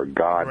or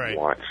God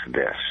wants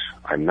this.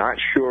 I'm not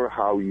sure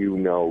how you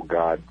know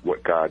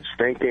what God's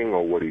thinking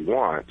or what he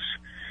wants,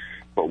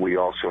 but we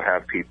also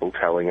have people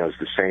telling us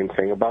the same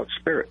thing about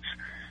spirits.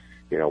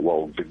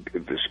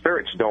 The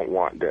spirits don't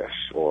want this,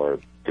 or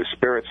the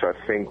spirits are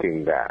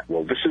thinking that.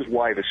 Well, this is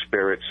why the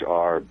spirits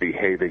are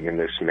behaving in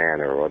this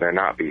manner, or they're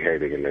not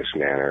behaving in this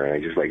manner. And I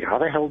just how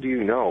the hell do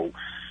you know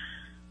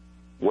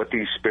what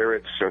these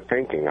spirits are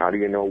thinking? How do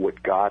you know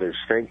what God is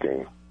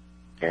thinking?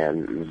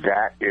 And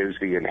that is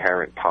the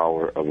inherent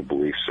power of a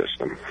belief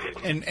system.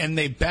 And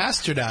they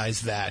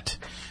bastardize that,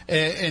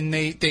 and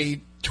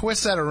they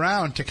twist that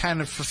around to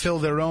kind of fulfill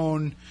their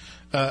own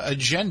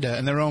agenda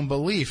and their own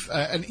belief.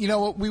 And you know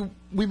what,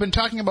 we've been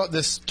talking about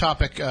this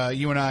topic,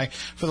 you and I,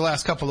 for the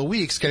last couple of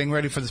weeks, getting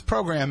ready for this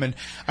program, and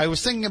I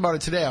was thinking about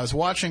it today. I was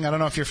watching, I don't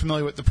know if you're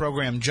familiar with the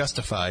program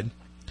Justified,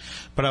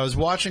 but I was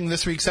watching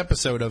this week's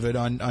episode of it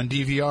on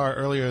DVR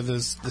earlier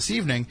this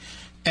evening,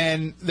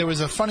 and there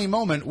was a funny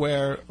moment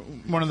where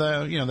one of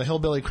the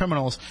hillbilly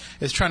criminals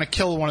is trying to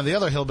kill one of the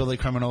other hillbilly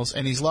criminals,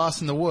 and he's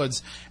lost in the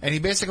woods, and he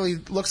basically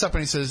looks up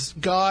and he says,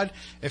 God,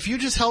 if you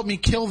just help me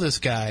kill this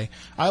guy,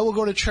 I will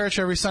go to church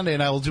every Sunday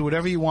and I will do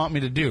whatever you want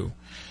me to do.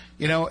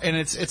 And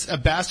it's a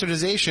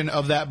bastardization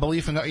of that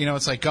belief. And,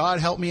 it's like, God,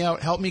 help me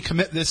out, help me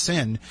commit this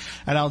sin,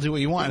 and I'll do what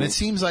you want. And it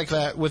seems like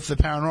that with the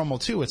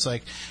paranormal, too. It's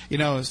like,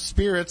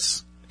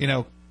 spirits,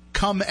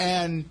 come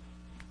and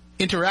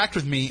interact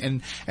with me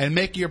and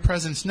make your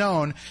presence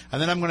known,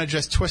 and then I'm going to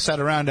just twist that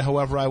around to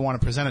however I want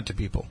to present it to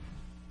people.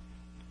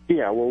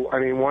 Yeah, well, I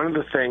mean, one of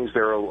the things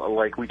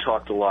we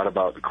talked a lot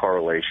about the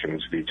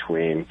correlations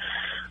between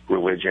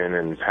religion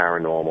and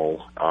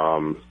paranormal.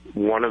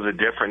 One of the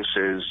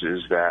differences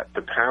is that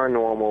the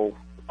paranormal,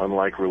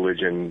 unlike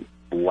religion,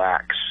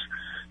 lacks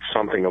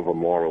something of a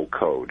moral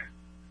code.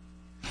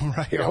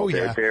 Right.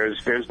 Yeah.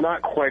 There's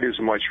not quite as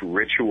much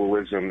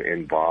ritualism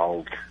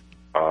involved.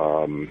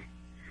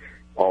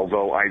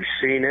 Although I've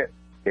seen it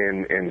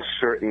in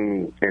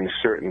certain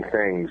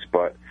things,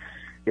 but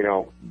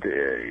there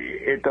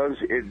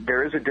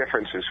is a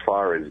difference as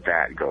far as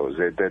that goes.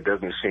 There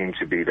doesn't seem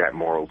to be that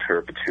moral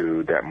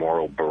turpitude, that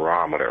moral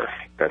barometer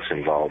that's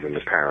involved in the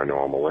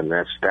paranormal, and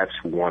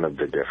that's one of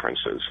the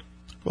differences.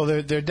 Well,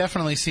 there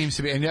definitely seems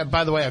to be. And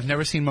by the way, I've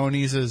never seen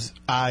Moniz's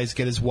eyes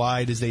get as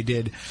wide as they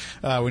did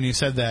when you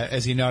said that,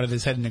 as he nodded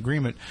his head in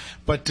agreement.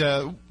 But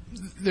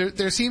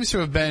there seems to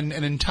have been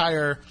an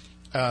entire...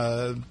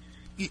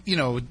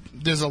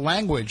 there's a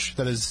language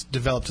that has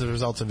developed as a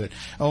result of it,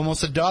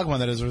 almost a dogma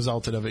that has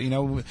resulted of it.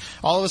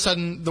 All of a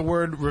sudden the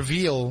word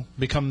reveal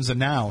becomes a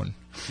noun.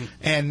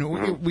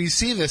 And we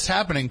see this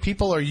happening.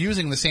 People are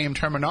using the same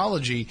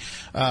terminology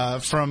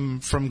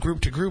from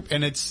group to group,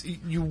 and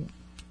you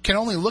can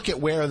only look at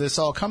where this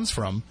all comes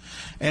from,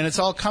 and it's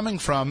all coming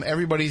from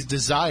everybody's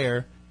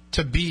desire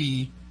to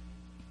be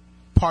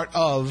part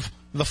of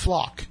the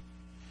flock.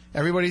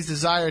 Everybody's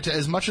desire to,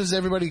 as much as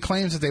everybody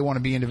claims that they want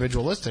to be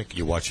individualistic.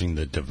 You're watching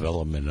the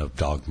development of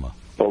dogma.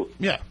 Well,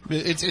 yeah,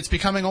 it's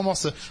becoming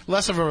almost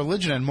less of a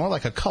religion and more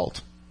like a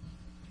cult.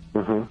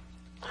 Mm-hmm.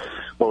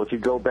 Well, if you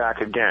go back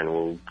again,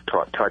 we'll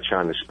touch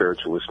on the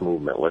spiritualist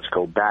movement. Let's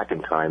go back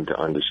in time to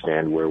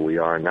understand where we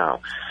are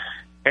now.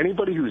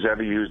 Anybody who's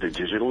ever used a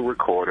digital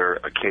recorder,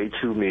 a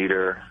K2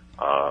 meter,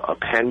 a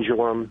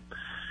pendulum,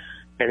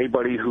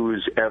 anybody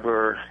who's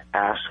ever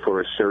asked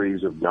for a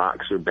series of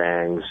knocks or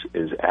bangs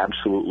is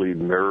absolutely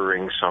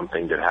mirroring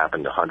something that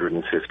happened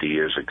 150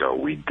 years ago.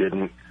 We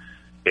didn't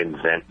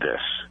invent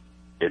this.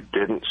 It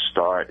didn't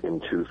start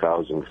in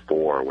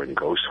 2004 when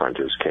Ghost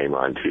Hunters came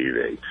on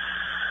TV.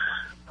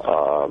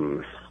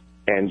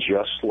 And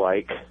just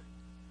like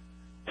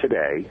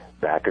today,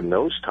 back in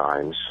those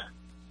times,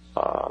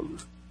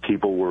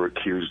 people were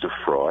accused of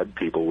fraud.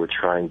 People were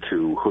trying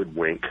to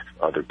hoodwink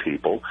other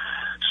people.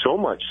 So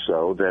much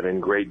so that in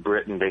Great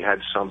Britain they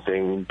had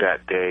something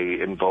that they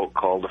invoked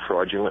called the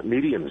Fraudulent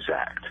Mediums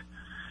Act.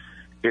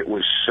 It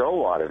was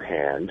so out of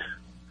hand,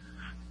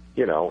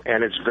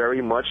 and it's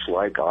very much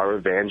like our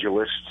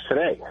evangelists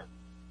today.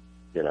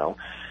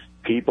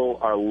 People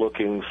are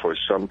looking for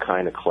some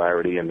kind of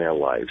clarity in their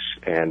lives,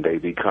 and they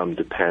become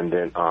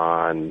dependent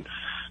on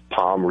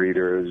palm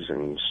readers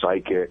and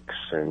psychics,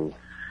 and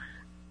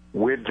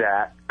with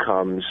that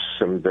comes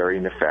some very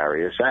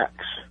nefarious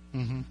acts.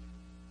 Mm-hmm.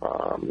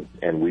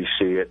 And we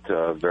see it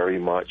very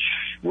much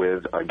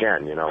with,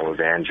 again,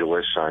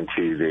 evangelists on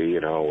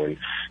TV, and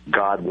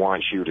God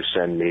wants you to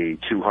send me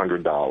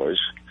 $200.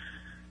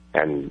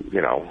 And,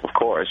 of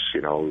course,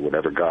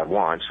 whatever God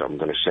wants, I'm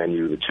going to send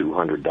you the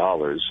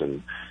 $200.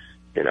 And,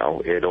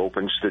 it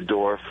opens the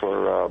door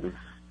for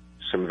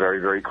some very,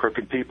 very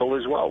crooked people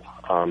as well.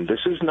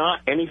 This is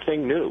not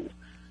anything new.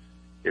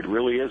 It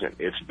really isn't.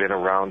 It's been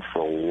around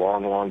for a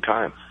long, long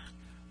time.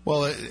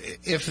 Well,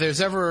 if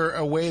there's ever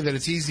a way that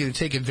it's easy to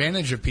take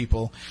advantage of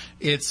people,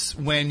 it's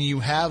when you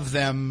have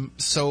them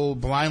so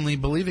blindly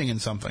believing in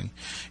something.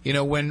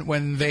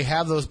 When they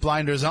have those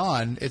blinders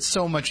on, it's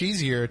so much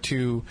easier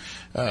to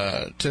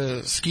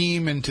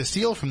scheme and to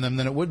steal from them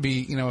than it would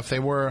be, if they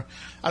were,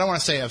 I don't want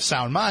to say of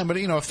sound mind, but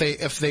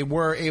if they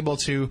were able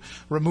to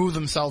remove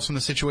themselves from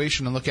the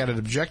situation and look at it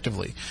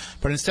objectively.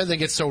 But instead they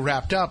get so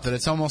wrapped up that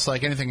it's almost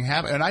like anything can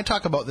happen. And I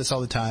talk about this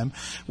all the time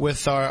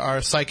with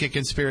our psychic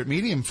and spirit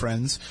medium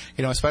friends.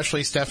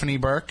 Especially Stephanie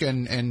Burke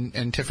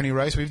and Tiffany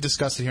Rice. We've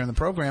discussed it here in the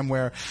program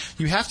where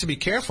you have to be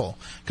careful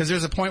because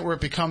there's a point where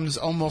it becomes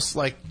almost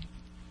like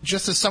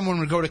just as someone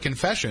would go to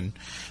confession,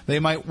 they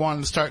might want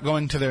to start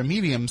going to their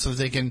medium so that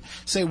they can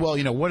say, well,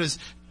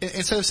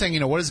 instead of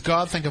saying, what does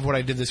God think of what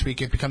I did this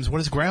week, it becomes, what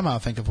does Grandma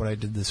think of what I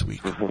did this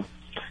week? Mm-hmm.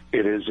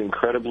 It is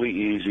incredibly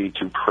easy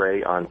to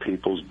prey on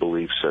people's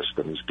belief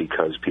systems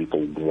because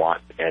people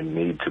want and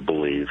need to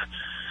believe.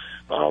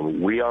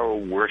 We are a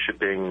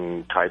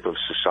worshiping type of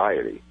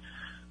society.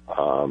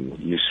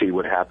 You see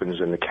what happens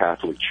in the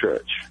Catholic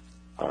Church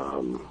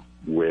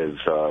with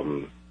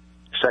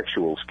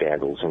sexual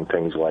scandals and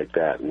things like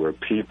that, where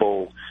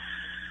people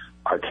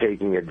are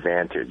taking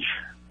advantage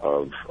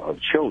of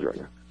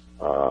children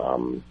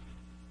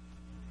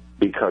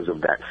because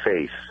of that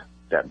faith,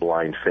 that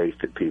blind faith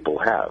that people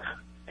have.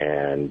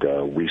 And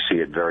we see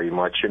it very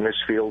much in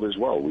this field as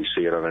well. We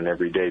see it on an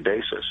everyday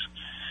basis.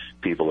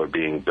 People are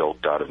being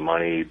bilked out of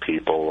money.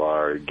 People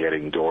are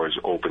getting doors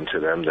open to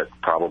them that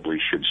probably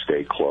should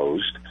stay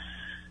closed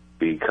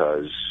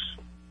because,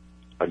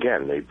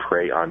 again, they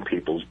prey on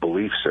people's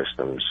belief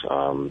systems.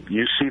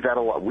 You see that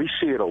a lot. We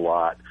see it a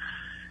lot,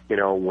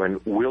 when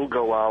we'll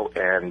go out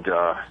and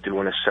do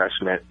an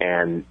assessment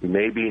and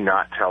maybe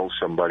not tell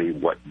somebody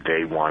what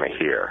they want to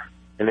hear.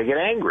 And they get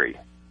angry.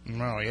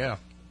 Oh, yeah.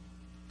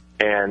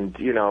 And,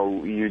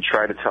 you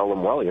try to tell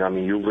them, well,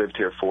 you lived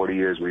here 40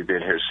 years, we've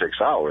been here 6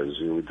 hours.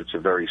 It's a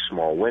very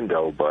small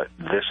window, but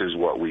this is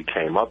what we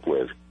came up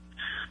with.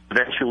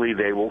 Eventually,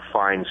 they will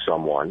find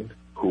someone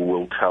who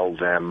will tell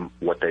them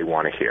what they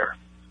want to hear.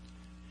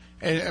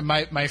 And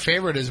my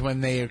favorite is when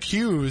they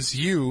accuse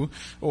you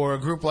or a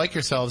group like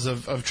yourselves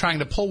of trying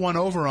to pull one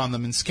over on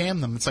them and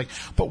scam them. It's like,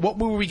 but what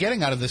were we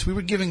getting out of this? We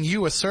were giving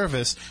you a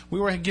service. We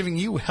were giving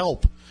you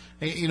help.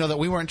 that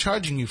we weren't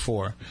charging you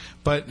for.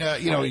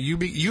 But,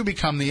 you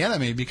become the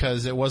enemy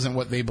because it wasn't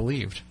what they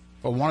believed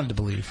or wanted to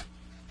believe.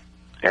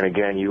 And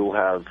again,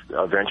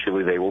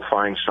 eventually they will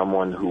find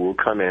someone who will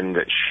come in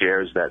that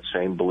shares that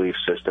same belief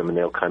system, and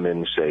they'll come in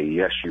and say,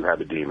 yes, you have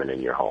a demon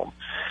in your home.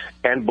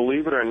 And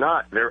believe it or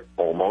not, they're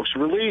almost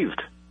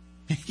relieved.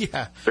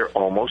 Yeah. They're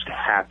almost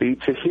happy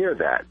to hear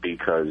that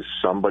because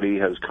somebody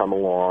has come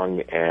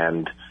along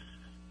and,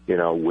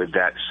 with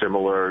that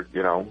similar,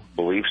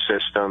 belief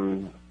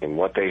system in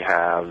what they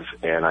have.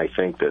 And I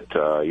think that,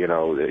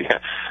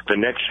 the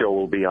next show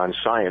will be on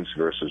science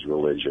versus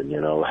religion,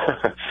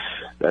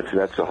 That's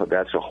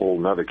a whole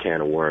nother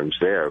can of worms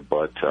there.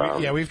 But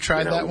we've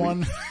tried that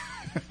one.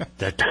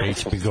 That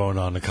debate's been going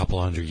on a couple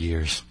 100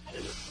 years.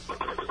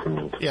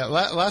 Yeah,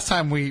 last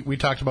time we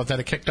talked about that,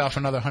 it kicked off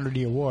another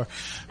 100-year war.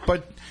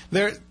 But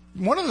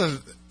one of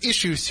the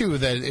issues too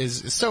that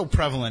is so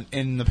prevalent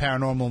in the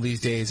paranormal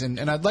these days, and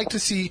I'd like to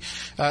see,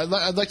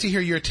 I'd like to hear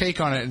your take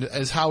on it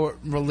as how it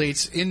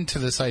relates into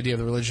this idea of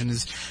the religion.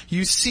 Is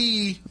you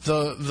see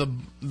the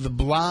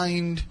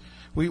blind.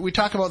 We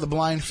talk about the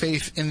blind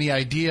faith in the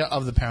idea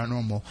of the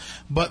paranormal,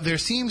 but there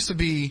seems to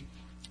be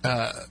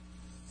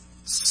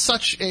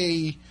such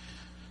a.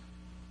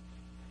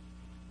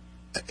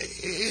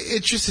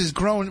 It just has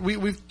grown.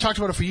 We've talked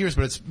about it for years,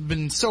 but it's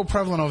been so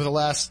prevalent over the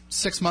last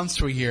 6 months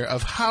to a year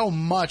of how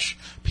much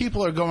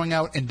people are going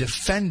out and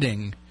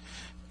defending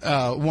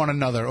one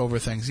another over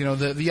things.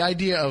 The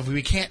idea of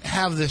we can't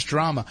have this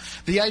drama.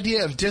 The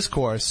idea of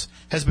discourse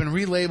has been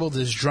relabeled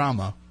as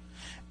drama.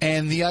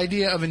 And the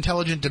idea of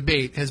intelligent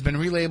debate has been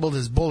relabeled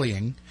as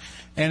bullying.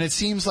 And it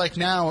seems like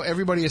now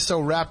everybody is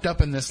so wrapped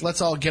up in this let's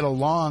all get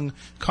along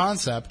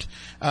concept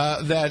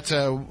that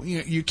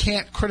you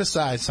can't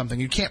criticize something.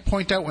 You can't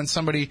point out when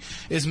somebody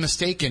is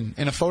mistaken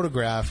in a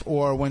photograph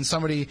or when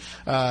somebody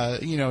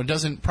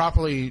doesn't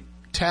properly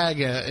tag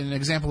an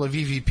example of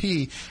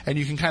EVP, and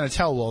you can kind of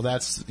tell, well,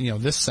 that's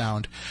this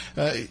sound.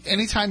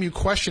 Anytime you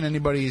question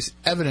anybody's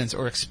evidence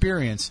or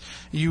experience,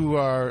 you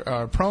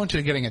are prone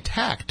to getting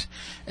attacked,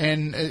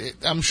 and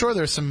I'm sure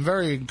there's some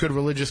very good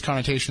religious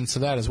connotations to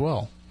that as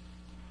well.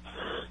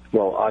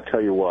 Well, I'll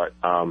tell you what,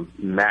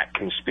 Matt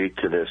can speak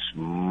to this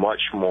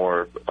much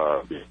more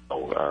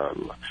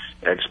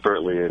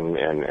expertly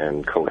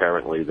and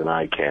coherently than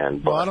I can.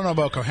 But, well, I don't know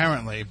about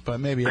coherently, but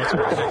maybe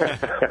expertly.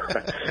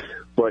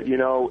 But,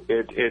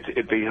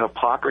 the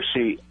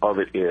hypocrisy of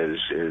it is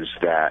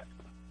that,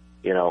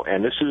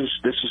 and this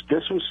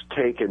was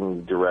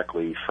taken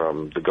directly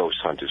from the Ghost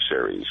Hunter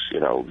series.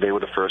 They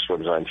were the first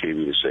ones on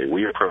TV to say,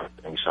 we are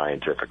proving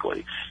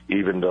scientifically,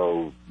 even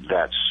though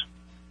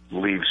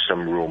leaves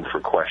some room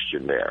for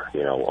question there.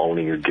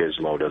 Owning a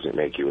gizmo doesn't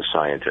make you a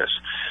scientist.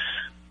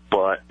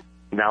 But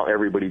now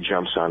everybody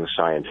jumps on the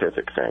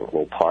scientific thing.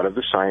 Well, part of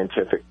the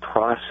scientific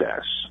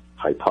process,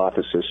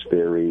 hypothesis,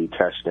 theory,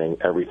 testing,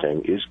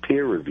 everything, is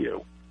peer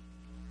review.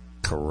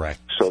 Correct.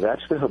 So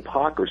that's the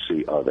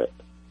hypocrisy of it.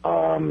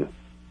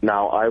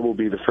 Now, I will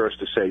be the first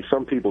to say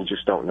some people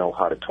just don't know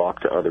how to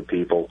talk to other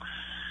people.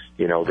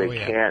 They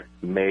can't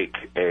make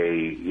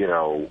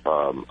a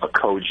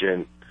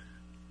cogent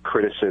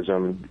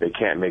criticism. They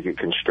can't make it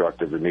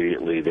constructive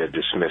immediately. They're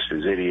dismissed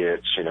as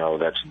idiots.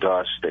 That's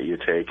dust that you're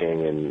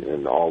taking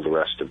and all the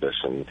rest of this.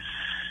 And,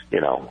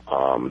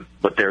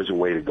 but there's a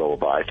way to go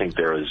about it. I think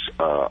there is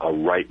a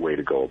right way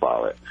to go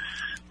about it.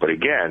 But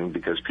again,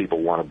 because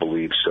people want to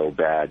believe so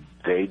bad,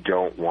 they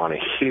don't want to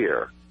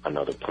hear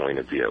another point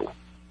of view.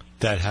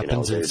 That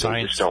happens in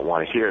science. They just don't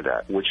want to hear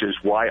that, which is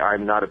why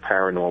I'm not a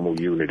paranormal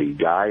unity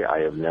guy. I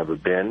have never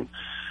been.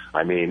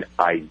 I mean,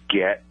 I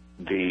get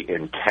the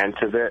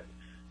intent of it,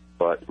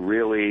 but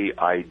really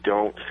I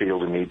don't feel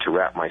the need to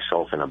wrap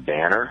myself in a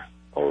banner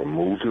or a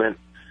movement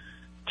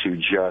to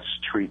just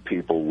treat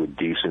people with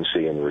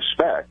decency and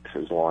respect,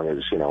 as long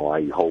as,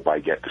 I hope I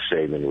get the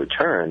same in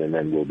return, and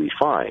then we'll be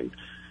fine.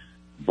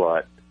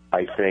 But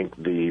I think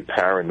the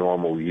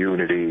paranormal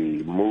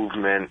unity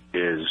movement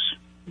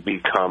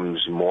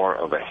becomes more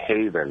of a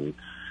haven.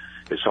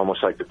 It's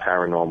almost like the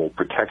paranormal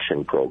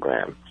protection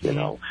program,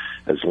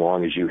 As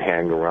long as you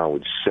hang around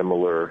with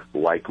similar,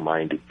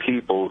 like-minded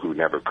people who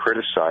never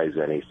criticize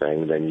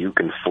anything, then you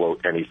can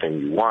float anything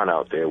you want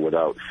out there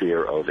without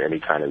fear of any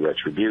kind of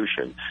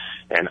retribution.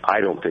 And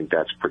I don't think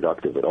that's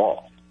productive at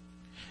all.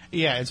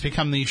 Yeah, it's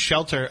become the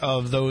shelter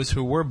of those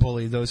who were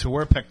bullied, those who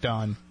were picked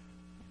on.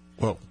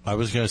 Well, I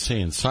was going to say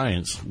in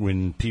science,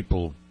 when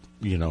people,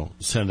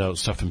 send out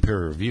stuff in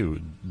peer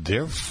review,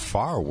 they're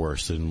far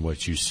worse than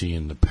what you see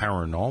in the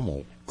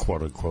paranormal,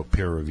 quote-unquote,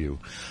 peer review.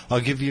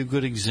 I'll give you a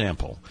good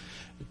example.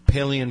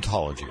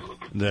 Paleontology.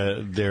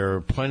 There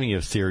are plenty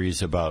of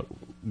theories about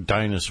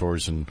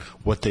dinosaurs and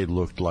what they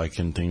looked like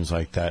and things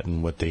like that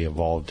and what they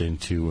evolved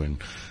into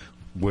and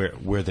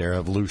where their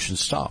evolution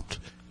stopped.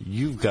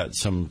 You've got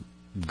some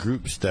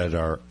groups that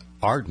are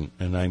ardent,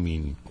 and I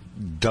mean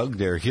dug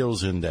their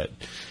heels in that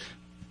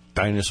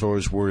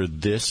dinosaurs were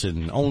this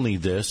and only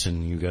this,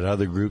 and you've got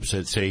other groups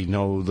that say,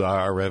 no,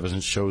 our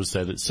evidence shows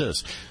that it's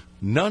this.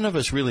 None of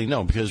us really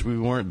know because we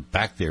weren't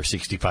back there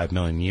 65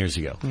 million years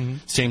ago. Mm-hmm.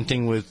 Same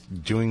thing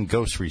with doing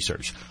ghost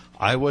research.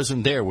 I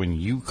wasn't there when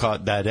you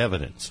caught that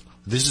evidence.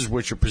 This is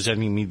what you're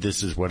presenting me.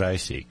 This is what I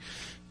see.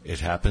 It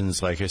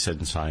happens, like I said,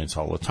 in science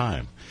all the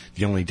time.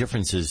 The only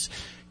difference is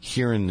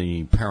here in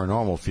the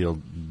paranormal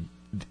field,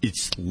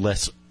 it's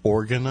less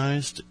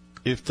organized,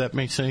 if that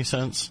makes any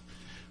sense.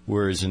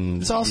 Whereas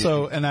in... It's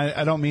also, and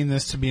I don't mean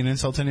this to be an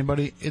insult to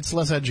anybody, it's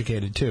less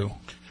educated, too.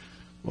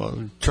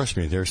 Well, trust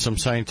me, there are some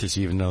scientists,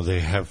 even though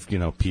they have,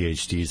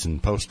 PhDs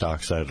and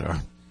postdocs, that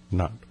are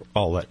not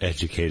all that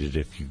educated,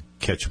 if you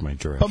catch my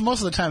drift. But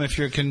most of the time, if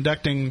you're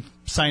conducting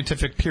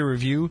scientific peer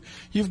review,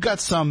 you've got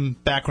some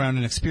background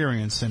and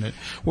experience in it.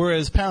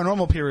 Whereas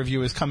paranormal peer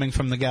review is coming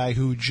from the guy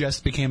who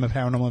just became a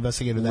paranormal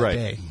investigator that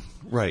day.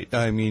 Right.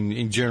 I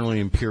mean, generally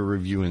in peer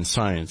review in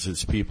science,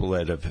 it's people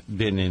that have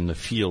been in the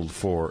field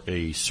for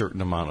a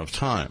certain amount of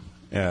time.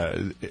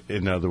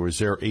 In other words,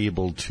 they're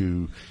able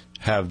to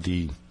have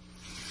the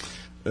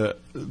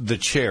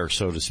chair,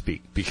 so to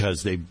speak,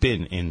 because they've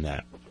been in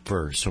that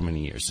for so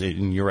many years.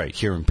 And you're right,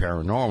 here in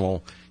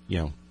paranormal,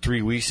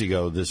 3 weeks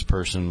ago, this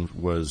person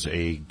was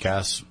a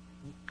gas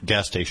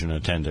station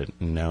attendant,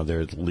 and now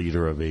they're the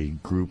leader of a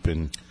group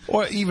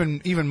or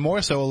even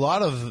more so, a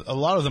lot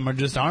of them are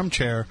just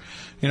armchair,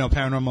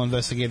 paranormal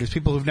investigators,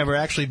 people who've never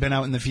actually been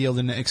out in the field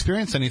and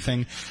experienced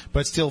anything,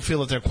 but still feel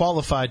that they're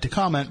qualified to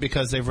comment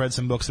because they've read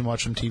some books and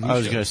watched some TV shows. I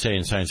was going to say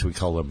in science we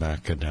call them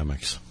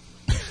academics.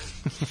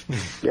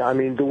 Yeah, I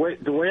mean, the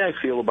way I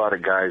feel about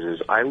it, guys,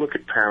 is I look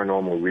at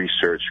paranormal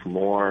research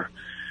more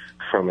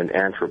from an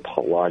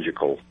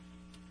anthropological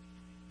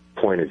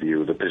point of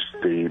view,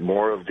 the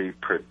more of the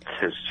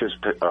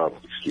participant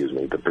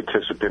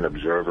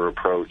observer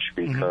approach,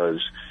 because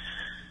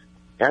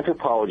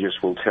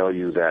anthropologists will tell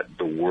you that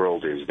the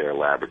world is their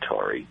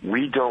laboratory.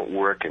 We don't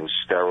work in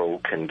sterile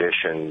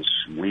conditions.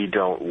 We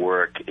don't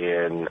work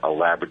in a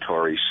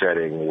laboratory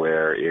setting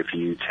where if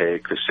you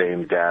take the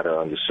same data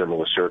under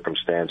similar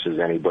circumstances,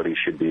 anybody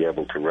should be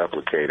able to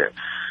replicate it.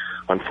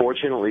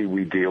 Unfortunately,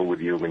 we deal with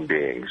human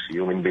beings.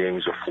 Human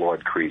beings are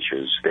flawed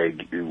creatures.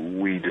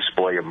 We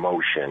display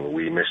emotion.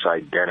 We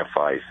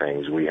misidentify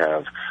things. We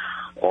have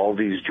all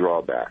these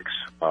drawbacks.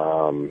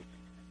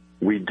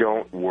 We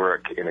don't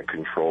work in a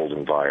controlled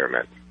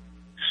environment.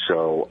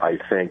 So I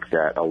think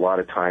that a lot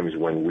of times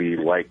when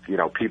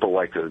people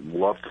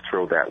love to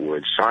throw that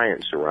word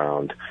science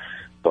around,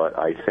 but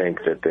I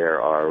think that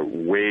there are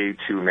way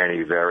too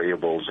many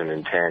variables and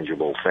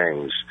intangible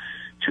things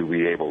to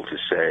be able to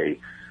say,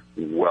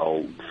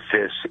 well,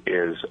 this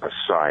is a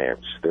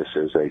science. This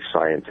is a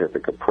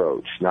scientific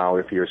approach. Now,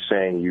 if you're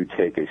saying you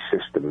take a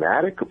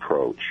systematic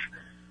approach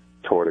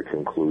toward a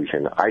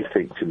conclusion, I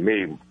think, to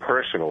me,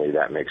 personally,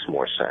 that makes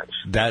more sense.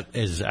 That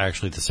is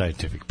actually the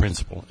scientific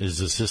principle,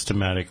 is a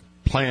systematic,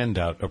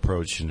 planned-out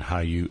approach in how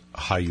you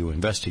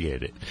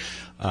investigate it.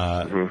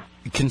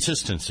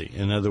 Consistency.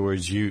 In other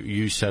words,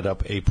 you set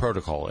up a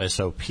protocol,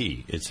 SOP.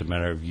 It's a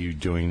matter of you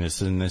doing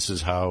this, and this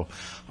is how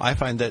I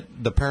find that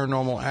the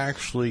paranormal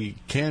actually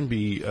can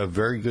be a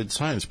very good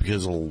science,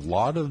 because a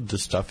lot of the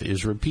stuff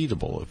is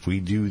repeatable. If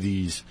we do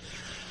these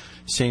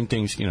same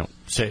things,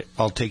 say,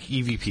 I'll take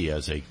EVP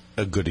as a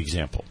good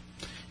example.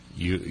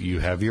 You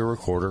have your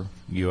recorder,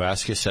 you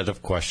ask a set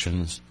of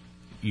questions,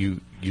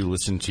 you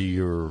listen to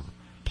your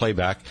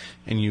playback,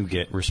 and you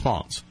get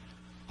response.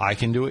 I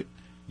can do it.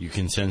 You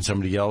can send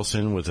somebody else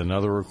in with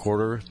another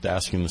recorder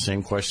asking the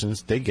same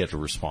questions. They get a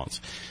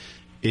response.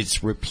 It's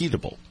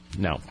repeatable.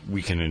 Now,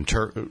 we can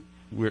interpret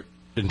it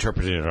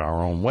in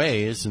our own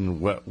ways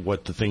and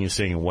what the thing is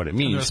saying and what it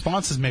means. And the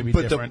responses may be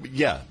different.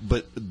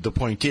 But the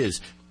point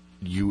is,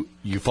 you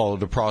follow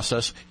the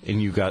process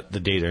and you got the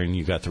data and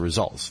you got the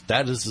results.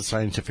 That is the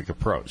scientific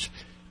approach.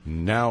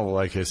 Now,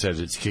 like I said,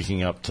 it's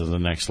kicking up to the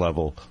next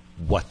level.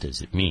 What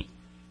does it mean?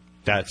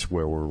 That's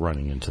where we're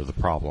running into the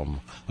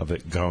problem of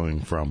it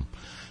going from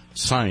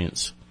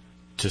science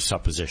to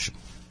supposition.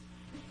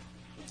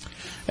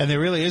 And there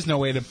really is no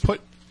way to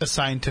put a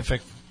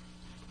scientific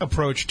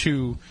approach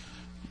to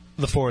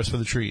the forest for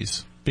the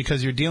trees,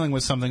 because you're dealing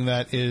with something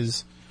that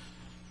is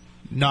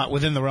not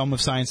within the realm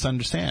of science to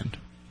understand.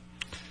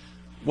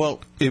 Well,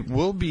 it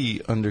will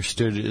be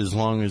understood as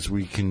long as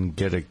we can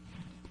get a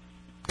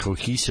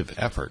cohesive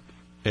effort.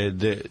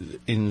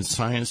 In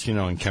science,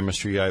 in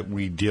chemistry,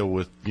 we deal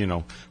with,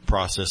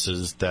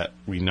 processes that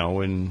we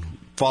know and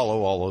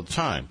follow all the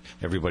time.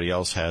 Everybody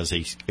else has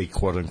a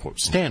quote-unquote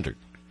standard.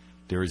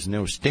 There is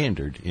no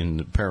standard in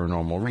the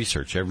paranormal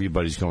research.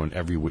 Everybody's going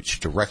every which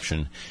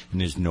direction, and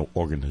there's no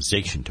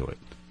organization to it.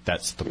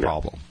 That's the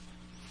problem.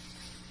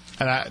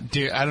 And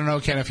I don't know,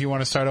 Ken, if you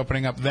want to start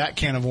opening up that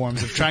can of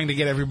worms of trying to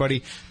get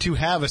everybody to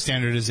have a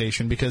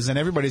standardization, because then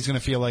everybody's going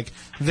to feel like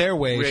their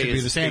way should be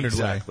the standard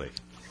way.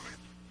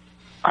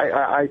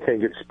 I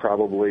think it's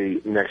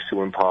probably next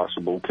to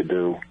impossible to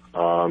do.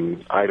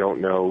 I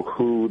don't know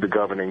who the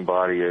governing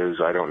body is.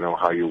 I don't know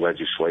how you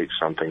legislate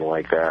something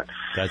like that.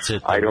 That's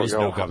it. There is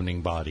no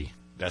governing body.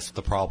 That's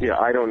the problem. Yeah,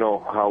 I don't know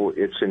how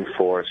it's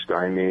enforced.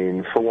 I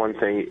mean, for one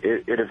thing,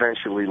 it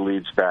eventually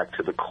leads back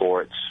to the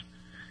courts.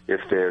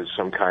 if there's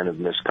some kind of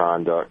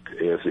misconduct,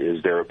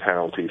 is there a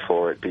penalty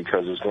for it?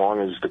 Because as long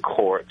as the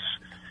courts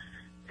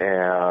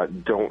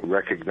don't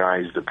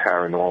recognize the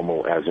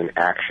paranormal as an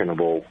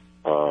actionable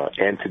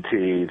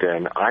entity,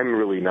 then I'm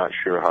really not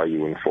sure how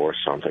you enforce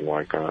something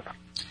like that.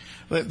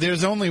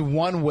 There's only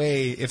one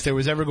way if there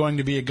was ever going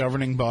to be a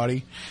governing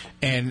body,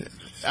 and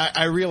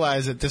I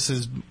realize that this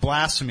is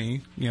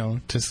blasphemy,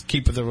 to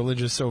keep with the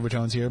religious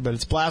overtones here, but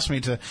it's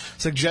blasphemy to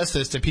suggest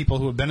this to people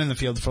who have been in the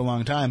field for a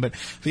long time. But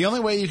the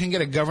only way you can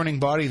get a governing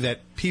body that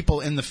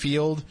people in the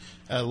field,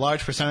 a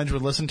large percentage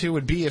would listen to,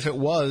 would be if it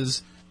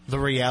was the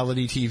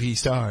reality TV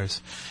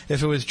stars.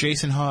 If it was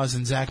Jason Hawes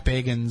and Zach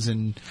Bagans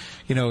and,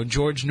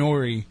 George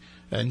Norrie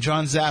and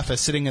John Zaffa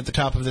sitting at the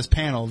top of this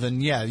panel,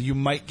 then yeah, you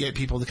might get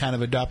people to kind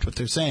of adopt what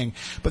they're saying.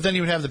 But then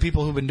you would have the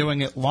people who've been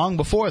doing it long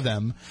before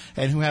them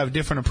and who have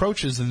different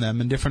approaches than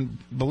them and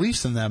different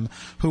beliefs than them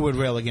who would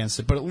rail against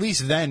it. But at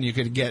least then you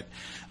could get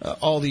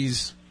all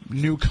these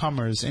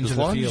newcomers into the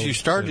field. As long as you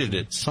started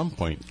at some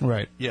point.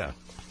 Right. Yeah.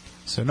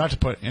 So not to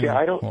put any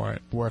more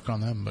work on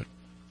them, but...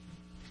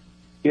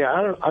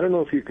 Yeah, I don't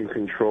know if you can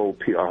control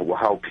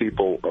how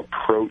people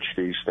approach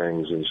these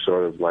things and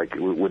sort of like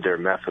with their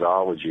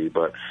methodology,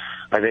 but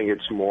I think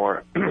it's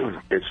more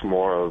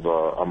of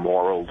a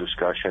moral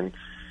discussion.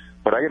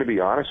 But I got to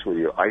be honest with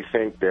you, I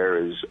think there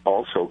is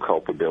also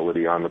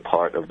culpability on the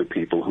part of the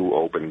people who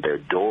opened their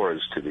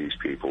doors to these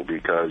people,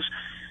 because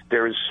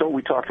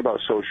we talked about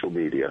social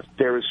media.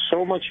 There is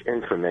so much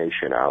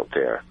information out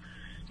there.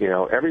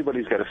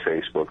 Everybody's got a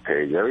Facebook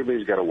page.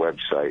 Everybody's got a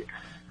website.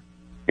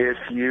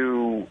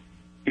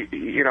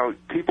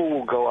 People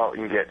will go out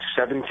and get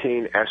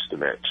 17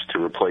 estimates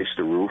to replace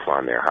the roof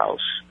on their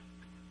house.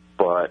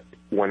 But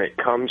when it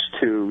comes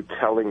to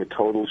telling a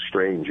total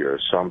stranger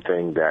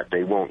something that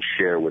they won't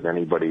share with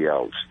anybody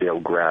else, they'll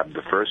grab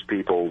the first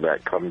people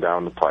that come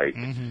down the pike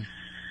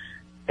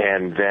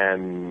and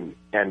then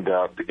end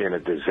up in a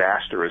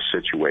disastrous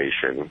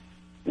situation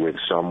with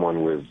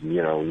someone with,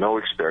 no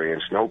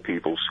experience, no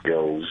people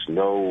skills,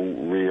 no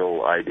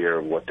real idea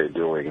of what they're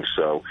doing.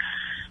 So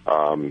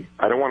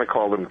I don't want to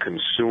call them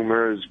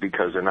consumers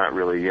because they're not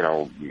really,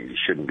 you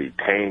shouldn't be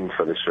paying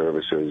for the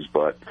services,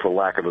 but for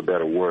lack of a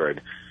better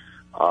word,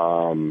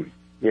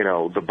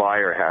 the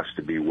buyer has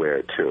to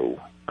beware too.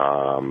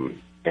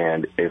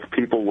 And if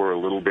people were a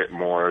little bit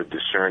more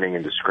discerning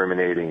and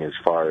discriminating as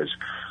far as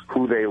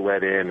who they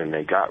let in and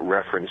they got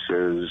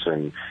references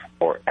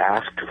or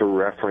asked for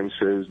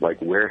references,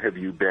 like where have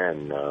you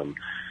been?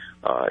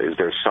 Is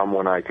there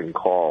someone I can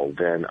call?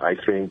 Then I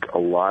think a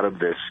lot of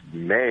this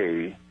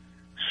may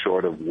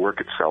sort of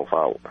work itself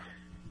out.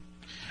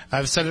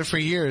 I've said it for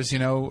years,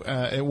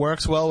 it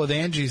works well with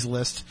Angie's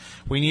List.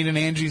 We need an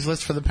Angie's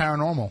List for the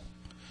paranormal.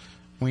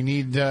 We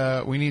need,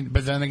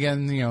 but then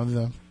again,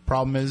 the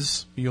problem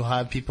is you'll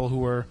have people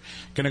who are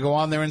going to go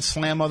on there and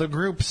slam other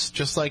groups,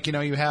 just like,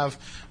 you have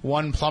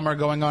one plumber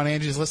going on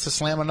Angie's List to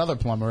slam another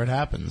plumber. It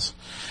happens.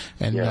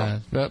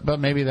 And, but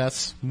maybe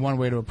that's one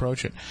way to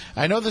approach it.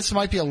 I know this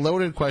might be a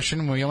loaded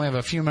question. We only have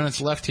a few minutes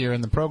left here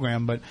in the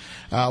program, but,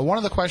 one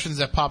of the questions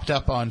that popped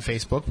up on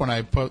Facebook when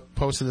I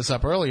posted this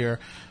up earlier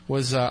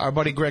was, our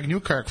buddy Greg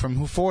Newkirk from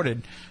Who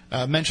Forted,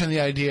 mentioned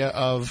the idea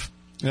of,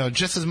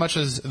 just as much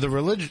as the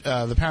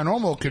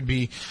paranormal could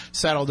be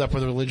saddled up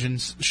with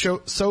religions,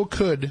 so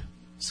could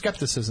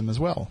skepticism as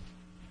well.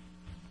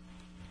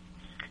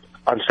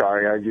 I'm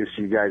sorry, you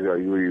guys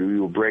you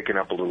were breaking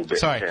up a little bit,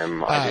 sorry.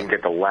 Tim. I didn't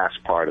get the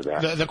last part of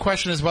that. The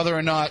question is whether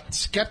or not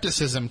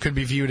skepticism could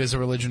be viewed as a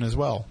religion as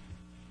well.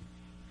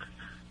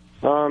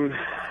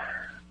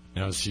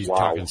 She's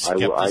talking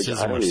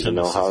skepticism. I don't even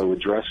know how to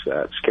address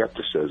that.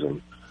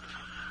 Skepticism.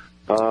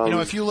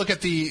 If you look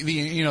at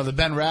the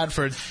Ben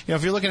Radford,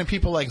 if you're looking at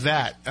people like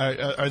that,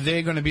 are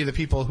they going to be the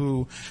people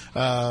who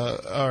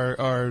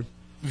are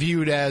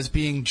viewed as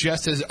being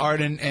just as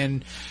ardent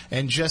and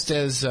just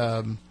as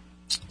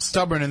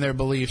stubborn in their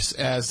beliefs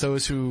as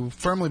those who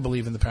firmly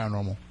believe in the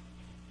paranormal?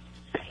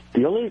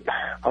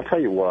 I'll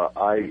tell you what,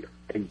 I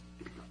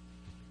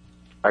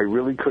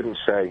really couldn't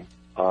say.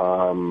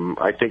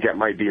 I think that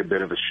might be a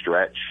bit of a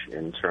stretch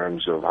in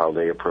terms of how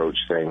they approach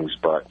things,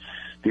 but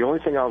the only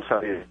thing I'll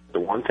tell you, the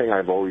one thing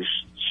I've always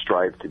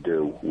strived to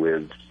do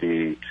with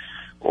the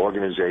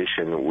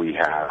organization that we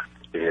have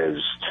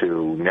is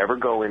to never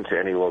go into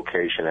any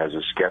location as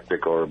a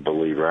skeptic or a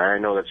believer. I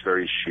know that's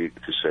very chic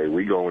to say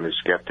we go into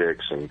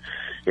skeptics and,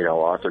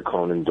 Arthur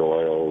Conan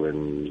Doyle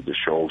and the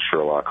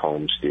Sherlock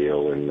Holmes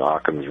deal and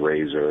Occam's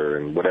razor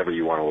and whatever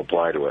you want to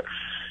apply to it.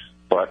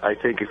 But I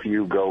think if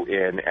you go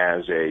in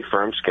as a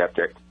firm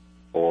skeptic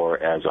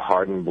or as a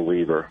hardened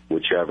believer,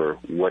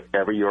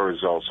 whatever your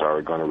results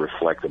are going to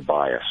reflect a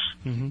bias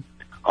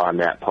on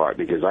that part,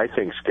 because I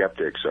think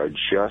skeptics are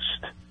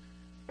just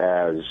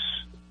as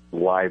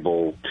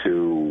liable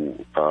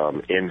to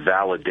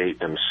invalidate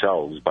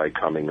themselves by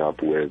coming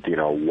up with,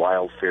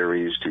 wild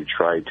theories to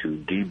try to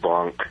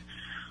debunk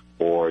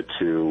or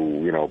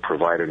to,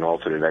 provide an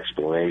alternate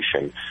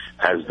explanation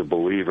as the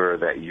believer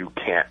that you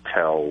can't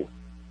tell,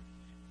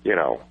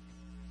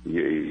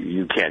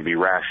 you can't be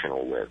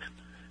rational with.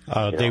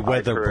 They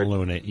weather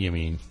balloon it, you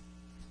mean?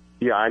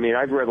 Yeah, I mean,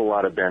 I've read a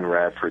lot of Ben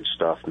Radford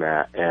stuff,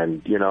 Matt,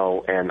 and,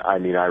 I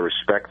mean, I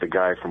respect the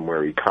guy from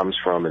where he comes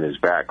from and his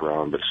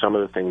background, but some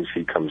of the things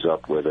he comes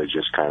up with are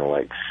just kind of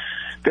like,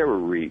 they're a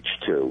reach,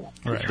 too.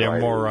 Right. They're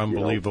more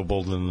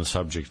unbelievable than the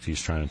subject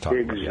he's trying to talk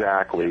about.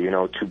 Exactly.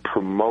 To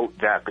promote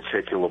that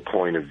particular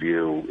point of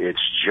view, it's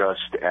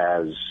just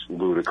as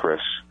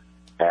ludicrous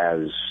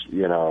as,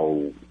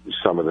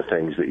 some of the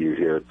things that you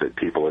hear that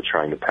people are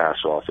trying to pass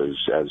off as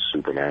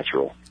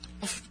supernatural.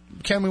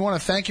 Ken, we want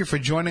to thank you for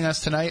joining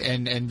us tonight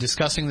and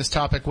discussing this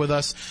topic with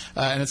us.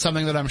 And it's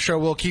something that I'm sure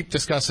we'll keep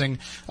discussing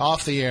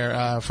off the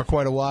air for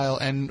quite a while.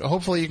 And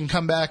hopefully you can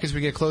come back as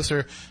we get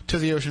closer to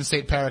the Ocean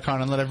State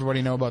Paracon and let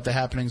everybody know about the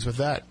happenings with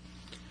that.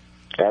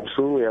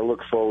 Absolutely. I look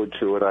forward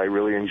to it. I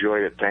really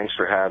enjoyed it. Thanks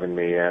for having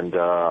me, and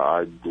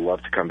I'd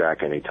love to come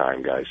back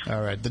anytime, guys.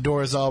 All right. The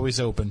door is always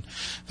open.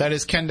 That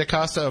is Ken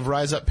DaCosta of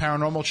Rise Up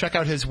Paranormal. Check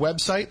out his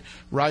website,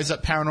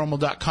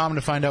 riseupparanormal.com,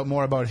 to find out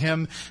more about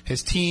him,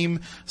 his team,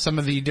 some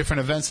of the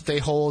different events that they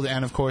hold,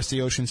 and, of course,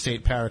 the Ocean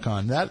State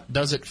Paracon. That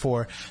does it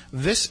for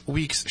this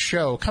week's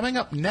show. Coming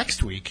up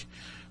next week,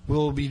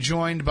 we'll be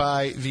joined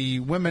by the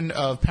women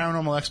of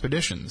Paranormal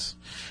Expeditions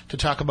to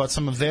talk about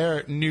some of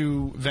their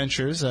new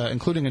ventures,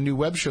 including a new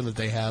web show that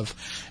they have,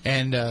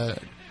 and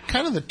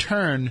kind of the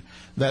turn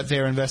that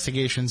their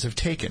investigations have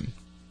taken.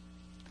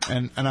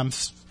 And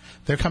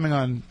they're coming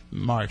on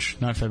March,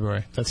 not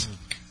February. That's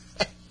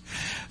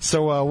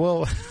so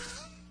we'll.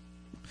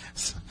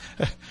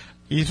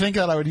 You think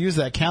that I would use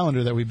that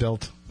calendar that we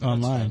built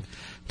online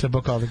to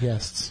book all the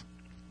guests?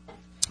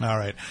 All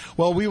right.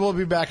 Well, we will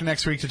be back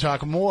next week to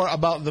talk more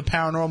about the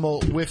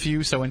paranormal with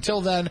you. So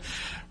until then,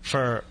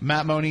 for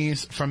Matt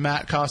Moniz, from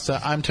Matt Costa,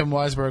 I'm Tim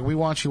Weisberg. We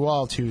want you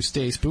all to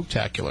stay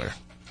spooktacular.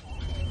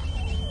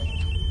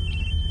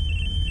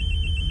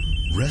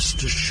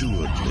 Rest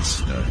assured,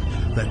 listener,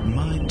 that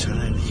my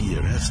time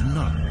here has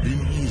not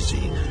been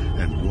easy,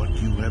 and what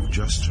you have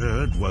just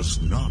heard was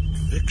not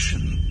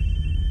fiction.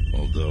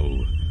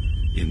 Although,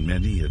 in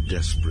many a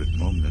desperate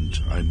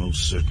moment, I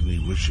most certainly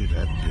wish it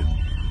had been.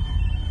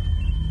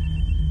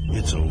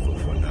 It's over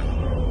for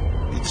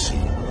now, it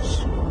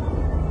seems.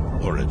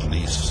 Or at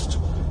least,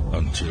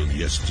 until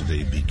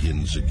yesterday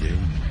begins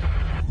again.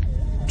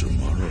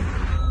 Tomorrow.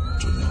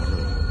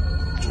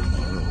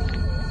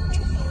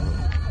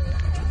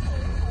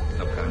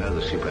 Look, I know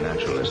the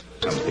supernatural is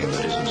something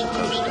that